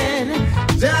morning.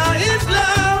 There is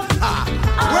love.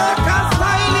 Workers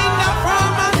styling, the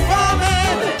farmers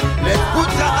farming. Let's put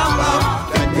Jah above.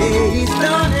 The day is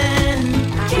dawning.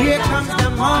 Here comes the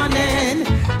morning.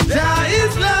 Jah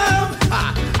is love.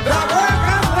 The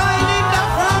workers styling, the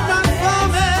farmers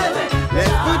farming.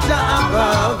 Let's put Jah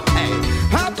above. Hey,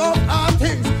 above all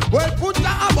things. Well, put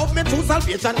Jah above me true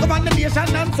salvation. Govern the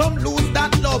nation and some lose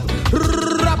that love.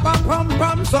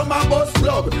 Rap-a-pum-pum, some a bus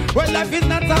club. Well, life is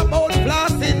not about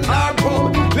blasting our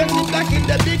pub. Let's look like in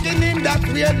the beginning, that's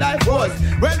where life was.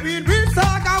 Well, we read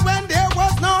saga when there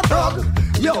was no talk.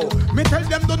 Yo, me tell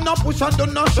them do not push and do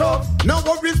not shove. No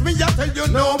worries me, I tell you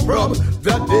no prob.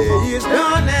 The day is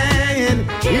dawning,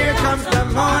 here comes the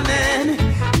morning.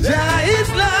 Jah is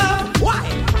love. Why?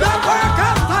 The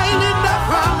workers styling, the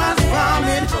farmers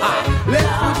farming.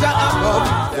 Let's put Jah above.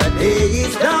 The day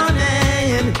is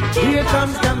dawning, here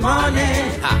comes the morning.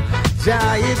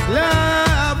 Jah is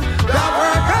love. The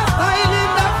workers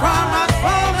styling, the farmers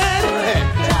farming.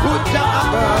 Put Jah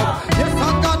above. Yes, I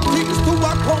got things to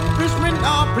accomplish. Me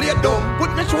now play dumb.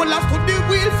 Put me shoulders to the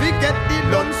wheel, forget the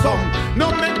lump sum. No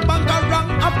make banga wrong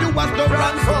of you as the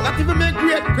ransom. Not even my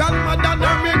great grandmother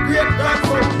nor my great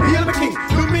grandson. Heal me king,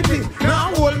 do me thing.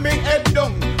 Now hold me head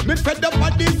down. Me fed up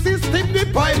on the system, the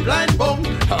pipeline bung.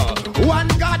 One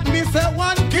God, me say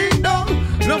one kingdom.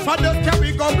 No fathers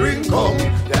carry go bring come.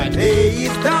 The day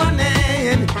is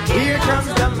dawning. Here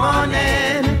comes the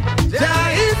morning. Jah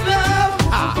is love.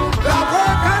 The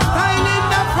workers styling,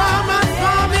 the farmers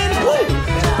farming.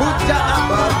 Put Jah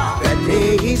above. The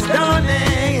day is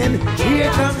dawning.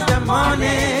 Here comes the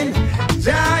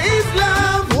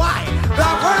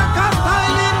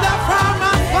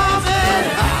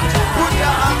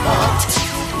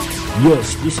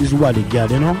Yes, this is Waddy Gad,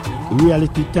 you know.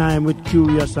 Reality time with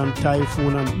Kurious and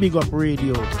Taiyefoon and Big Up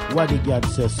Radio. Waddy Gad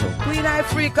says so. Queen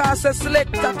Africa says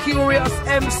Selector, Kurious,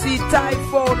 MC,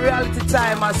 Taiyefoon, reality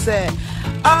time, I say.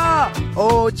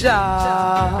 Oh,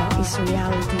 Jah. It's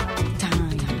reality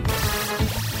time.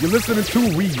 You're listening to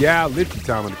Reality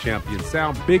Time on the Champion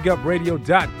Sound.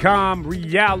 BigUpRadio.com.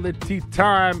 Reality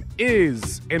Time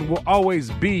is and will always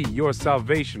be your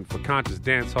salvation for conscious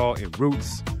dancehall and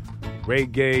roots,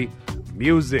 reggae,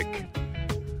 music.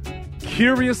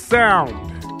 Kurious sound.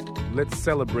 Let's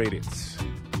celebrate it.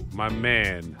 My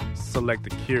man, Selector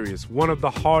Kurious, one of the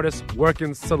hardest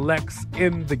working selects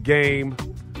in the game.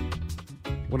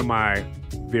 One of my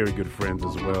very good friends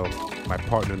as well. My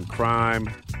partner in crime.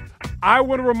 I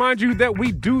want to remind you that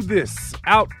we do this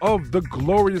out of the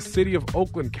glorious city of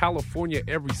Oakland, California,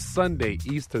 every Sunday,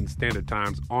 Eastern Standard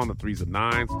Times on the 3s and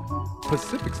 9s,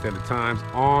 Pacific Standard Times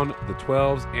on the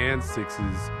 12s and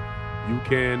 6s. You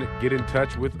can get in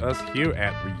touch with us here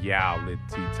at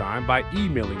Reality Time by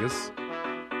emailing us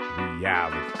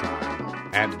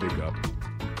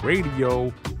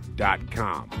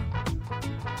realitytime@bigupradio.com.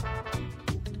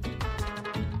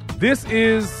 This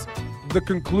is the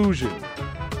conclusion,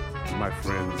 my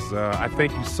friends. I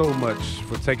thank you so much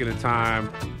for taking the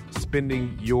time,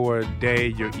 spending your day,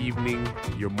 your evening,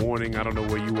 your morning. I don't know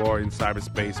where you are in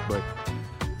cyberspace, but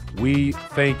we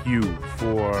thank you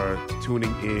for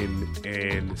tuning in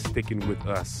and sticking with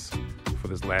us for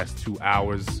this last 2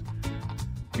 hours.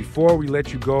 Before we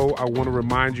let you go, I want to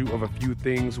remind you of a few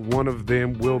things. One of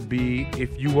them will be,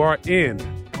 if you are in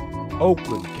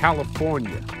Oakland,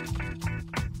 California,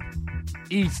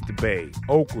 East Bay,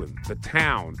 Oakland, the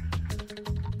town,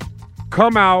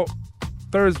 come out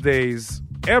Thursdays,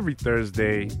 every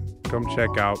Thursday. Come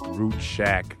check out Root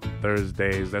Shack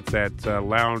Thursdays. That's at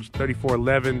Lounge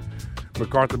 3411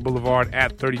 MacArthur Boulevard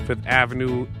at 35th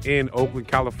Avenue in Oakland,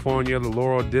 California, the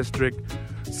Laurel District.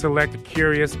 Selector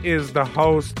Kurious is the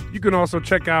host. You can also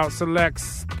check out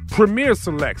Premier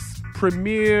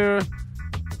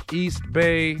East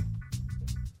Bay,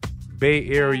 Bay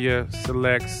Area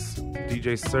Selects,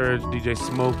 DJ Surge, DJ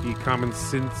Smokey, Common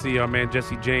Cincy, our man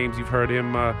Jesse James. You've heard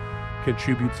him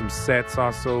contribute some sets.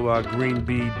 Also Green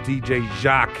Bee, DJ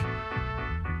Jacques.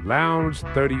 Lounge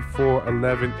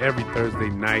 3411 every Thursday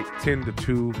night, 10 to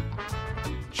 2.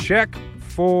 Check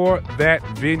for that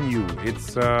venue.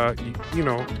 It's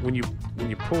when you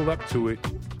pull up to it,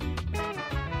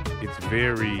 it's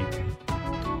very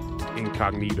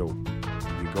incognito.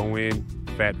 You go in,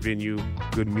 fat venue,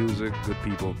 good music, good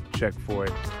people. Check for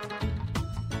it.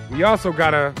 We also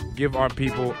gotta give our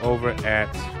people over at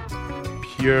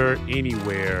Pure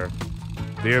Anywhere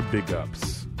their big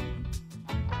ups.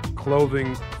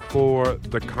 Clothing for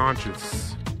the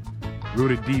conscious.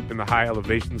 Rooted deep in the high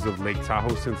elevations of Lake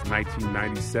Tahoe since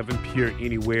 1997, Pure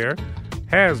Anywhere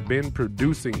has been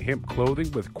producing hemp clothing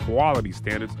with quality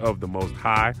standards of the most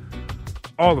high.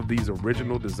 All of these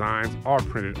original designs are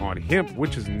printed on hemp,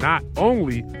 which is not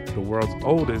only the world's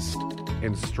oldest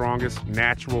and strongest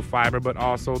natural fiber, but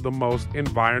also the most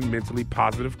environmentally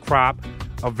positive crop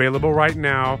available right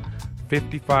now.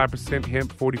 55%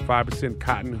 hemp, 45%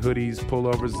 cotton hoodies,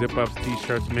 pullovers, zip-ups,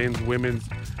 t-shirts, men's, women's,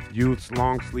 youths,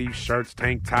 long sleeve shirts,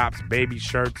 tank tops, baby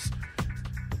shirts.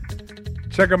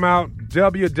 Check them out,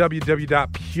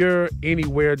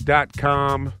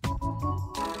 www.pureanywhere.com.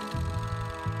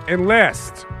 And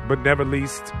last but never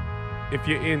least, if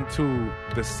you're into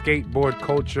the skateboard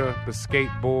culture, the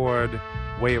skateboard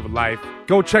way of life,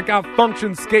 go check out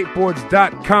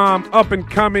functionskateboards.com. Up and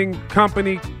coming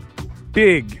company,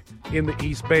 big in the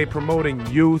East Bay, promoting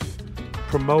youth,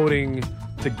 promoting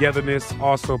togetherness,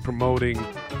 also promoting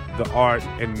the art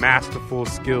and masterful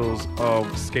skills of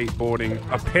skateboarding.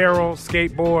 Apparel,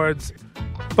 skateboards,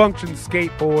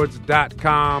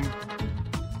 functionskateboards.com.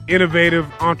 Innovative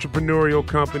entrepreneurial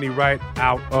company right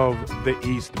out of the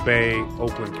East Bay,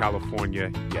 Oakland,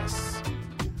 California. Yes.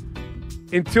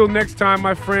 Until next time,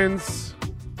 my friends,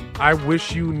 I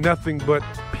wish you nothing but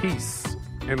peace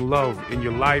and love in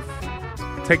your life.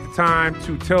 Take the time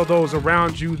to tell those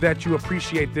around you that you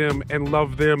appreciate them and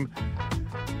love them.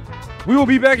 We will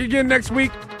be back again next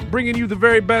week, bringing you the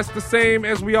very best, the same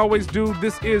as we always do.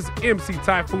 This is MC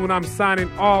Taiyefoon. I'm signing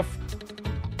off.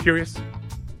 Kurious.